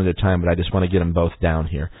these one at a time, but I just want to get them both down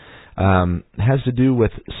here, has to do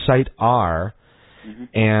with Site R.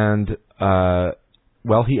 And,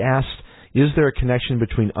 well, he asked, is there a connection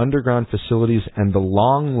between underground facilities and the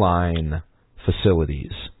long line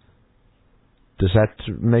facilities? Does that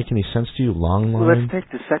make any sense to you, long line? Well, let's take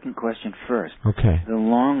the second question first. Okay. The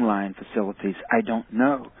long line facilities, I don't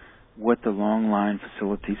know what the long line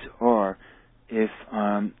facilities are. If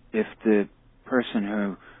the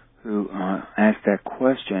person who asked that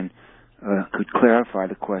question could clarify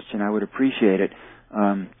the question, I would appreciate it.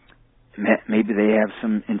 Maybe they have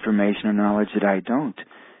some information or knowledge that I don't,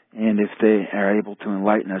 and if they are able to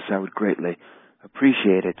enlighten us, I would greatly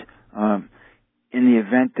appreciate it. In the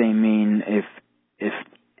event they mean if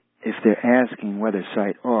they're asking whether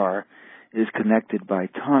Site R is connected by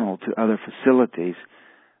tunnel to other facilities,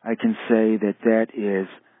 I can say that is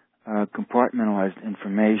compartmentalized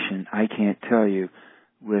information. I can't tell you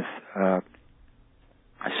with a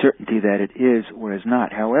certainty that it is or is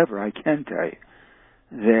not. However, I can tell you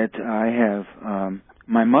that I have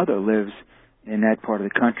my mother lives in that part of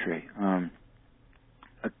the country,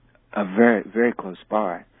 a very, very close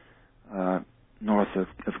by, north of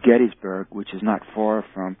Gettysburg, which is not far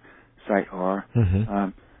from Site R.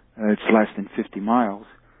 It's less than 50 miles.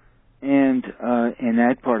 And in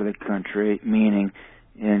that part of the country, meaning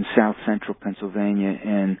in south central Pennsylvania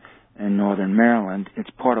and northern Maryland, it's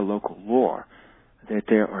part of local law that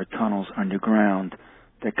there are tunnels underground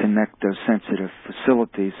that connect those sensitive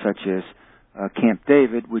facilities, such as Camp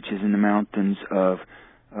David, which is in the mountains of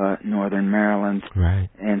northern Maryland, right,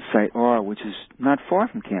 and Site R, which is not far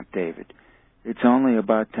from Camp David. It's only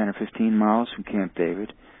about 10 or 15 miles from Camp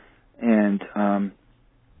David, and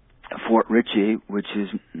Fort Ritchie, which is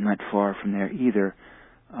not far from there either.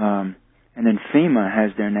 And then FEMA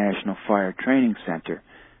has their National Fire Training Center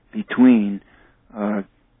between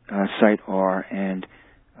Site R and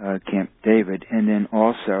Camp David, and then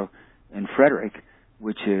also in Frederick,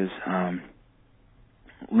 which is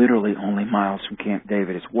literally only miles from Camp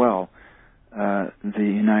David as well. The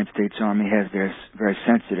United States Army has their very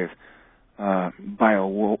sensitive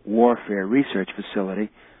biowarfare research facility,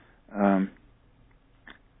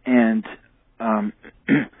 and so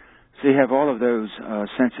you have all of those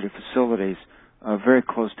sensitive facilities very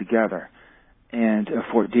close together. And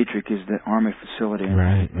Fort Detrick is the Army facility in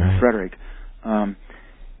Frederick. And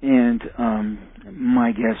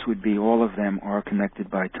my guess would be all of them are connected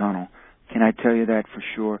by tunnel. Can I tell you that for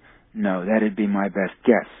sure? No, that'd be my best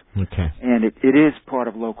guess. Okay. And it is part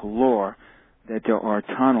of local law that there are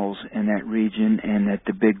tunnels in that region, and that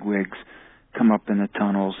the bigwigs come up in the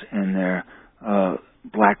tunnels in their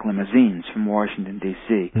black limousines from Washington,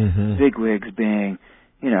 D.C. Bigwigs being,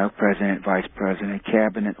 president, vice president,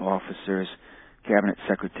 cabinet officers, cabinet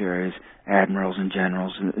secretaries, admirals, and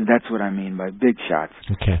generals. That's what I mean by big shots.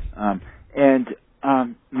 Okay. And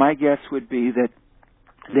my guess would be that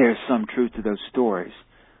there's some truth to those stories.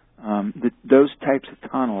 Those types of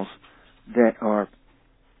tunnels that are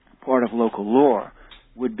part of local law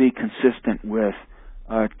would be consistent with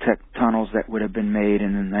tunnels that would have been made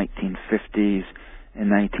in the 1950s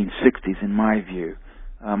and 1960s, in my view.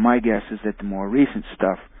 My guess is that the more recent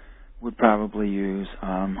stuff would probably use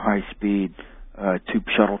high-speed tube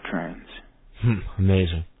shuttle trains.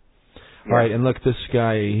 Amazing. Yeah. All right, and look, this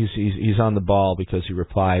guy, he's on the ball because he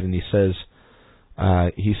replied, and he says,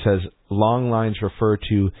 He says long lines refer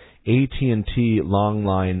to AT&T long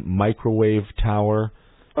line microwave tower,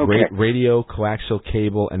 radio, coaxial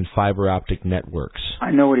cable, and fiber optic networks.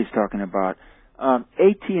 I know what he's talking about.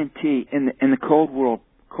 AT&T in the Cold War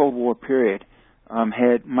period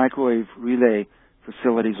had microwave relay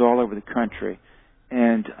facilities all over the country,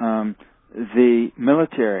 and the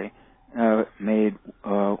military made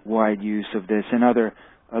wide use of this, and other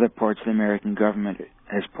parts of the American government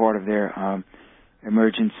as part of their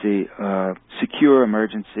secure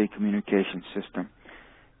emergency communication system.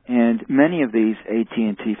 And many of these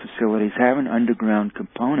AT&T facilities have an underground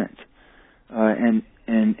component, and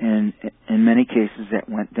in many cases that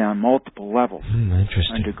went down multiple levels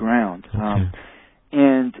underground. Okay.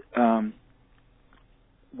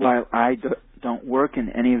 While I don't work in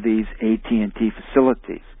any of these AT&T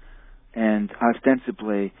facilities, and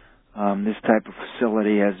ostensibly this type of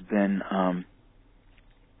facility has been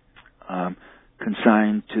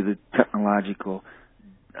consigned to the technological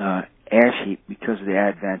ash heap because of the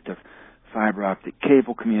advent of fiber optic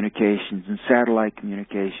cable communications and satellite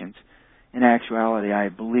communications. In actuality, I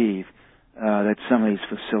believe that some of these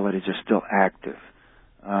facilities are still active,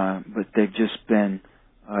 but they've just been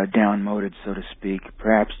downmoded, so to speak,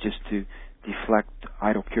 perhaps just to deflect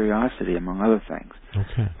idle curiosity, among other things.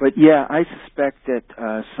 Okay. But yeah, I suspect that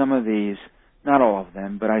some of these, not all of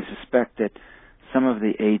them, but I suspect that some of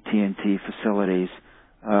the AT&T facilities,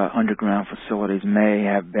 underground facilities, may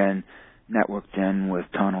have been networked in with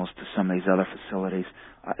tunnels to some of these other facilities.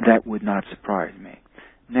 That would not surprise me.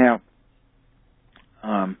 Now,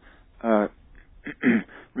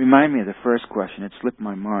 remind me of the first question. It slipped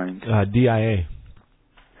my mind. DIA.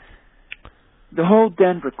 The whole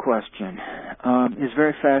Denver question is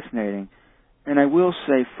very fascinating. And I will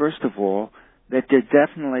say, first of all, that there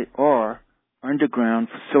definitely are underground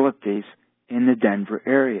facilities in the Denver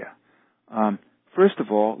area. First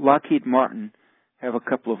of all, Lockheed Martin have a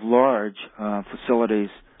couple of large facilities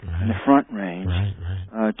in the Front Range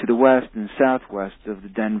to the west and southwest of the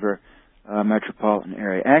Denver metropolitan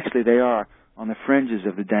area. Actually, they are on the fringes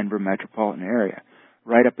of the Denver metropolitan area,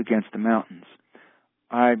 right up against the mountains.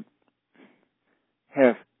 I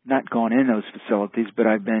have not gone in those facilities, but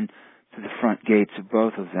I've been to the front gates of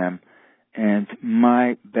both of them. And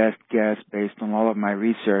my best guess, based on all of my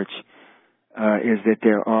research, is that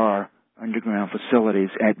there are underground facilities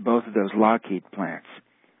at both of those Lockheed plants.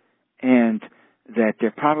 And that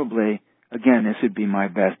there probably, again, this would be my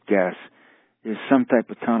best guess, is some type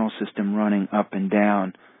of tunnel system running up and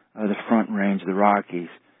down the Front Range of the Rockies,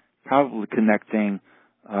 probably connecting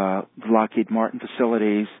the Lockheed Martin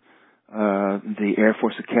facilities, the Air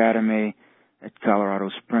Force Academy at Colorado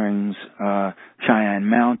Springs, Cheyenne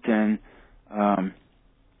Mountain.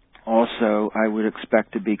 Also, I would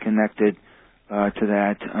expect to be connected to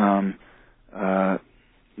that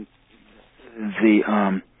the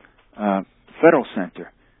Federal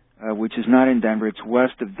Center, which is not in Denver. It's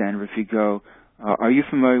west of Denver. If you go, are you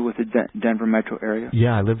familiar with the Denver metro area?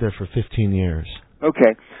 Yeah, I lived there for 15 years.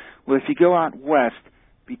 Okay. Well, if you go out west,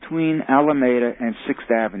 between Alameda and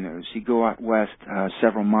 6th Avenues, you go out west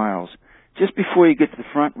several miles. Just before you get to the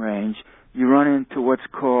Front Range, you run into what's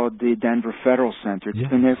called the Denver Federal Center. It's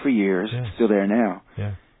been there for years. Yes. It's still there now.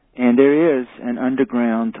 Yeah. And there is an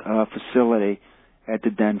underground facility at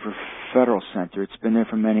the Denver Federal Center. It's been there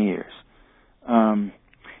for many years. And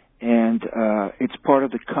it's part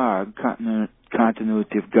of the COG,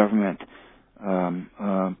 Continuity of Government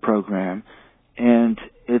program. And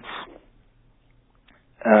it's,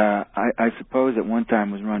 I suppose at one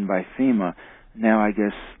time was run by FEMA. Now I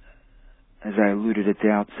guess, as I alluded at the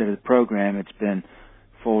outset of the program, it's been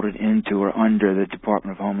folded into or under the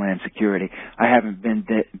Department of Homeland Security. I haven't been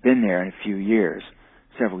there in a few years,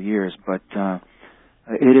 several years, but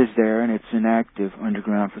it is there, and it's an active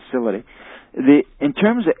underground facility. In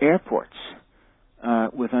terms of airports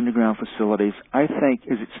with underground facilities, I think,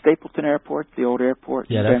 is it Stapleton Airport, the old airport?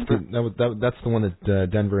 Yeah, in that's the one that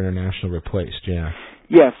Denver International replaced. Yeah.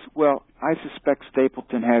 Yes. Well, I suspect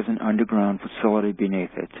Stapleton has an underground facility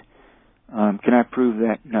beneath it. Can I prove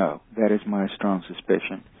that? No. That is my strong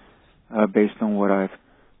suspicion, based on what I've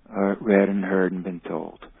read and heard and been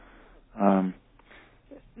told.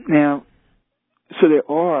 Now, so there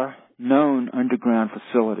are known underground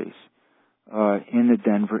facilities in the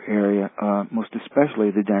Denver area, most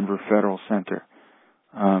especially the Denver Federal Center.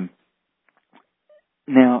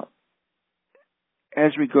 Now,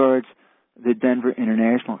 as regards the Denver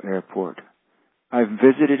International Airport, I've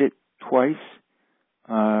visited it twice.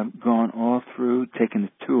 Gone all through, taken the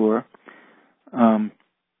tour, a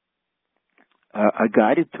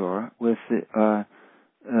guided tour with the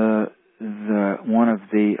one of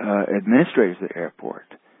the administrators of the airport,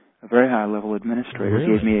 a very high-level administrator,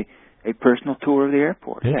 Really? gave me a personal tour of the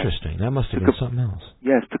airport. Interesting. Yes. That must have been something else.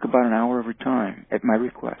 Yes, took about an hour of her time at my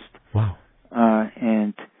request. Wow.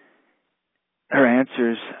 And her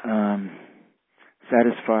answers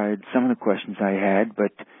satisfied some of the questions I had,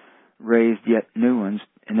 but raised yet new ones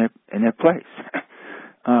in their place.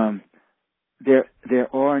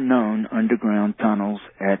 There are known underground tunnels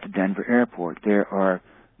at the Denver airport.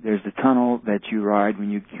 There's the tunnel that you ride when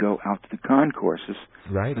you go out to the concourses,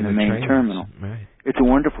 right, in the main terminal. Right. It's a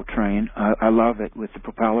wonderful train. I love it, with the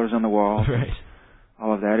propellers on the wall. Right.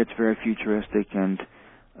 All of that. It's very futuristic, and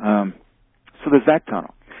so there's that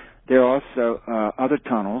tunnel. There are also other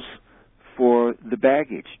tunnels for the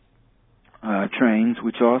baggage trains,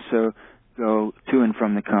 which also go to and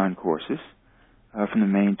from the concourses, from the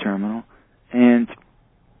main terminal. And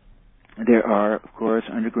there are, of course,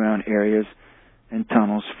 underground areas and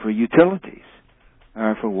tunnels for utilities,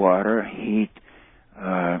 for water, heat,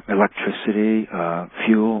 electricity,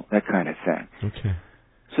 fuel, that kind of thing. Okay.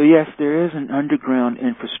 So yes, there is an underground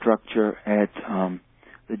infrastructure at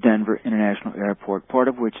the Denver International Airport, part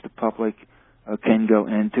of which the public can go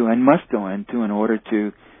into and must go into in order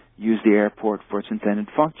to use the airport for its intended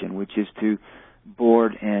function, which is to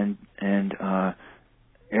board and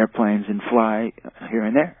airplanes and fly here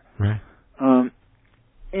and there. Right.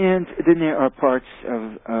 And then there are parts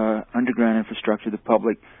of underground infrastructure the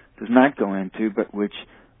public does not go into, but which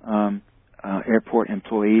airport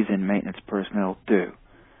employees and maintenance personnel do.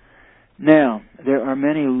 Now, there are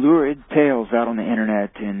many lurid tales out on the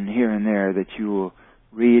Internet and here and there that you will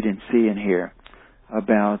read and see and hear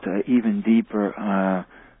about even deeper,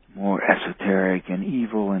 more esoteric and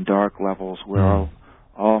evil and dark levels where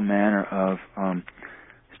all manner of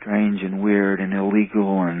strange and weird and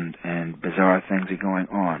illegal and bizarre things are going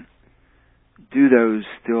on. Do those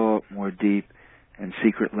still more deep and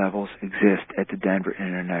secret levels exist at the Denver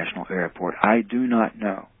International Airport? I do not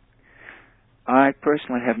know. I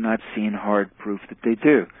personally have not seen hard proof that they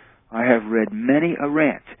do. I have read many a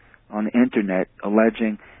rant on the Internet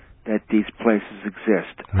alleging that these places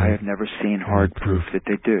exist. Right. I have never seen hard proof that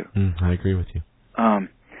they do. I agree with you.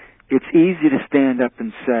 It's easy to stand up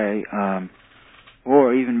and say,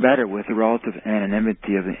 or even better, with the relative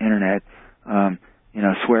anonymity of the Internet,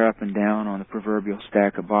 swear up and down on the proverbial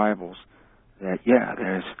stack of Bibles that,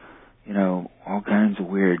 there's, all kinds of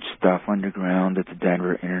weird stuff underground at the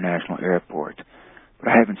Denver International Airport. But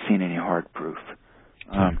I haven't seen any hard proof.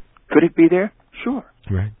 Could it be there? Sure.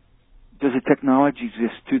 Right. Does the technology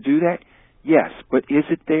exist to do that? Yes. But is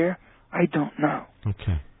it there? I don't know.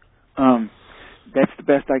 Okay. That's the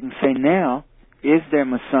best I can say now. Is there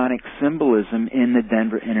Masonic symbolism in the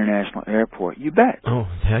Denver International Airport? You bet. Oh,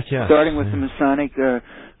 heck yes. Starting with the Masonic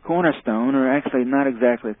cornerstone, or actually not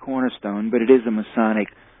exactly a cornerstone, but it is a Masonic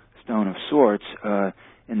stone of sorts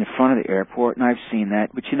in the front of the airport, and I've seen that.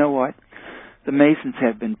 But you know what? The Masons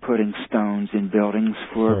have been putting stones in buildings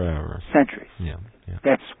for forever. Centuries. Yeah.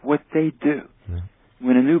 That's what they do. Yeah.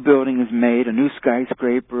 When a new building is made, a new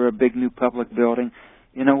skyscraper, a big new public building,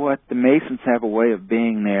 you know what? The Masons have a way of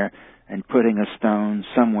being there and putting a stone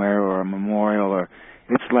somewhere or a memorial, or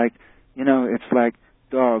it's like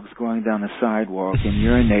dogs going down the sidewalk and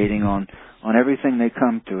urinating on everything they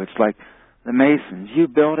come to. It's like the Masons. You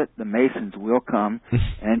build it, the Masons will come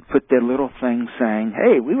and put their little thing saying,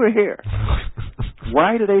 "Hey, we were here."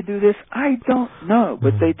 Why do they do this? I don't know,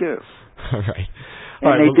 but they do. All right.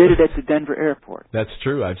 And they did it at the Denver airport. That's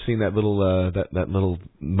true. I've seen that little that little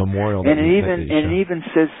memorial. And it even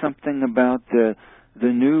says something about the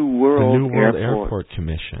New World Airport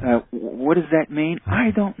Commission. What does that mean? I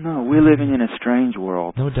don't know. We're living in a strange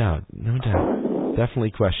world. No doubt.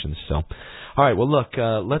 Definitely questions still. All right. Well, look.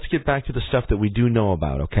 Let's get back to the stuff that we do know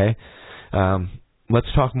about. Okay. Let's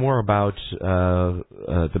talk more about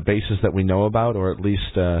the bases that we know about, or at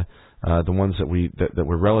least the ones that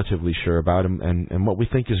we're relatively sure about, and what we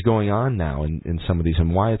think is going on now in some of these,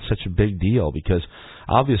 and why it's such a big deal. Because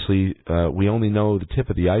obviously we only know the tip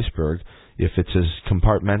of the iceberg if it's as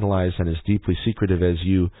compartmentalized and as deeply secretive as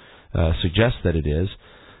you suggest that it is.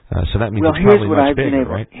 So that means it's probably much bigger,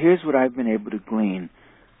 right? Here's what I've been able to glean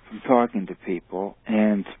from talking to people,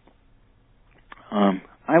 and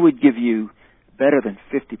I would give you better than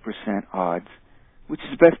 50% odds, which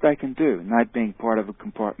is the best I can do, not being part of a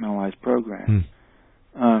compartmentalized program.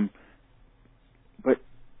 But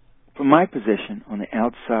from my position on the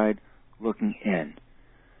outside looking in,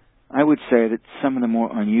 I would say that some of the more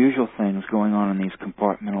unusual things going on in these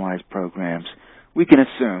compartmentalized programs, we can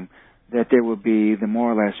assume that there will be the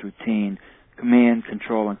more or less routine command,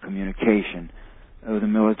 control, and communication of the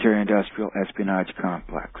military-industrial espionage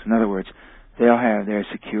complex. In other words, they all have their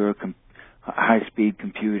secure high-speed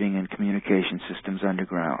computing and communication systems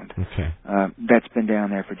underground. Okay. That's been down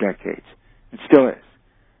there for decades. It still is.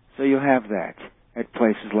 So you'll have that at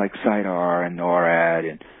places like SITAR and NORAD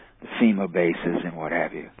and the FEMA bases and what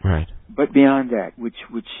have you. Right. But beyond that, which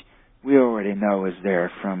we already know is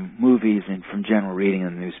there from movies and from general reading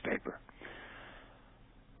in the newspaper,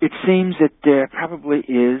 it seems that there probably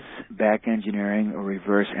is back engineering or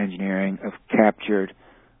reverse engineering of captured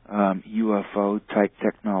UFO-type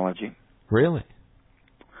technology. Really?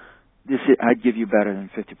 I'd give you better than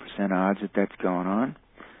 50% odds that that's going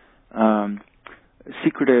on.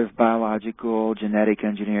 Secretive biological, genetic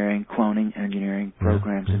engineering, cloning engineering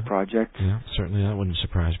programs and projects. Yeah, certainly that wouldn't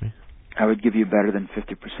surprise me. I would give you better than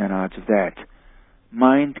 50% odds of that.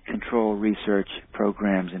 Mind control research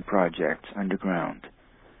programs and projects underground,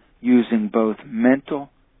 using both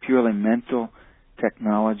purely mental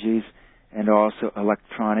technologies and also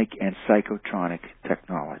electronic and psychotronic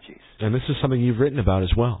technologies. And this is something you've written about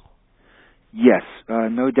as well. Yes,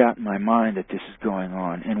 no doubt in my mind that this is going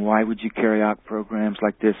on. And why would you carry out programs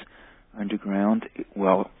like this underground?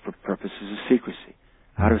 Well, for purposes of secrecy.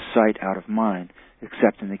 Out of sight, out of mind,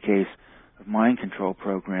 except in the case of mind control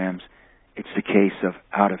programs, it's the case of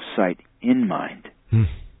out of sight, in mind.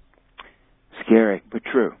 Scary, but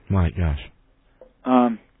true. My gosh.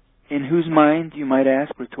 In whose mind, you might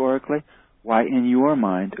ask rhetorically? Why, in your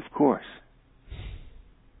mind, of course.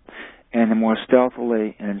 And the more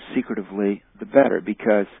stealthily and secretively, the better,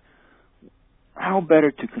 because how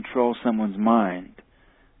better to control someone's mind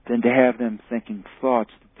than to have them thinking thoughts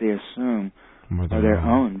that they assume are their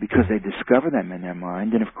own, because they discover them in their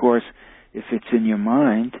mind. And, of course, if it's in your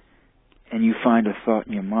mind and you find a thought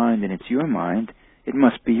in your mind and it's your mind, it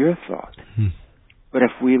must be your thought. But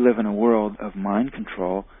if we live in a world of mind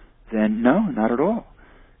control, then no, not at all.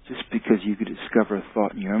 Just because you could discover a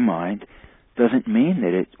thought in your mind doesn't mean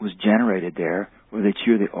that it was generated there or that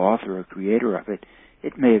you're the author or creator of it.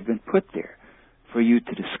 It may have been put there for you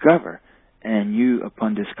to discover, and you,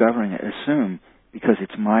 upon discovering it, assume, because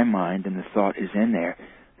it's my mind and the thought is in there,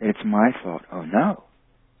 that it's my thought. Oh, no.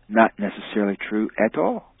 Not necessarily true at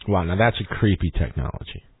all. Wow, now that's a creepy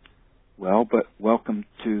technology. Well, but welcome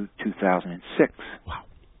to 2006. Wow.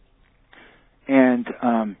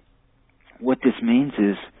 And what this means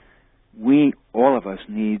is we, all of us,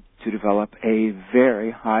 need to develop a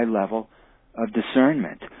very high level of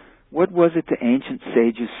discernment. What was it the ancient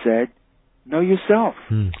sages said? Know yourself.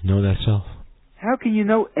 Know thyself. How can you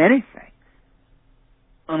know anything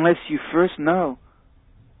unless you first know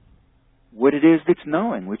what it is that's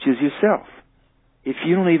knowing, which is yourself? If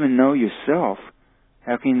you don't even know yourself,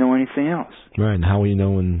 how can you know anything else? Right, and how will you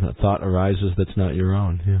know when a thought arises that's not your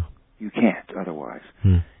own? Yeah. You can't otherwise.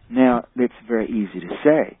 Now, it's very easy to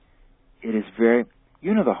say. It is very...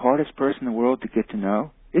 You know the hardest person in the world to get to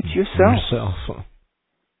know? It's yourself.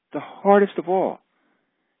 The hardest of all.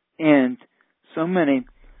 And so many...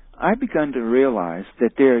 I've begun to realize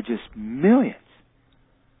that there are just millions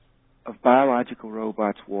of biological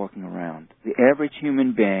robots walking around. The average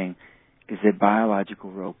human being is a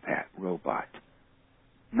biological robot.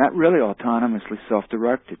 Not really autonomously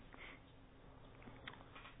self-directed.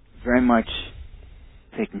 Very much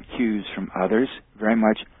taking cues from others, very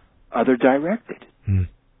much other-directed.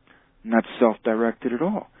 Not self-directed at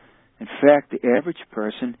all. In fact, the average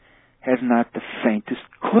person has not the faintest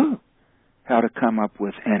clue how to come up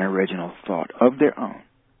with an original thought of their own,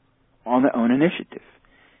 on their own initiative,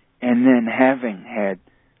 and then having had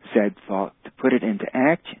said thought to put it into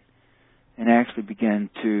action and actually begin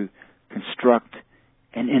to construct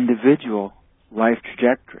an individual life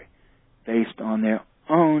trajectory based on their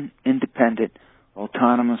own independent,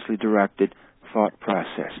 autonomously directed thought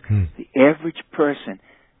process. The average person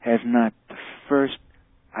has not the first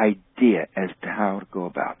idea as to how to go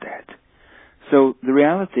about that. So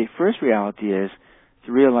the first reality is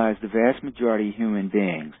to realize the vast majority of human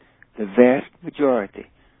beings, the vast majority,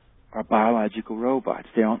 are biological robots.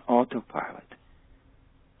 They're on autopilot,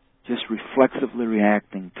 just reflexively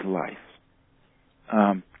reacting to life.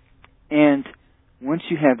 And once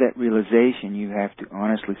you have that realization, you have to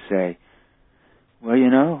honestly say, well, you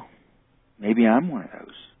know, maybe I'm one of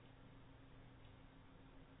those.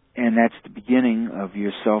 And that's the beginning of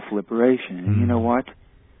your self-liberation. And you know what?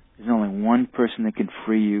 There's only one person that can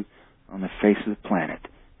free you on the face of the planet,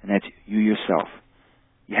 and that's you yourself.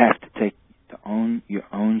 You have to take your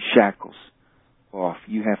own shackles off.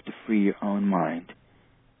 You have to free your own mind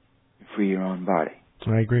and free your own body.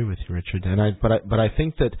 I agree with you, Richard. But I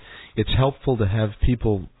think that it's helpful to have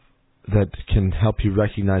people that can help you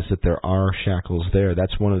recognize that there are shackles there.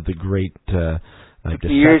 That's one of the great It took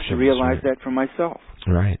me years to realize that for myself.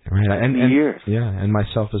 Right. And years. Yeah, and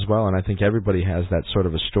myself as well. And I think everybody has that sort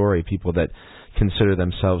of a story. People that consider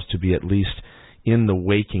themselves to be at least in the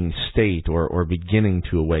waking state or beginning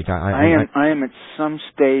to awake. I am at some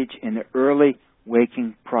stage in the early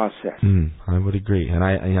waking process. I would agree, and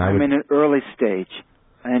I'm in an early stage,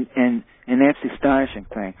 and that's the astonishing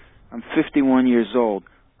thing. I'm 51 years old.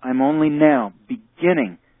 I'm only now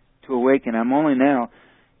beginning to awaken. I'm only now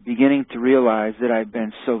beginning to realize that I've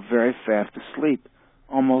been so very fast asleep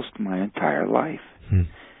almost my entire life.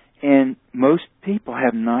 And